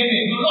give me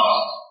anything. You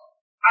lost.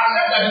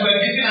 Accept that you were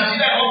beaten and see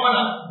that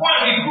opener. Go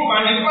and regroup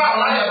and declare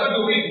that you are going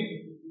to win.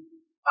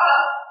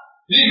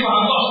 If you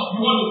have lost, you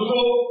want to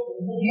throw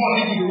more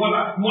into the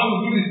water. You want to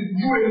do it,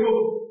 you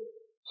alone.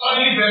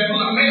 Suddenly,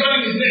 Bruce, I'm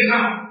mentioning his name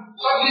now.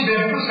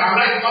 Suddenly, Bruce can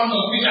write something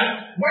on Twitter.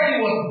 When he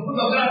was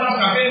Bruce of Jonathan's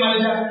campaign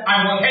manager and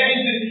was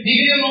heading to, he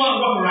didn't know what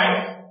to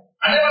write.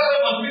 I never saw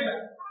him on Twitter.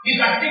 His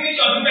activity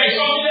on Twitter is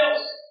something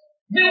else.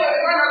 Meanwhile,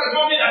 the man has a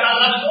company that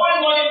has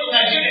poured money to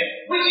Nigeria,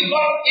 which he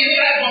got in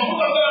Israel from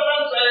Bruce of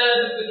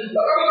Jonathan's.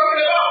 What are we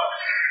talking about?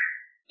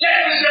 Let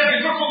Christians be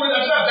fruitful with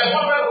themselves. There's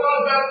one man who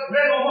calls that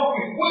men of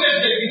working. Who says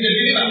it's a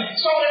believer?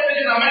 Somewhere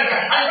in America.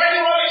 And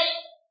writing rubbish.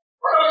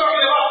 What are we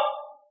talking about?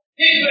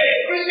 He's a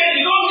Christian.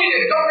 You don't need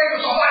a doctor to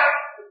survive.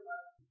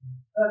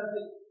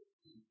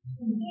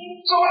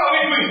 So what are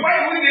we doing? Why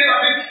do we need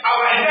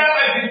our idea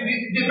like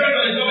depends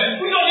on the government?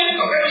 We don't need a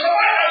doctor to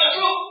survive. That's the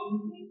truth.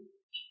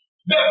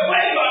 But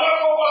when you are not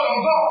focused on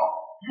God,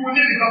 you will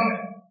need the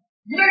government.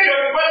 Make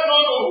your request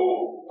known to who?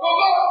 To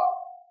God.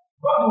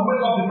 God will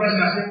wake up the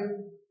president and say,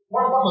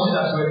 what was it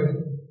that's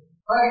doing?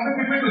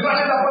 People don't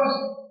that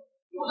policy.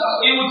 He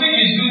will think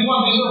he's doing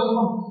one thing.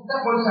 That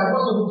policy, I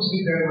wasn't able to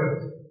speak very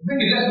well.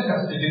 Maybe let's look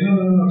at it.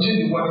 No,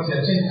 change the word here,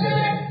 change it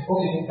here.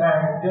 Okay,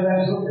 the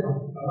other is okay.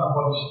 I'm not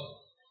publishing.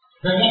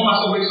 Then one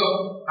pastor wakes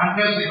up and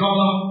tells the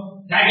governor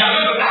that you are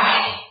going to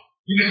die.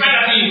 You decide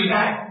that you will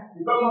die.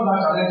 The governor now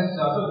challenges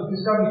himself. So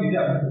this can be the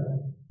day after.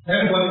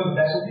 Everybody will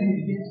die. So he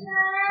will die.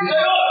 He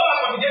said, no,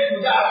 after the day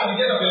you die, after the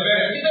day of your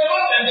burial. He said, no,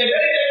 and the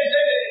very day he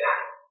said they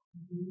die.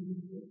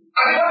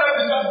 And he wanted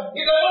to say,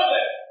 he said, no,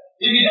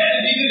 if he dies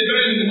in the evening, the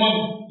very in the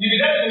morning. If he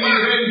dies in the morning,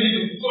 the very in the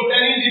evening. So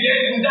then if the day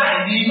he will die,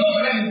 he knows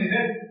when he will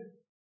die.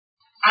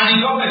 And the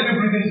government is still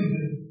breathing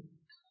today.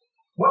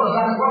 What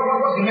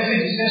was the message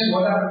he sends to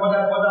other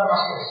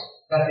pastors?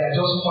 That they are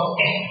just hot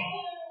air.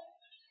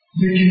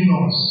 Making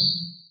noise.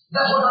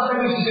 That's what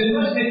happened is a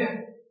noise maker.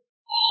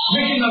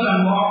 Making noise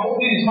and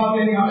opening his mouth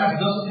anyhow that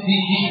he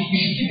should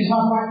keep his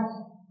mouth quiet.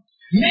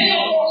 Many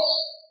of us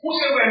who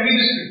say we're in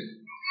ministry,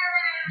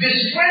 the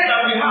strength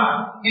that we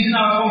have is in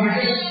our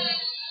congregation.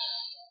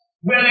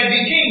 We are like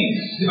the king.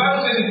 The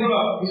Bible says in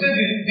Proverbs, it says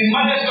the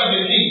majesty of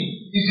the king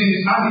is in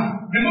his army.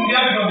 Remove the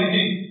army from the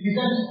king. He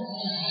says,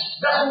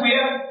 that's who we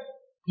are.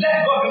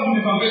 Let God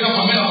remove the congregation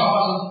from men of our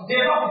pastors. They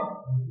are nothing.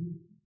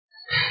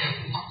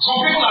 Some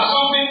people are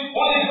something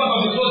only because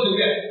of the clothes they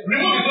wear.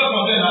 Remove the clothes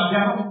from them and they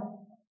are not.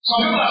 Some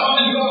people are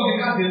something because of the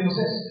cars they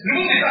possess.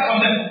 Remove the car from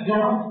them, they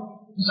are not.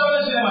 You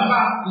sometimes see them as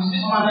is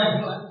this man like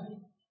this?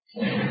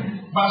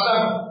 Verse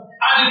 7.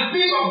 And the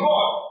peace of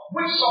God,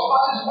 which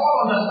surpasses all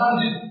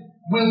understanding,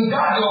 will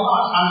guard your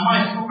heart and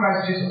mind through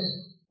Christ Jesus.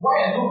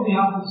 Why don't we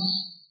have peace?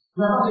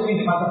 We are not taking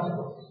the matter to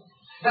God.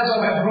 That's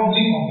why we are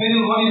grumbling,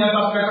 complaining, running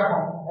after pressure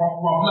from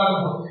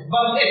people.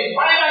 But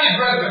finally,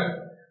 brethren,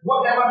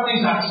 whatever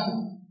things are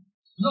true,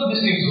 know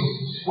these things.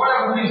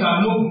 Whatever things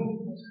are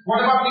noble,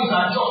 whatever things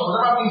are just,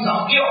 whatever things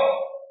are pure,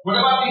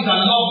 whatever things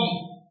are lovely,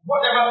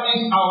 whatever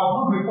things are of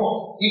good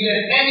report, if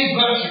there's any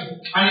virtue,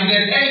 and if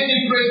there's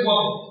anything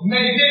praiseworthy,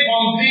 meditate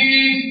on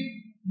these.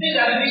 These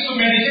are the things to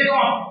meditate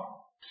on.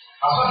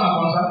 As far as I'm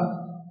concerned,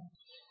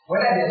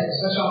 whether there's a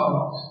session or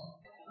not,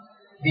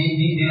 the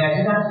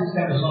Nigerian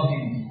system does not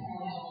give me.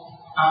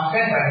 I'm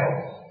fed by God.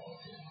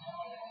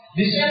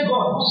 The same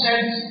God who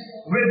sent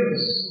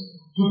ravens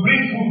to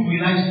bring food to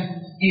Elijah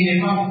in a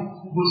famine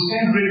will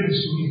send ravens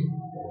to me.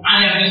 And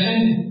they are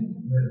descending.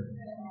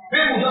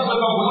 People just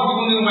wake up, will not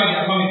even know why they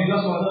are coming. They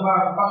just want to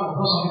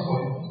do something for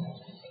you.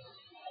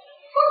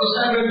 God will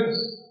send ravens.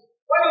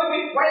 Why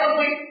don't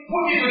we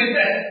put it to the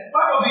test?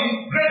 One of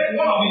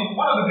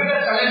the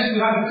greatest challenges we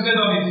have in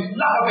Christendom is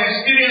lack of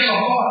experience of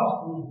God.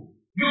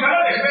 You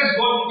cannot experience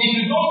God if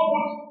you don't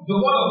put the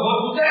word of God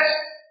to test.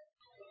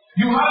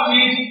 You have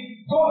need,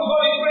 go to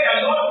God in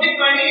prayer, Lord, meet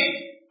my need,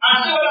 and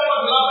see whether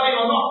God will answer you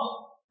or not.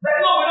 Then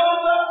no, we don't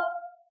do that.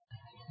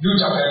 Luke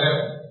chapter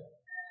 11.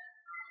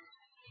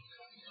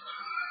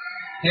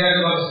 Here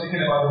the Lord is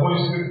speaking about the Holy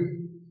Spirit.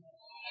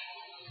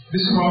 This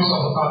is the promise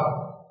of the Father.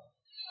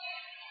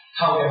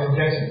 How we are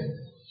forgetting.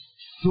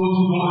 Those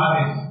who don't have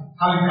it,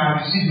 how you can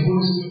receive the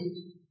Holy Spirit.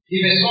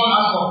 If a son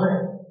asks for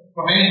bread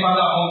from any father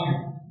among you,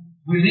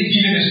 will he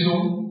give him a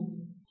stone?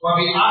 Or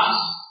if he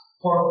asks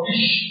for a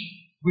fish,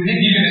 will he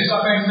give him a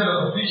serpent instead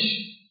of a fish?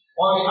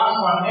 Or if he asks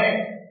for an egg,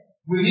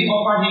 will he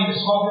offer him a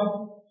scorpion?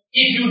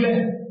 If you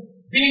then,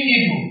 being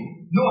evil,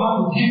 know how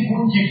to give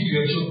good gifts to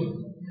your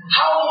children,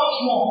 how much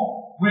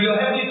more will your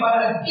heavenly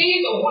Father give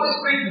the Holy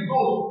Spirit to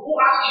those who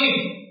ask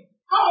him?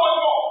 How much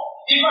more?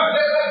 In fact,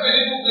 let's a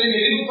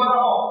little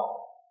further up.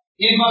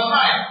 In verse 9,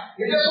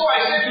 it is so I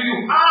say to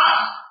you,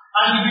 ask,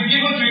 and it will be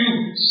given to you.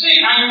 Seek,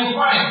 and you will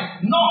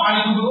find. Knock, and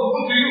it will be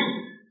opened to you.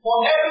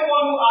 For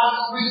everyone who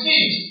asks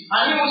receives,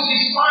 and he who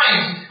seeks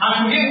finds, and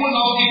to him who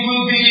knocks it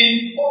will be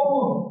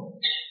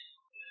opened.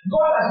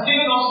 God has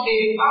given us a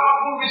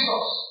powerful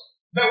resource,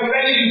 but we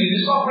rarely use it.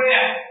 It's not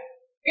prayer.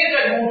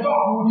 Instead, we will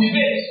talk, we will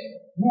debate,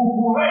 we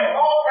will write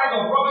all kinds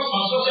of rubbish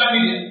on social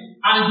media,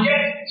 and get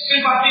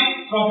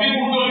sympathy from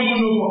people who don't even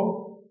know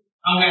God.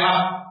 And we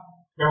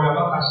are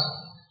not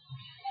asking.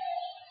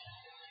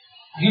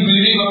 You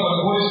believe God for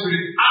the Holy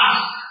Spirit,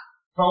 ask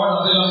for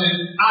what the Lord says,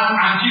 ask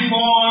and keep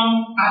on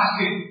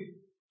asking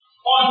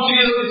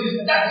until it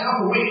is. That's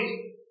how to wait.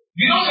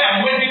 You don't say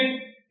I'm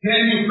waiting,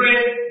 then you pray,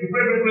 you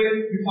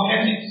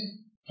forget it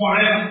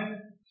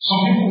forever.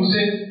 Some people will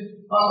say,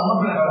 I'm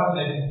not praying about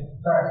that again.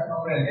 Sorry, I'm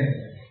not praying again.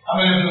 I'm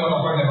not even what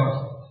I'm praying about.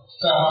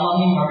 So I'm not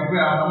praying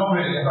again. I'm not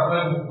praying again.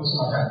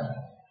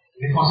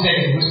 They consider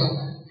it a waste of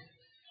time.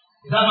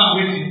 Is that not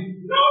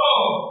waiting? No!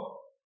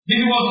 If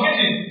he was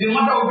waiting, the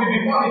matter would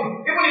be before him.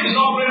 Even if he's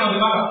not praying on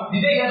the matter,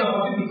 did they get the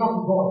opportunity to talk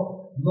to God?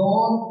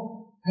 Lord,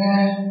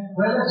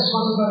 well, let's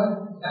discuss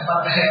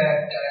about it.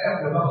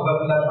 We're not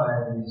forgotten that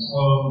by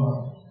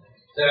small.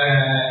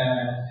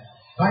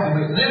 By the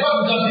way, never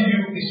will just give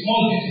you a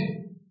small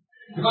detail.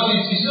 Because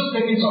it's still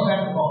taking some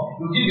time to come.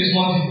 You give a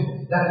small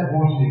detail. That's the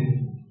whole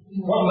thing.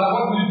 What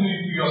will you do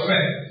to your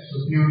friend to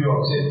build your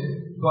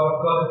say,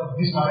 God,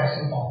 this matter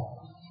is important.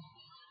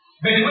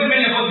 But the way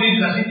many of us live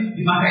is as if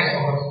the matter is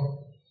forgotten.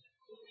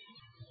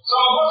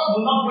 Some of us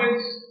will not wait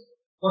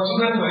for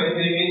children for a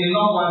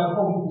long while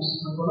before we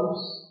will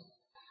collapse.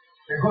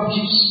 But God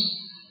keeps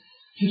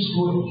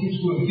going.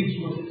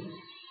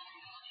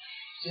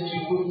 Since we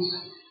quit.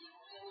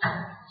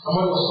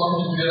 Somebody was talking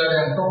to me the other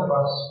day and talked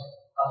about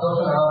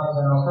adoption and all this,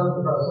 and I was telling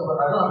people, I said,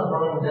 I don't have a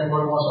problem with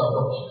anybody who wants to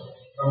adopt.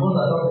 I'm going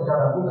to adopt a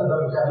child,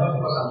 not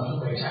because I'm looking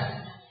for a child.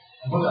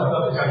 I'm going to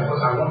adopt a child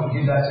because I want to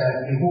give that child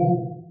a home.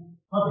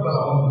 Not because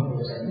I want to give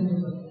a child.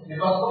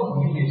 Because God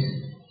will give it.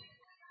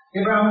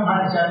 Abraham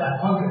had a child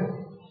at 100.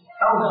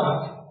 How would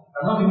I?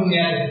 I'm not even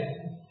near it.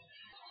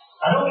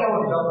 I don't care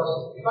what the doctor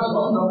says, because it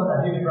wasn't the doctor that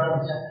gave Abraham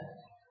a child.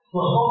 It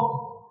was God.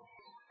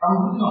 I'm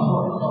looking on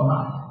God, not on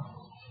man.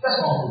 That's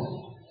not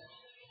good.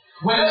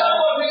 Whenever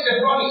God makes a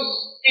promise,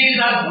 it is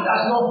as good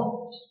as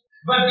long.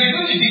 But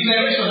between the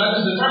declaration, that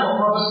is the time of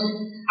prophecy,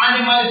 and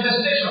the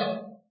manifestation,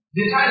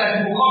 the time that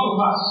it will come to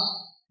pass,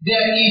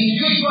 there is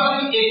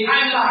usually a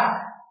time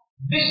lag.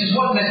 This is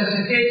what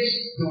necessitates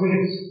the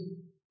wait.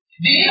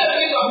 The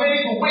inability of many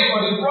to wait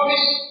for the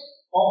promise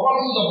or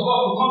promises of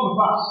God to come to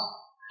pass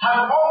has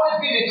always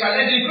been a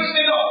challenge in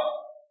Christendom.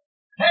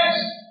 Hence,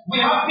 we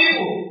have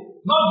people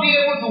not being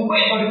able to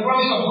wait for the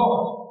promise of God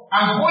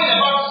and going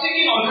about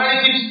seeking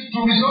alternatives to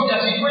resolve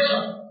their situation,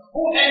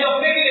 who end up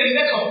making a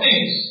mess of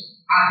things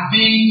and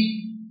being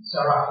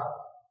Sarah.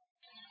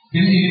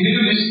 In the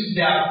Middle East,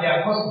 they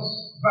are cousins.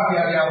 But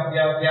they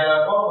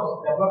are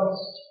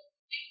brothers.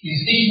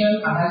 It's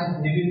Ishmael and Isaac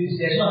in the Middle East.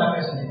 There's no other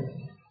person there.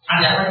 And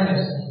they are writing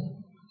the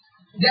same.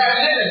 They are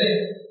related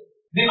there.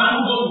 The man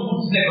who goes to put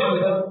his leg on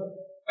the devil.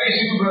 When you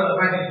see two brothers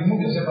fighting, you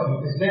move yourself from the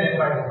place. Let them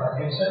fight.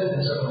 They will settle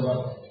themselves on the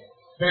devil.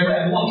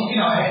 But we want to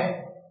in our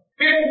head.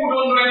 People who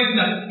don't know anything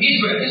that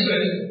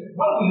Israel.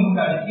 When we look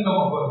at the kingdom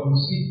of God, we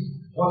will see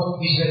what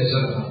Israel is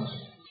all about.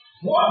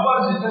 What God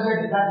is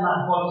interested in that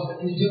land called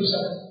is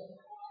Jerusalem.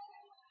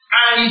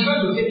 And he's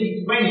going to take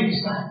it when it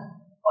is time.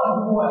 All the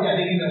people who are there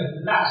taking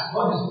the last.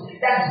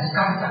 That is his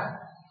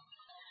capital.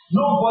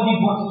 Nobody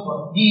bought it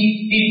from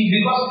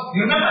because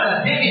you remember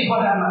that David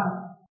bought that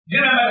land. Do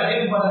you remember that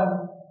David bought that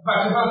land?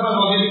 But the first one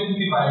was David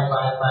took it by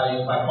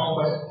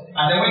conquest.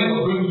 And then when he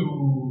was going to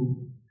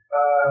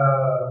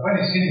when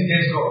he sinned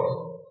against God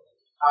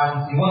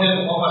and he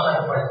wanted to offer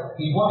sacrifice,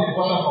 he bought a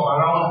portion from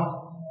around.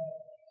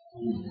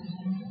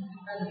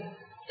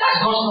 That's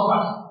God's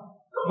property.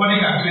 Nobody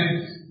can claim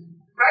it.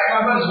 Right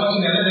now, God is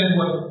watching and let them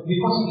go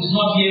because it is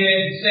not here.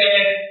 He said,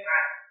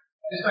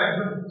 it's like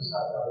people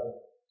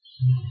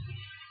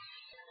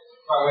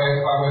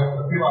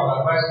have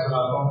advised to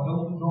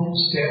don't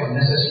stay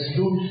unnecessary,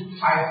 don't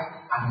fight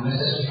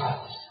unnecessary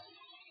fights.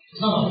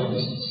 It's none of your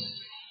business.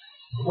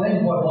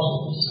 When God wants to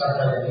put his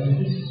character there, he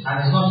will put it. And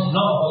it's not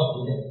none of us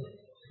will there.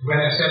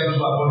 When except those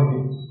who are born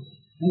again,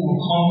 who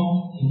will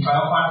come in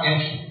triumphant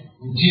entry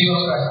with Jesus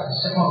Christ at the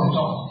second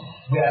return.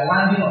 We are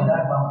landing on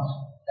that mount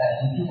that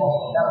he took off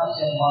from that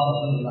same mount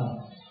of the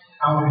land.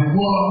 And with the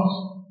word,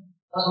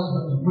 that's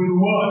what with the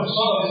word, the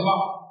sword of his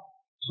mouth,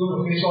 is going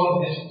to finish all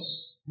the nations.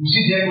 You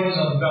see the evidence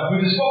on the ground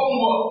with the spoken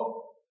word.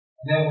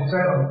 And then we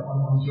tread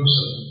on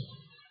Jerusalem.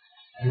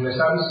 And we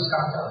establish his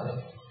capital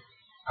there.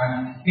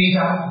 And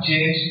Peter,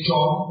 James,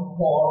 John,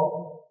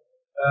 Paul,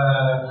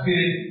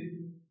 Philip,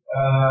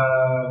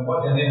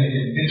 what their name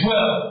is, the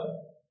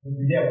 12 will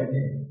be there with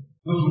him.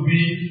 Those will be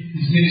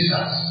his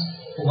ministers,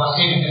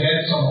 overseeing, and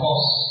then some of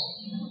us,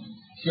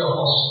 few of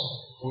us,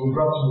 will be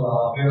brought to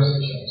our various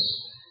stations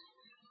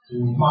to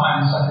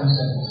man certain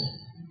centers.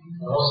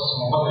 For us,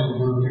 some of us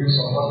will be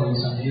some of us will be in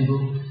San Diego,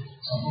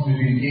 some people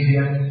will be in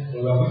India, they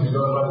will going to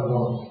go over the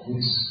world with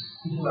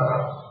people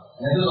around.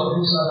 And then those of you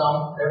who sit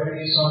down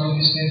every Sunday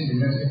listening to the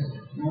message,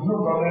 you will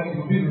no problem,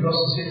 you will be with us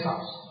in the same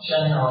house,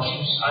 shining our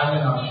shoes,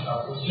 ironing our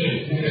shoes.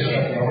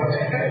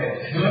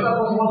 The other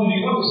person want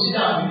to sit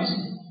down and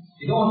listen.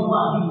 You don't want to go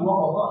and do the work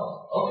of God.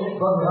 Okay,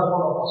 God will help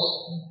all of us.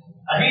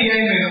 I didn't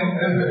hear you.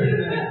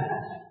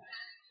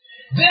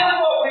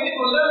 Therefore, we need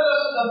to learn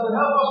lessons that will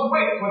help us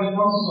wait for the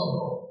promises of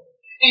God,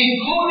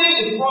 including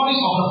the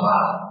promise of the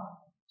Father.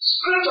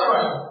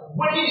 Scripturally,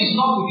 waiting is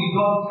not to be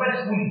done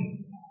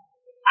faithfully,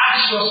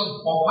 anxiously,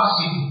 or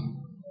passively.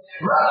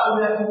 Rather, we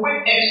have to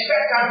wait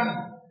expectantly,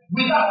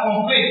 without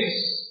complaints,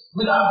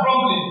 without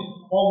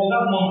grumbling, or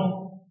without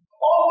murmuring.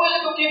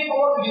 Always looking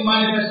forward to the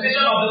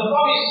manifestation of the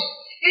promise.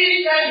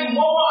 Each time you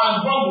murmur and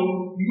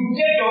grumble, you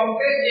take your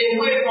face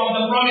away from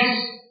the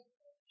promise.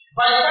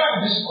 By the time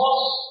we discuss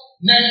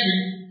next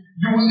week,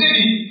 you will see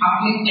the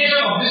application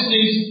of these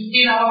things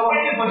in our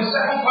waiting for the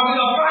second coming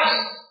of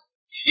Christ.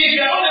 If you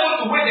are not able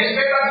to wait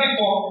expectantly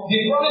for the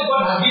promise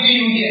God has given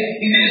you here,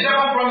 is it the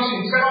second promise,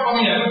 the second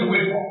coming you are going to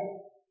wait for?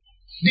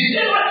 The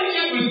same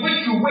attitude with which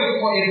you wait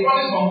for a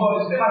promise from God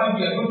is the same attitude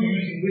you are going to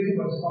use in waiting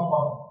for the second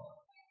coming.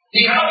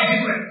 It cannot be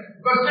different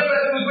because the same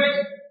person is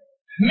waiting.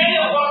 Many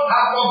of us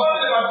have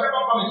forgotten about the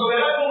second coming, so we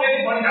are not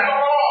waiting for it at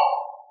all.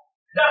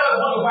 That's why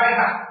we want to buy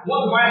car,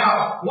 want to buy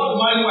house, want to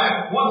marry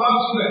wife, want to have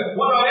children,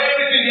 want to have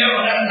everything here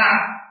on that now.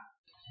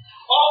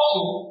 Also,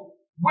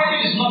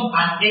 waiting is not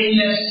an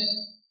aimless,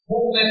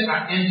 hopeless,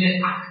 and endless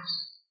act.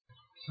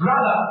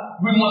 Rather,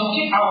 we must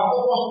keep our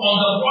focus on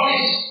the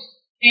promise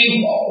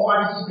in hope or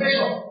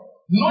anticipation,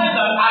 knowing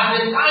that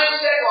at the time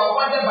set or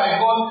appointed by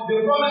God,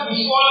 the promise will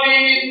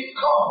surely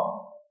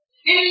come.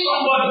 If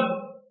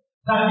somebody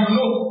that you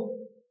know,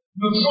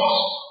 you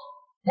trust,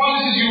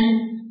 promises you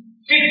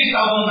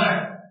 50,000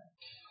 naira,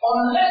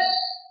 unless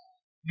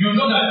you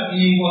know that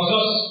he was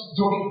just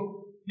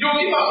joking, you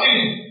keep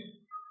assuming,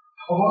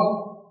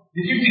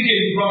 the 50K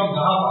you promised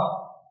the half.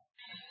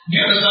 Do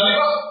you understand?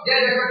 Because there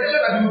is expectation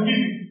that he will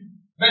give you.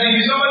 But if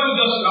you somebody who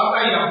just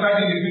after you have tried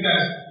it a few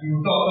times,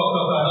 you talk,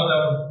 and not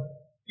that.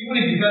 Even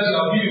if he tells you,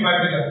 I'll give you 5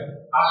 million,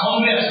 as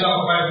hungry as you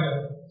are for 5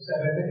 million,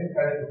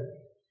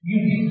 you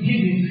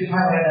give me 500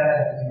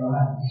 in your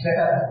hand. It's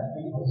better than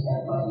paying for this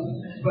kind of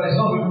money. But it's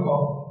not going to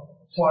come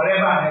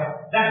forever and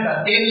ever. That's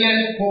an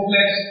endless,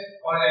 hopeless,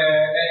 or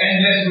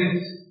endless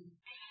wait.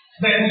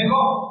 But with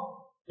God,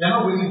 you're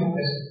not waiting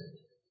hopelessly.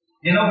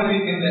 You're not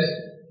waiting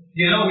endlessly.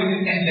 You're not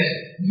waiting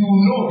endlessly. You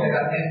know there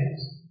are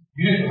endless.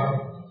 You need to have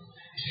it.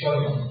 It's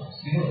surely not.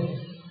 You know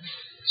it.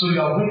 So you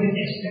are waiting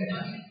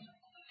expectantly.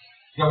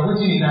 You are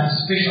waiting in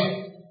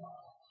anticipation.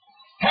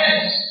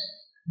 Hence,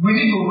 we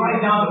need to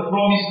write down the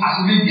promise as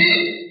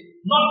revealed,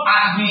 not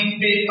as we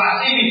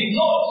perceive it.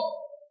 Not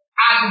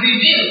as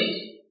revealed,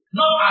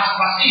 not as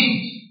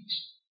perceived.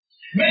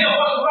 Many of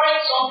us write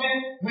something,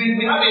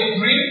 we have a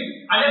dream,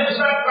 and then we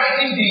start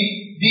writing the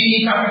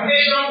the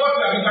interpretation, what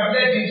you have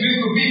interpreted the dream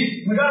to be,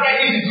 without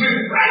writing the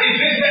dream, write the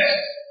dream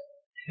first.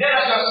 Then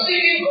as you are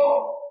seeing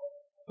God,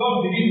 God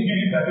will begin to give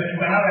you interpretation.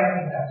 You cannot write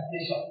the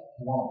interpretation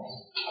once.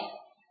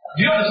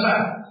 Do you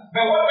understand?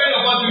 But what many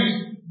of us do is,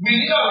 we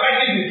instead of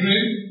writing the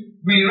dream,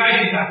 we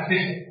write the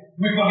interpretation.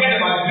 We forget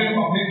about the dream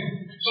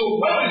completely. So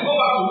when we go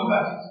back to look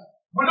at it,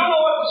 we don't know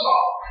what we saw.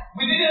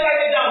 We didn't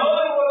write it down. We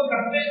don't know what the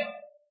interpretation.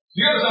 Do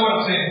you understand what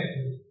I'm saying?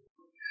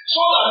 So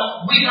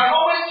that we can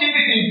always keep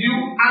it in view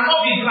and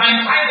not be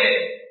blindsided.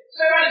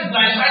 Satan is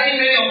blindsiding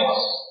many of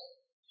us.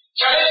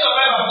 Challenge of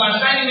life are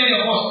blindsiding many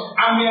of us.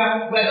 And we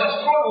are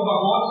just thrown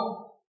overboard,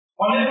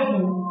 unable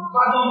to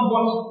fathom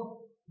what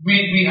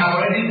we have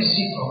already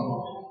received from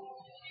God.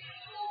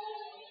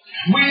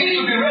 We need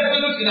to be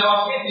resolute in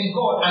our faith in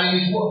God and in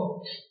His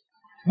Word.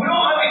 We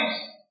don't have it.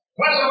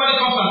 When somebody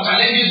comes and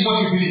challenges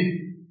what you believe,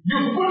 you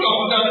put your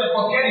foot down and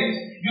forget it.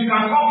 You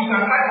can come, you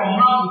can type from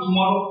now to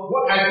tomorrow.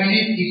 What I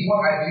believe is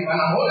what I believe, and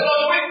I'm holding on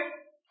to it.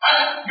 And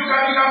you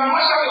can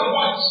master your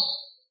points.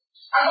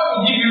 I'm going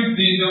to give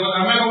you I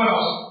remember when I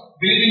was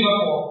believing God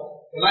for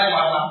a life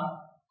partner,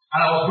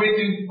 and I was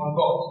waiting on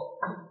God.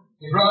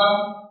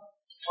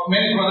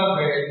 Many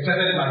brothers were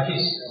interested in my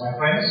case, my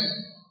friends.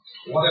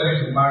 They wanted me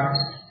to be married.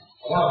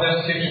 One of them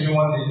came to me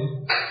one day.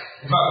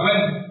 In fact, when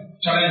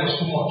challenge was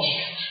too much,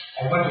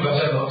 I went to God and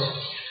said, Lord,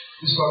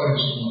 this problem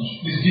is too much.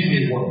 Please give me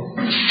a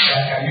word that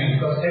I can use,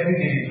 because every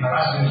day they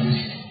harass me with this,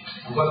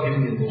 and God gave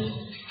me a word.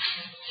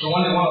 So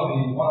one day, one of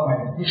my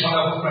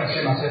wonderful friends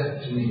came and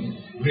said to me,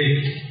 Ray,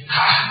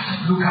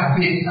 look at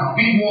this now,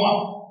 big one.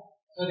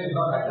 I said, it's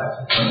not like that.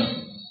 I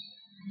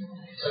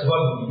said,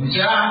 God, you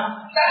say,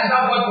 that's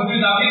not what we do,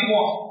 that big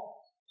one.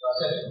 So I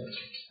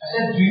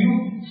said, do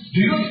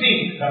you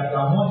think that you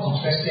are more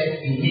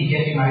interested in me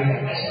getting married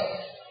than myself?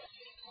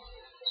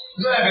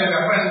 So I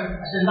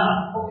said,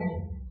 nah, okay.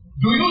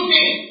 Do you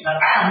think that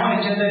I am more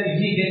interested in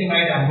me getting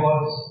married than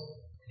God?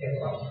 And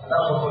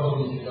that's what God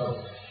told me to do.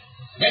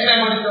 Next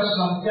time when it comes to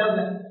something, tell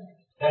them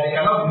that they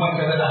cannot be more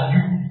interested than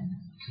you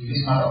in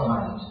this matter of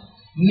marriage.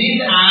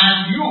 And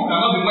you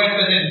cannot be more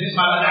interested in this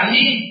matter than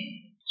me.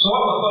 So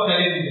what was God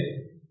telling me?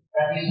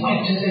 That He is more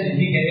interested in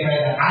me getting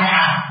married than I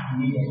am in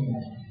me getting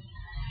married.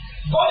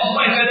 God is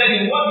more interested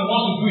in what He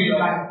wants to do in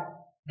your life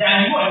than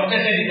you are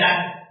interested in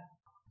that.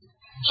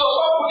 So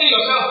stop putting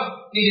yourself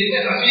in the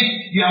test as if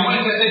you are more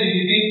interested in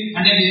the thing,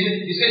 and then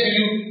they say to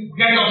you,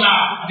 get up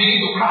now, begin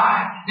to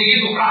cry,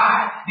 begin to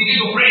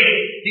pray.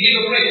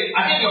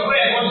 I think your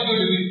prayer is what is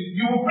going to do.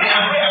 You will pray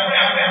and pray.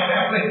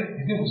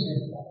 The thing will stay.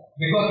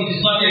 Because it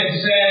is not yet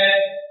said.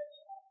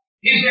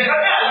 If the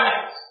brother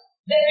alive,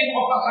 let him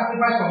offer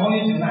sacrifice from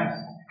morning till night,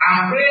 and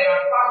pray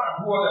and fast and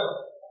do whatever.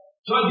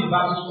 John the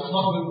Baptist was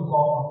not going to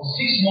come until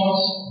 6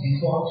 months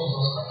before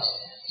Jesus Christ.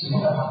 It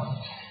would have happened.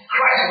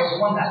 Christ was the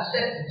one that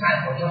set the time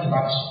for John the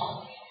Baptist.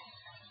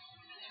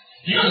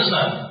 Do you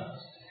understand?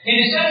 In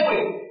the same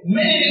way,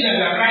 many things that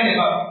we are crying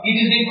about, it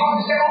is because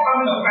the second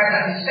coming of Christ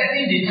that is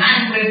setting the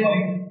time frame for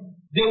you.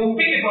 They will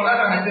pick it from that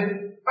and say,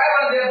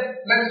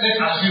 500, let's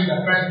assume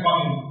that Christ is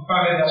coming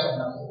 500 years from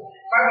now.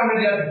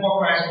 500 years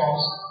before Christ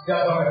comes,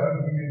 that's when we are going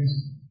to begin this.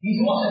 He's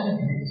not setting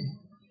the date.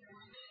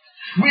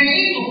 We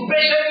need to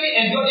patiently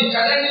endure the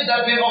challenges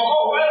that may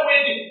occur while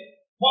waiting.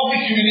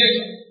 Public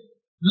humiliation,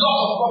 loss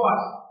of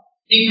property,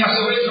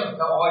 incarceration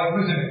or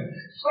imprisonment,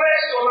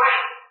 threats to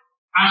life,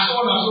 and so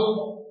on and so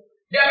forth.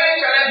 There are many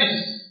challenges.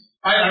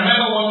 I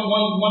remember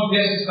one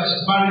dear sister,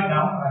 she's married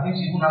now. I think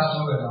she even has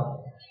children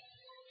now.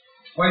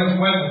 When we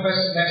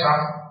first met her,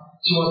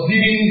 she was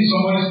living in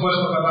somebody's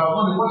voice about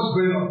what is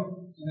going on.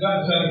 She began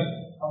to tell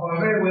me, I'm from a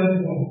very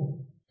wealthy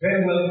home.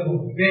 Very wealthy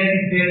home. Very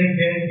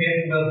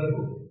wealthy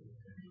home.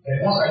 And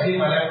once I gave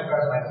my life to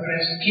Christ, my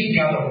parents kicked me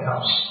out of the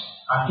house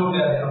and told me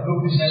that they have no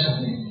business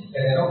with me,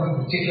 that they're not going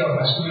to take care of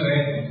my school or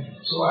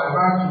anything. So I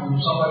ran to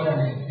somebody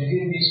and they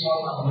gave me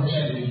small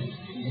accommodation in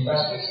the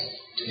university.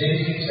 They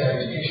gave me her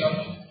education.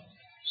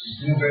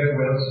 She's doing very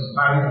well. She's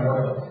married and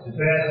whatever. The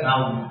parents are now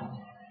with her.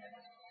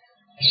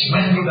 She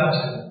went through that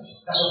challenge.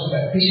 That's what we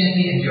are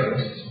patiently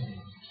enduring.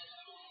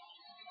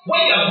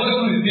 When you are going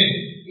through the thing,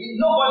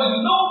 no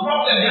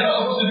problem, they're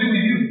not supposed to be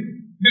with you.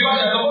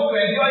 Because you're supposed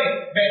to enjoy it.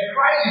 But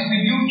Christ is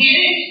with you in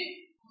it.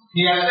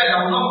 He has said,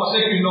 I will not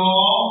forsake you nor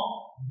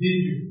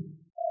leave you.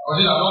 Or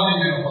say, I will not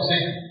leave you nor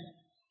forsake you.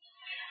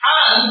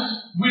 And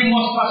we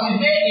must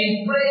persevere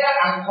in prayer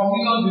and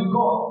communion with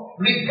God,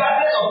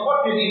 regardless of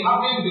what may be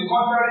happening to the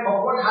contrary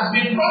of what has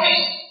been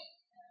promised.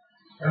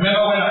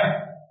 Remember when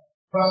I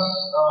first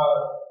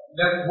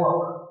left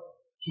work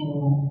to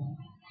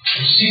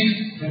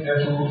seek, to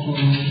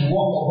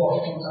work for God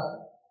full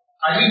time.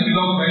 I didn't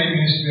belong to any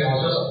ministry, I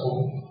was just at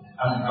home.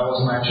 And I was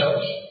in my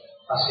church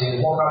as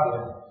a worker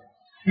there.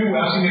 People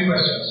were asking me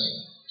questions.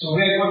 So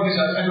what this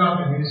has anyone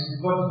been ministry?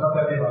 God did not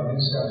tell me about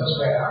ministry, I'm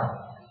just where I am.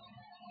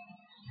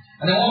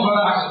 And then one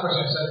brother asked a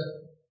question and said,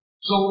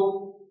 so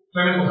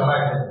Clement was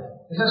alive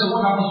then. He said, so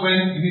what happens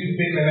when you need to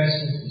pay Clement's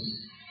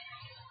fees?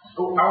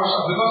 So I was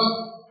shocked because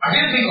I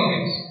didn't think of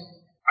it.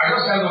 I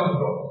just held on to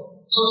God.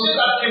 So since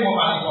that came up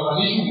and it was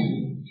an issue with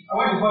me, I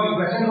went to God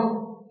and said,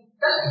 no,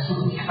 That's the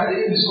truth. I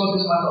didn't discuss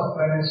this matter of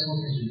parents' school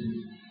fees with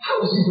you.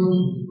 How is he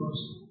going to go to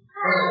school?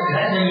 Did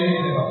I tell you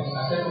anything about this?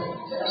 I said,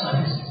 that's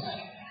my business.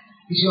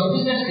 It's your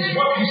business, it's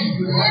what you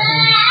should do. So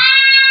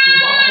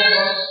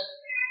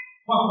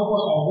one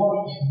focus on what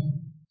you should do.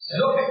 I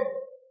said, okay.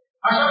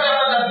 I shortly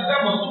after that, the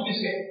time was 2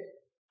 weeks here.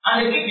 And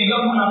they kicked the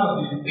young man out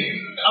of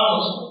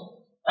school.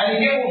 And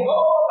he came home,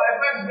 my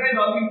friends went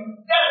on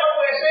me. That's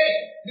what we're saying.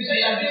 He said,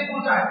 you're doing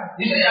full time.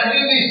 He said, you're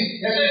doing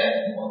this. They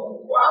said,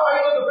 how are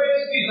you going to pay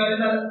this fees?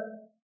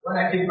 When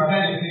I came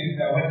behind the thing,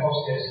 I went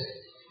upstairs.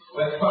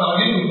 Because I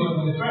was living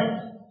with a friend.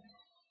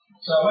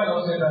 So I went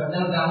upstairs and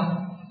knelt down.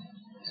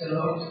 I said,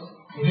 Lord,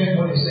 you heard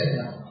what he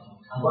said now.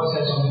 And God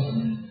said something to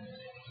me.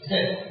 He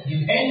said,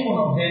 did any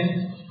one of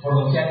them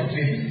volunteer to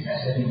pay me? I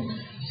said, no.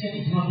 He said,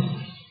 ignore me.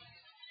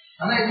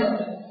 And I ignored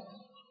them.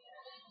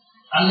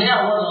 And there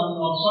I was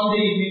on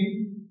Sunday evening,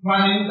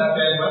 planning that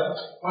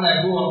when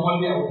I go on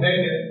Monday, I will beg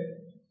them.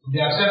 If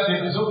they accept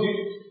it, it's okay.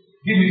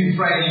 Give me to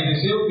Friday. If they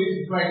say, okay,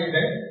 to Friday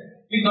then.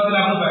 If nothing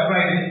happens by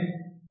Friday,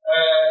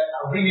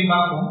 I'll bring him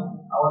back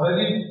home. I was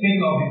already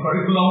thinking of the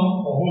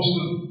curriculum for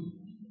homeschool.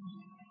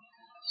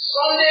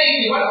 Sunday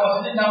evening, while I was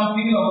sitting down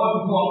thinking of what to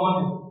do on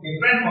Monday, a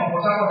friend from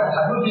Port Harcourt that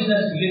had no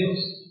business in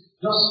Lagos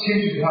just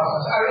came to the house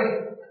and said, Ari,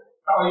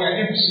 how are you? I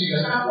came to see you.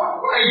 I said, what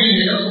are you doing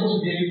here? You're not supposed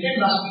to be here. You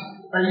came last week.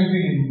 What are you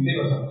doing in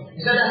Lagos?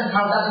 He said, that's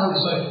how he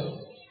saw it.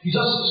 He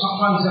just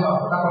found himself at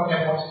Port Harcourt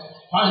Airport,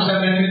 found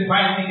himself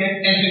buying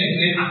tickets, entering a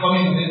plane, and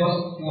coming to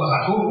Lagos. He was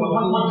at home.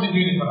 What is he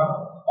doing in Port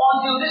Harcourt?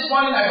 Until this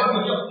morning, I got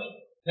to church.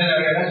 Then I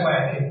realized why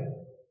I came.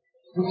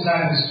 Look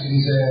down in his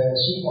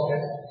suit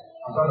pocket.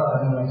 I got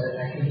out and I said,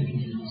 I came to give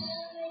you this.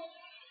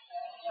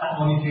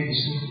 That money paid the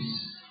school fees.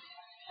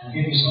 And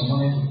gave me some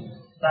money to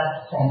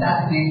that from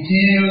that day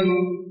till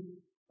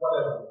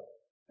whatever.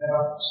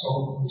 Never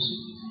struggled to do so.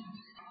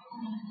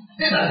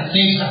 These are the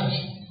things that we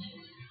should do.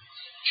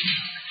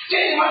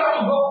 Take the matter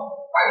to God.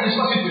 Why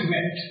discuss it with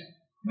men?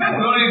 Men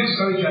will only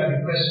discourage you and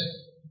depress you.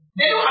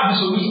 They don't have the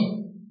solution.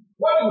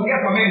 What you get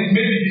from men is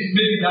maybe this,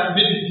 maybe that,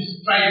 maybe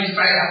this. Try this,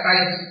 try that, try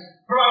this.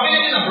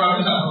 Probabilities and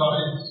probabilities and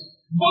probabilities.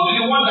 Go to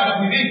the one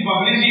that within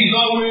probability is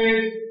always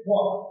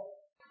what?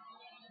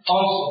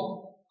 Also,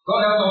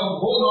 God helps us to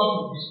hold on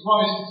to His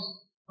promises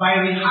by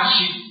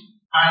rehashing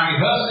and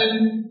rehearsing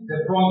the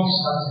promise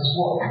that is His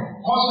word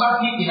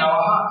constantly in our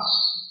hearts.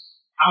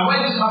 And when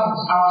this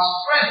happens, our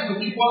strength to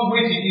keep on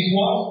waiting is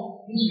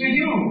what? Is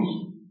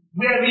renewed.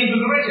 We are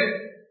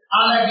reinvigorated.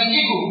 And like the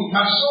eagle, we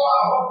can soar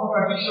above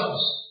contradictions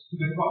to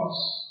the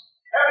promise.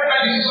 Every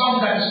time you see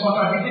something that is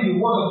contradicting the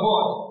word of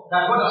God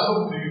that God has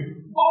spoken to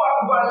you, go back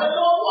to God and say,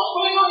 no, what's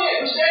going on here?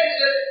 You said,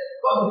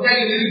 God will tell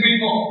you a little bit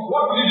more.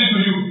 What will He do to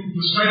you?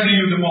 To strengthen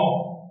you the more.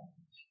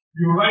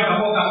 You write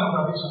about that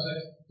contradiction and say,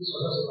 this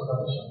was just a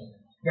contradiction.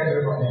 Get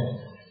rid of it.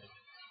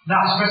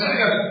 Now,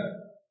 specifically,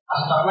 as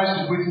it applies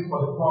to waiting for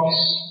the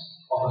promise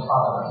of the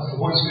Father, that is the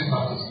Holy Spirit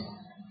baptism,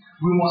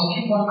 we must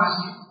keep on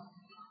asking.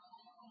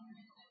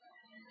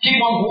 Keep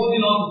on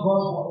holding on to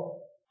God's word.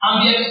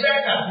 And be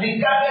expectant,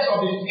 regardless of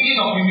the feeling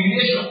of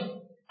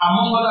humiliation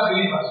among other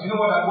believers. You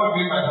know what I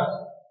mean by that?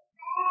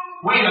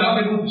 When you are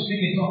not able to speak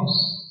in tongues,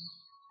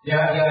 they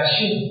are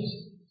ashamed.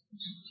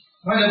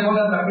 When the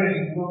mothers are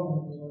praying,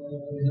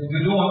 you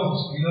don't want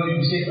to,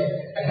 you say,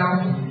 I can't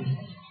do it.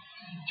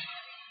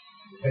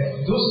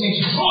 Those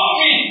things draw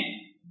me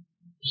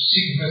to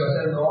seek because I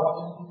said,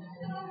 Lord,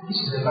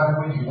 this is the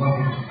language you want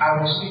me to. I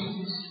will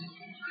speak this.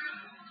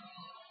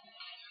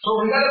 So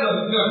regardless of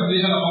the fear of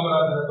relation among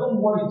others, don't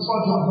worry, it's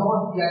all John,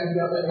 Lord, they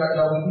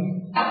are with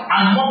me.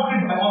 And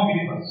mockery by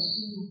unbelievers.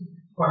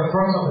 For the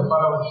promise of the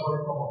Father will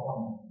surely come upon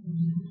you.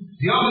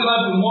 The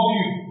unbelievers will mock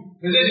you.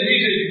 They say the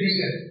reason is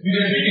Christian. You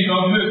don't speak in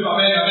tongues, you don't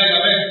I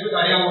beg, put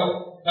a hear word.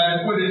 That the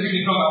people they speak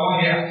in tongues, I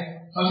won't hear.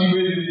 Something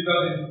where they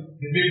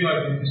make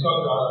noise, they discuss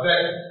you, I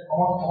beg,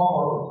 come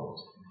on.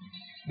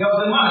 There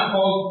was a man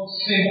called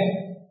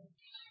Simon.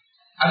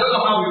 I don't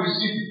know how he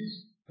received it,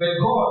 but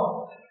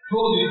God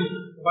told him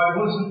about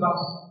the Holy Spirit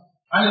baptism.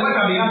 And he went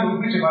and began to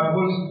preach about the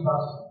Holy Spirit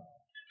baptism.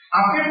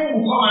 And people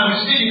would come and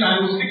receive it and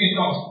they would speak in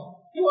tongues.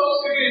 He was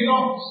speaking in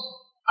tongues.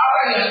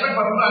 After he had prayed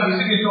for people and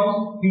received in tongues,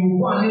 he would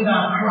go and kneel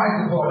down and cry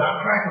to God, and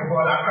cry to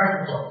God, and cry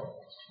to God.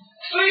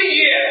 3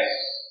 years,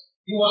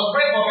 he was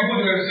praying for people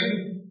to receive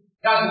it.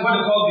 That's what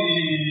they call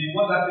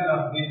what's that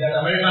thing that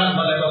Americans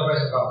don't let us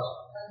rest about.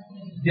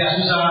 The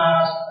Azusa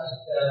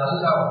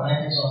of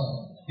 19th something.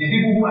 The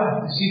people who had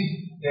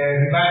received the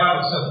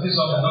revival of 70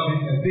 something are not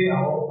living a day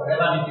or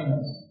whatever meeting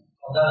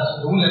of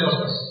that, they won't let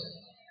us rest.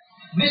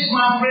 This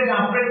man prayed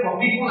and prayed for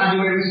people and they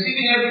were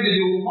receiving every day.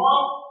 They would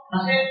come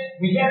and say,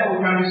 we hear that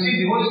we can receive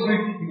the Holy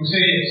Spirit. He will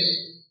say yes.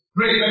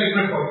 Pray, let me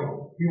pray for you.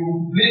 He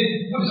will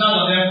put his hands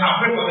on them and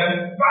pray for them.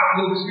 But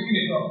they will be speaking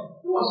in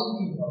tongues. Who was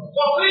speaking in tongues?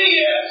 For 3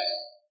 years.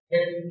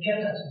 But he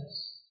kept at it.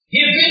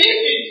 He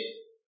believed it.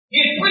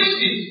 He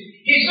preached it.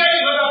 He said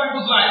in other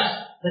people's lives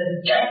that he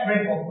kept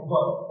praying for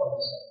God for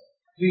himself.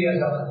 3 years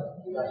after,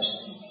 he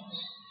vanished.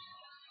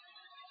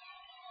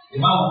 The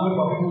man will pray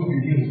for people to be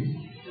healed.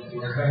 But he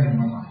was crying in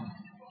my mind.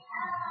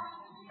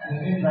 And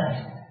he didn't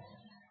like it.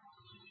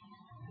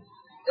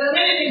 There are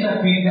many things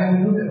that we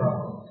do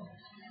about God.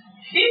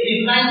 If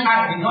the blind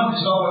eye did not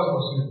discover what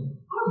was doing,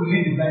 God will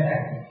leave the blind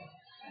eye.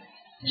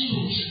 Do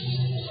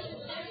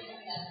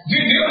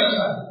you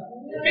understand?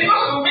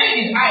 Because to make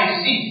his eyes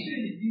see,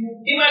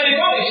 he might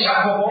become a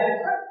sharp boy,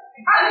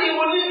 and he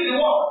will live in the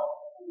world.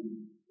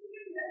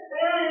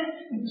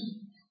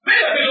 Many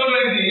of you don't know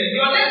anything.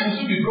 Your leg will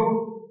soon be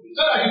broken,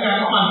 so that you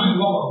can come and do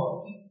the work of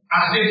God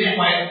and stay there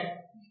quiet.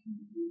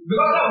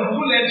 Because now with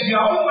 2 legs,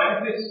 you are all over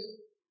the place.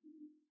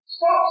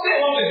 Stay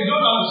one place, you don't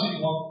know how to see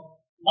the work.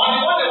 On the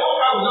one, the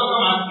worker will just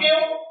come and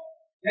kill.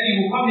 Then he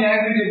will come here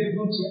every day to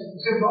do chair. You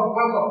say, "Bro,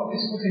 welcome.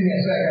 This put in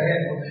here so I can hear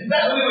you."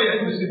 That's the only way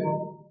you're going to see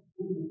God.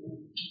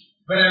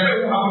 But I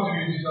pray what happened to you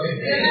in Jesus'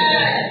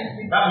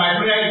 name. That my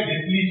prayer is a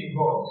plea to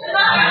God.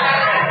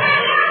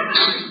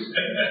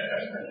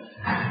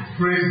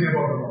 Praise the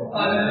name of the Lord.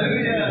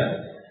 Hallelujah.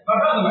 My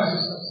brothers and my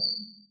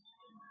sisters,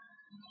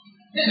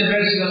 this is a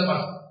very serious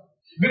matter.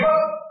 Because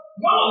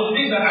one of the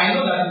things that I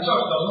know that the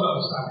church does not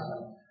understand is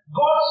that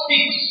God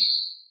speaks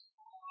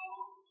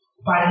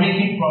by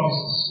making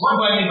promises. What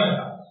do I mean by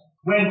that?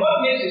 When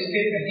God makes a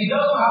statement, it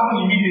doesn't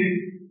happen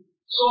immediately.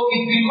 So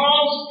it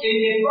becomes,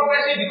 a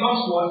prophecy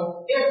becomes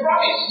what? A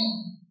promise.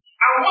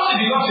 And once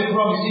it becomes a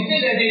promise, it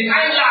means there's a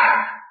time lag.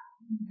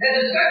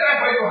 There's a set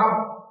time for it to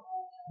happen.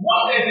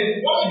 Once it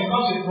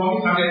becomes a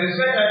promise and there's a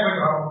set time for it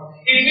to happen,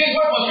 it means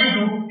what must you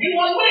do? You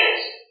must wait.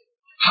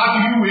 How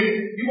do you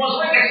wait? You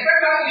must wait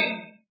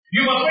expectantly.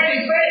 You must wait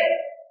in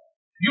faith.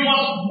 You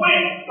must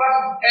wait,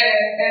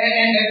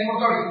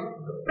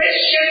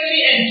 patiently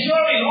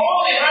enduring all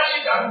the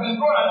hardship that will be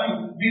thrown at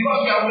you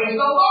because you are waiting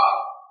on God.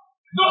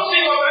 Don't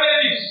seek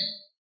alternatives.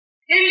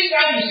 Each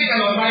time you seek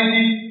an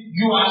alternative,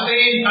 you are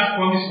saying that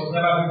promise was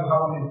never going to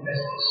happen in the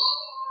first place.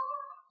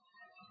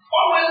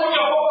 Always put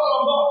your focus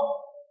on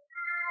God.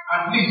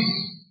 And please,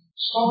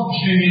 stop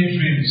dreaming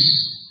dreams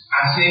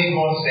and saying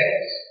God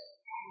says.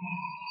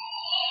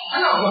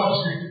 And now God to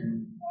speak to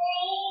you.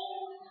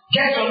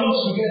 Get your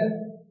notes together.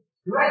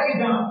 Write it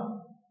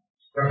down.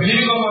 You're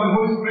believing God for the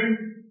Holy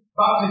Spirit,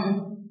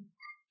 baptism.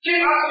 Keep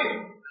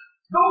asking.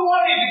 Don't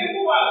worry, the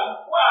people who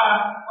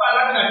are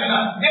laughing at you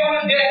now, they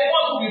want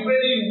to be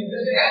praising you.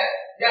 They say,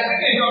 they are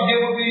taking a job, they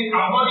will be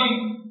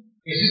avoiding.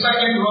 A sister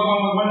came to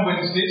one of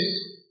the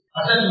States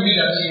and said to me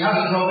that she has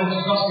a problem,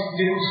 she's not able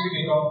to speak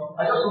in tongues.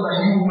 I just told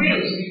her, you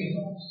will speak in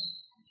tongues.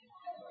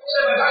 She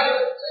said, but I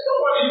said,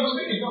 don't worry, you will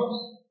speak in tongues.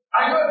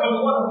 I know from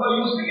the word of God,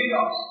 you will speak in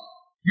tongues.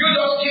 You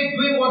just keep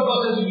doing what God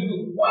says you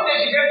do. One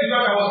day she came to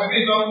church and was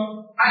speaking in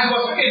tongues, and she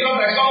was speaking in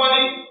tongues like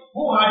somebody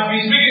who had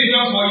been speaking in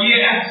tongues for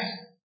years.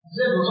 She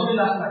said, it was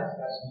only last night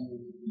that she did.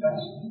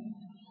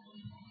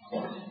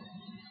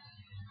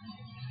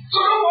 So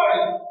don't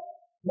worry.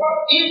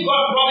 What if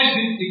God promised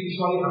it will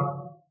surely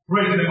happen?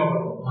 Praise the name of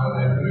the Lord.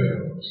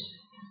 Hallelujah.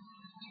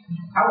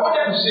 I want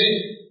them to say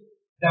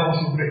that we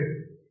should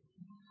pray.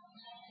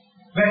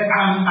 But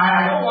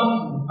I don't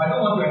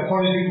want to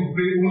encourage you to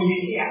pray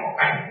only here for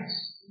kindness.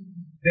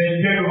 Then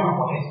you get over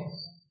for it.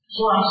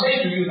 So I'm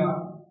saying to you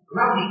now,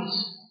 wrap it.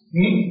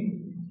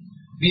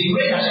 The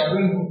way that you're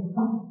doing,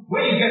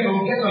 when you get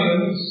home, get on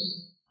your knees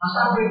and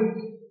start praying.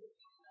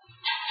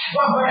 Go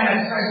and buy an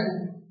exercise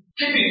book.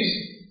 Keep it.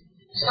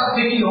 Start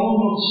taking your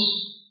own notes.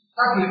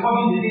 Start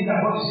recording the things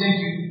that God is saying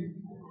to you.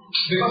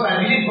 Because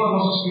I believe God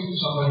wants to speak to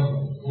somebody.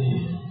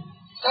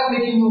 Start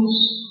making notes.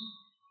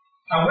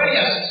 And when he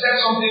has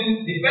said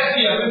something, the best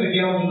thing you are going to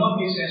get will not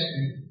make sense to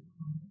you.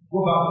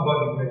 Go back to God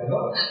and pray.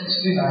 Lord,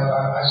 this thing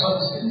I saw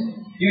this thing.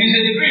 If it's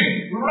a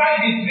dream, write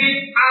the dream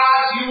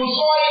as you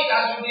saw it,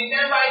 as you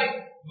remember it.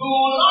 Do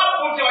not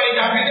put your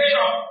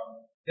interpretation.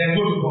 Then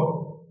go to God.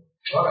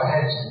 God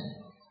ahead you.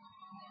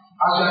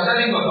 As you are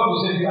telling God, God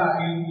will say, you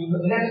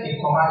let a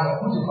command here,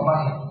 put a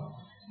command here.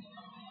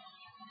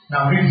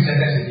 Now read the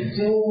sentence again.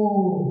 Say,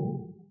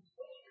 oh.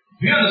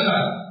 Do you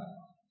understand?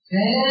 He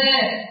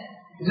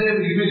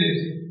said, you read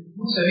it.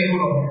 Put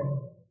semicolon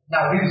here.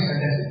 Now read the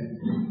sentence again.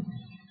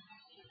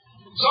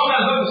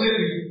 Sometimes God will say to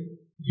you,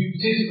 you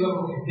say to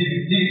God, okay,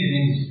 leave it in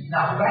English.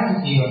 Now write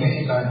it in your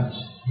native language.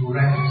 You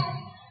write it.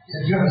 He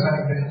said, do you understand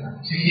it better now?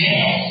 Say,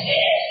 yes.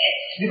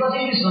 Because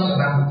English is not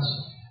a language.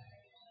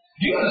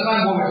 Do you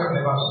understand what we're talking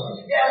about?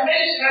 There are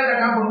many things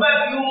that happen,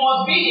 but you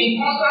must be in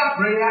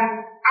constant prayer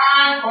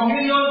and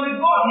communion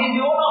with God. He's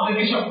the owner of the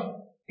vision.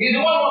 He's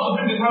the one who wants to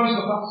bring the promise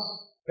to pass.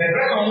 But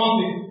rest on one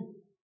thing.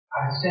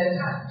 At the same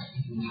time,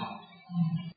 it will happen.